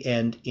time of the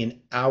end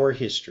in our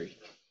history.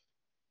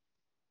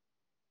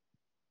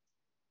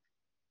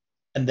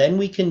 And then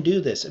we can do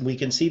this, and we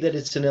can see that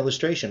it's an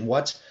illustration.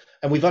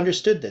 And we've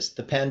understood this.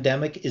 The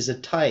pandemic is a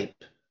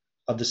type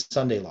of the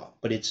Sunday law,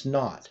 but it's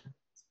not.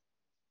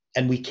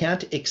 And we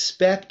can't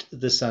expect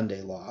the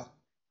Sunday law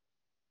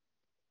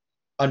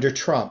under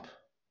Trump.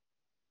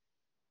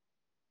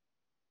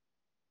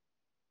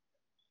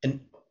 And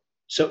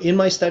so in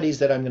my studies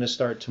that I'm going to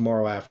start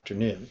tomorrow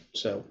afternoon,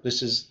 so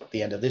this is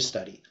the end of this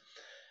study,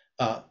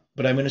 but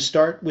I'm going to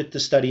start with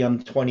the study on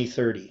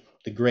 2030,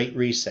 the Great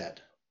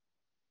Reset.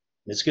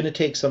 It's going to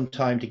take some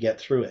time to get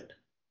through it.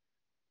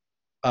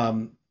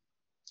 But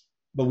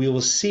we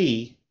will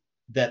see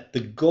that the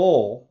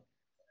goal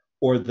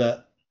or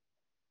the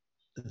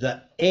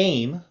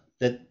aim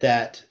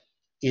that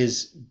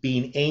is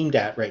being aimed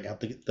at right now,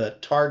 the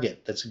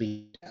target that's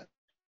being at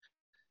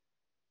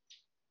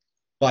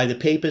by the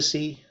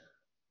papacy,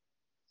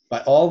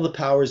 by all the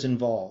powers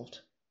involved,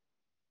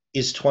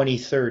 is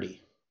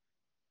 2030.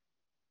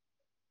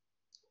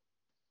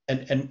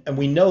 And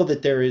we know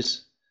that there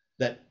is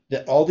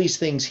that all these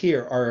things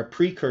here are a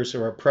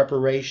precursor or a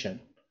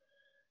preparation.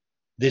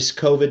 This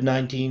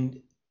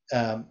COVID-19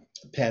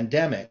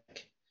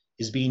 pandemic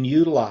is being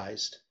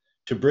utilized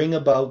to bring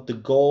about the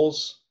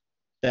goals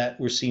that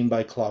were seen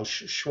by Klaus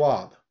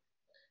Schwab.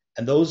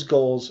 And those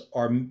goals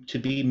are to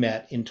be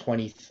met in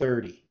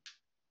 2030.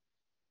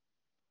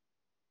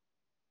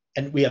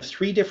 And we have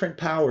three different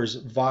powers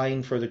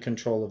vying for the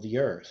control of the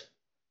earth: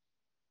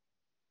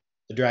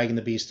 the dragon,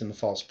 the beast, and the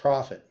false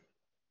prophet.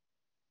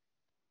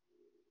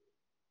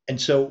 And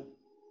so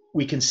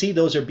we can see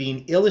those are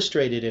being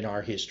illustrated in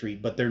our history,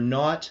 but they're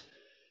not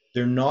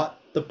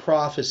the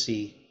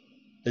prophecy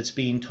that's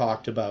being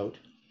talked about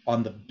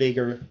on the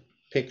bigger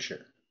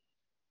picture.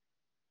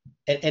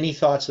 And any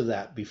thoughts of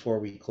that before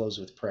we close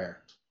with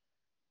prayer?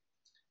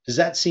 Does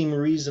that seem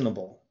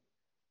reasonable?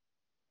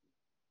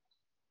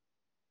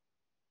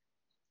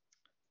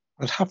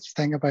 I'd have to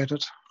think about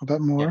it a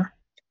bit more. Yeah.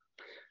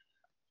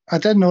 I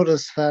did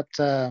notice that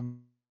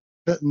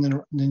bit in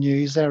the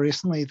news there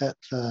recently that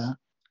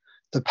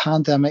the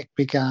pandemic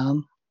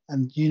began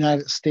in the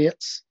United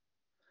States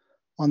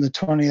on the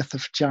 20th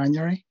of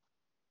January,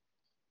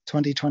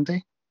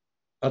 2020.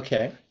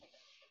 Okay.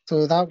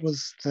 So that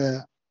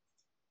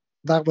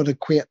would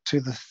equate to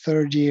the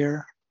third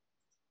year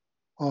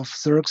of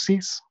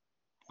Xerxes.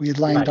 We had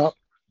lined up.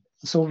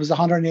 So it was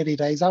 180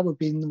 days. That would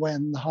be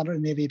when the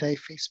 180-day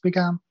feast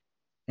began.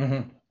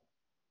 Mm-hmm.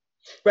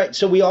 Right.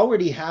 So we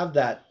already have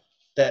that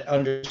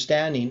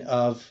understanding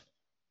of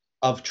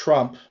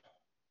Trump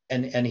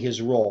and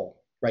his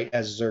role, right,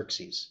 as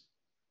Xerxes.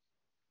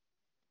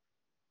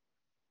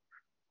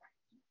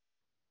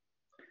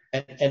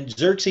 And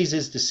Xerxes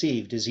is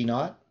deceived, is he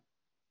not?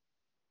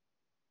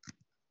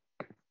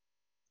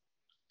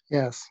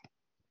 Yes.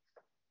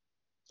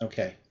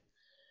 Okay.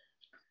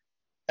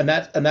 And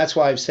that's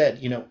why I've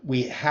said,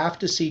 we have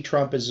to see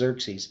Trump as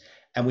Xerxes,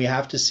 and we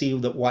have to see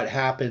that what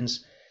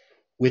happens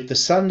with the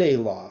Sunday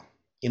law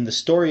in the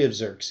story of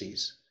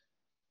Xerxes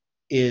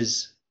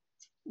is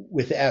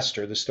with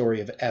Esther, the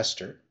story of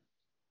Esther.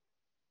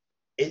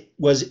 It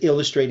was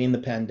illustrating the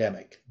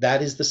pandemic.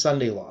 That is the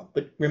Sunday law.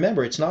 But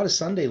remember, it's not a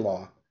Sunday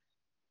law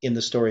in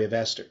the story of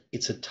Esther.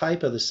 It's a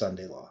type of the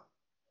Sunday law.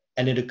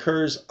 And it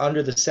occurs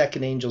under the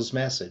second angel's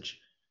message.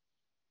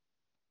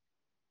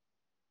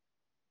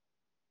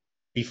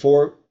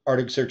 Before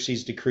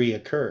Artaxerxes' decree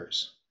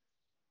occurs.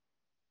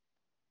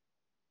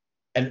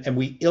 And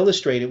we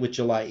illustrate it with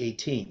July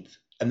 18th.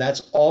 And that's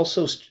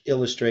also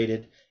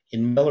illustrated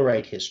in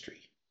Millerite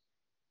history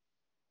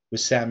with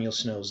Samuel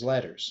Snow's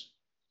letters.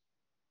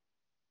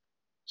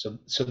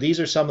 So these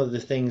are some of the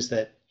things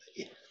that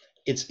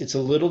it's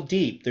a little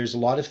deep. There's a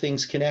lot of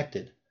things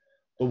connected.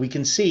 But we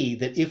can see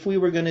that if we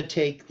were going to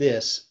take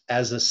this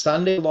as a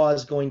Sunday law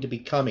is going to be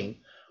coming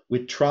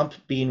with Trump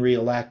being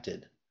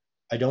reelected,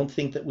 I don't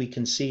think that we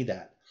can see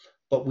that.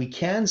 But we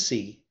can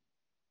see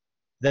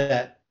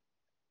that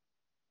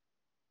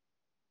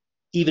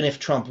even if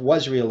Trump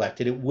was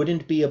reelected, it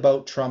wouldn't be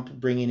about Trump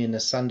bringing in a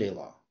Sunday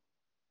law.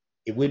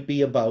 It would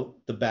be about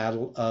the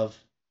Battle of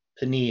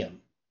Peniam.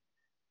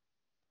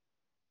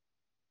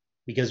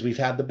 Because we've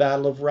had the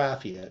Battle of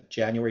Raphia,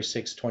 January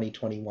 6,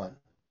 2021.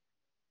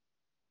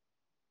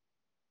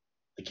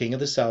 The king of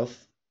the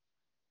south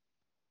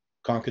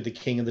conquered the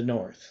king of the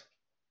north.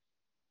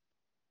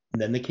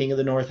 And then the king of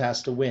the north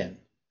has to win.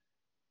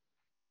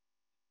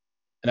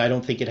 And I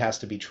don't think it has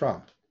to be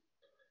Trump.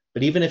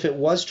 But even if it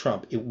was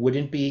Trump, it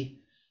wouldn't be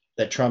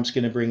that Trump's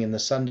going to bring in the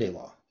Sunday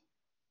law.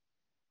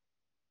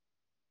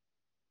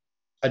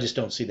 I just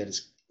don't see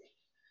that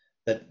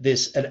and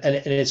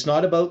it's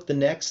not about the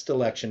next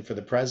election for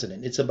the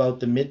president. It's about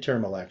the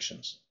midterm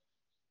elections.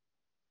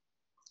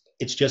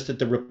 It's just that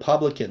the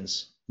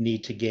Republicans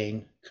need to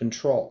gain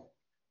control.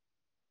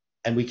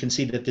 And we can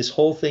see that this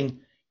whole thing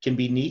can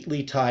be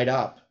neatly tied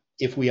up,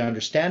 if we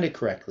understand it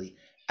correctly,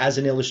 as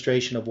an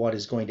illustration of what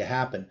is going to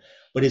happen.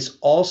 But it's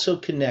also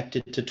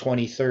connected to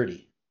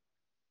 2030.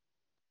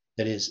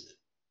 That is,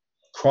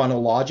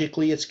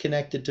 chronologically it's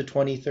connected to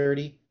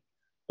 2030,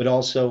 but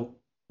also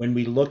when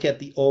we look at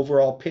the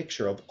overall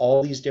picture of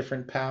all these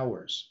different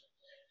powers,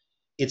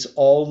 it's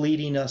all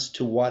leading us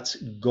to what's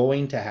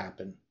going to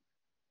happen,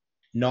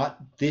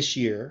 not this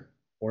year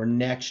or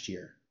next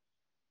year,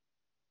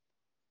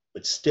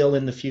 but still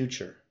in the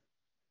future.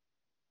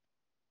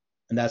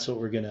 And that's what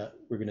we're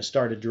gonna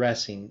start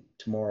addressing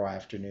tomorrow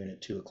afternoon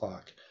at 2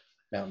 o'clock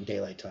Mountain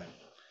Daylight Time.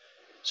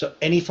 So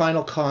any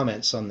final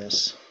comments on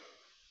this?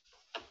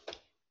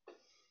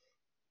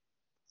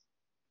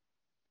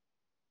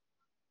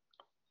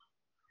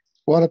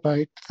 What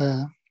about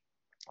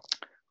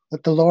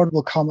that the Lord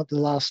will come at the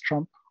last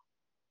trump?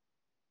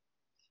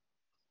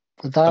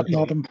 Would that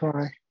not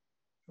imply,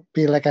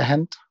 be like a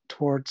hint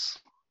towards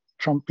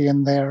Trump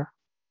being there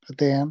at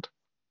the end?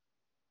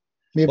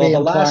 Maybe well, the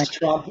implying last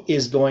trump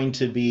is going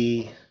to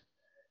be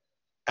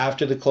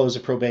after the close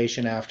of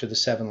probation, after the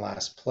 7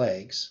 last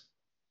plagues.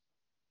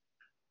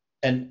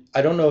 And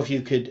I don't know if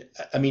you could,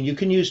 I mean, you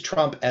can use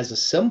Trump as a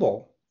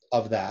symbol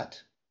of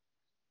that,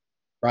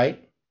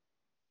 right?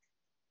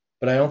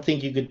 But I don't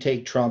think you could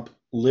take Trump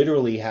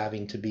literally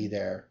having to be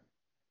there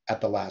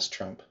at the last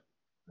Trump.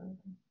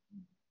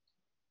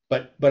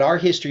 But our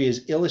history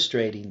is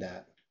illustrating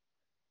that.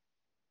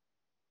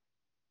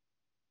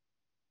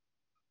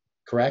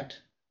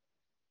 Correct?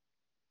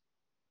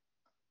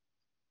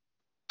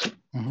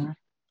 Mhm.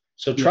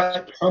 So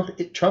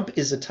Trump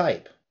is a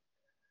type.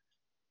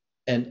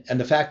 And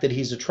the fact that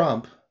he's a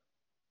Trump,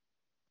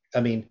 I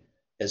mean,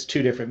 has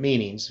 2 different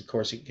meanings. Of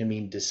course, it can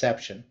mean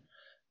deception,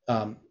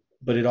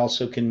 but it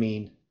also can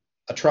mean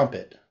a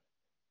trumpet.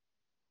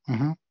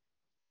 Mhm.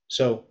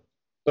 So,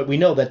 but we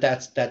know that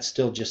that's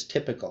still just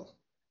typical,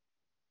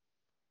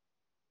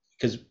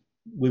 because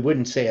we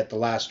wouldn't say at the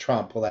last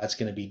Trump, well, that's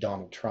going to be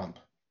Donald Trump,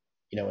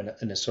 you know,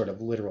 in a sort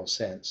of literal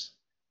sense.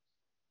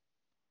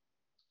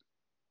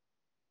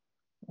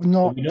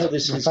 Not But we know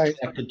this is without.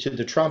 connected to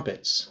the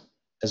trumpets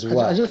as I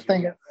well. just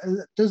think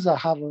it does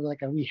have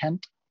like a wee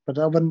hint, but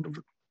I wouldn't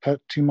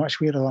put too much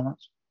weight on it.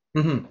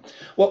 Mm-hmm.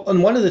 Well,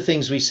 and one of the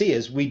things we see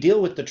is we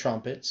deal with the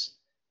trumpets,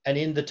 and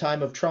in the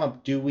time of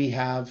Trump, do we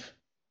have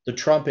the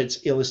trumpets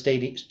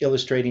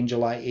illustrating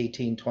July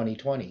 18,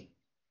 2020?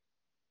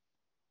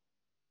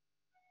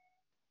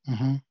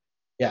 Mm-hmm.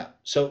 Yeah,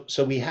 so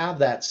we have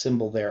that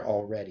symbol there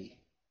already.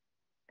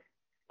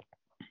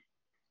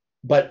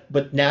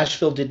 But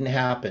Nashville didn't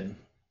happen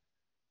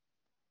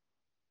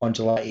on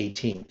July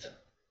 18th.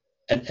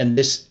 And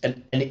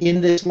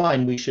in this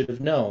line we should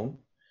have known,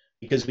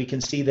 because we can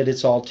see that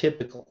it's all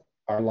typical.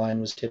 Our line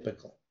was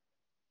typical.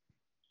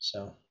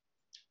 So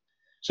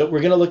we're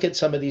going to look at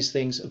some of these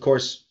things. Of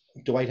course,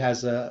 Dwight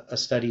has a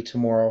study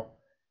tomorrow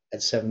at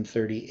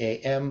 7:30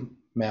 a.m.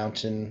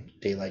 Mountain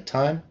Daylight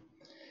Time.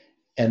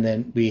 And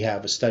then we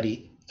have a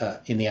study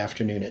in the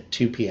afternoon at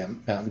 2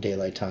 p.m. Mountain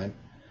Daylight Time.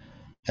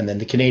 And then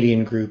the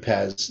Canadian group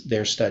has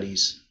their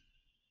studies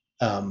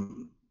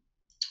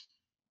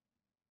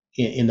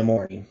in the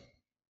morning,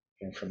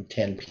 from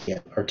 10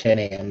 p.m. or 10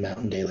 a.m.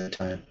 Mountain Daylight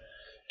Time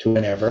to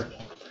whenever.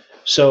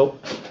 So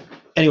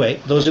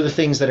anyway, those are the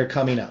things that are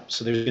coming up.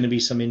 So there's going to be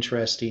some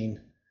interesting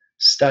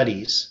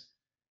studies.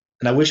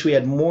 And I wish we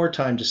had more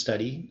time to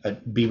study.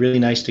 It'd be really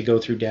nice to go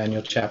through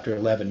Daniel chapter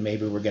 11.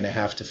 Maybe we're going to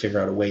have to figure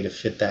out a way to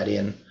fit that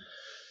in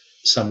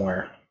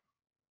somewhere.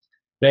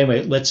 But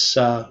anyway, let's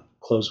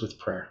close with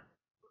prayer.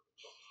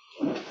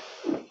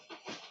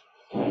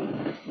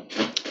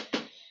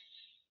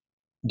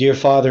 Dear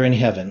Father in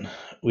heaven,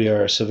 we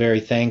are so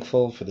very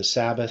thankful for the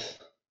Sabbath,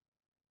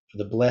 for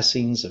the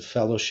blessings of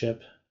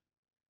fellowship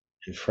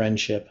and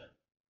friendship,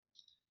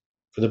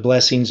 for the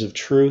blessings of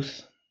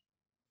truth,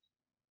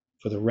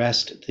 for the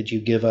rest that you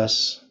give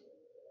us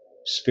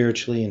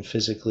spiritually and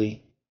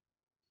physically.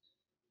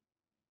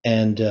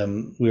 And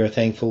we are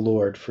thankful,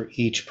 Lord, for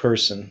each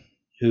person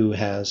who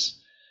has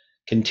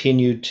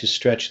continued to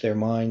stretch their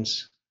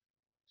minds,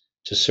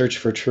 to search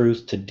for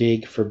truth, to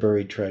dig for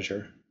buried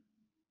treasure.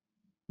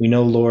 We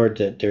know, Lord,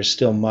 that there's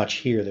still much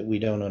here that we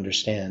don't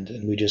understand,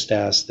 and we just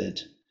ask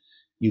that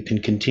you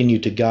can continue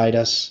to guide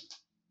us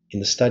in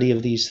the study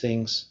of these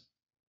things.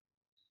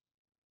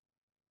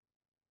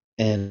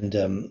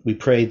 And we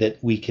pray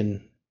that we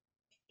can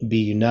be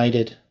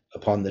united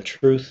upon the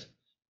truth,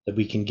 that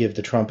we can give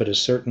the trumpet a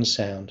certain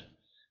sound,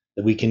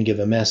 that we can give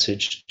a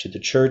message to the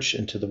church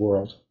and to the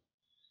world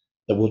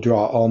that will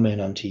draw all men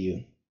unto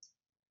you.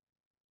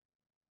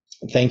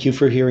 Thank you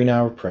for hearing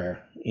our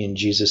prayer. In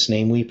Jesus'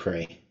 name we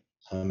pray.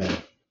 Amen.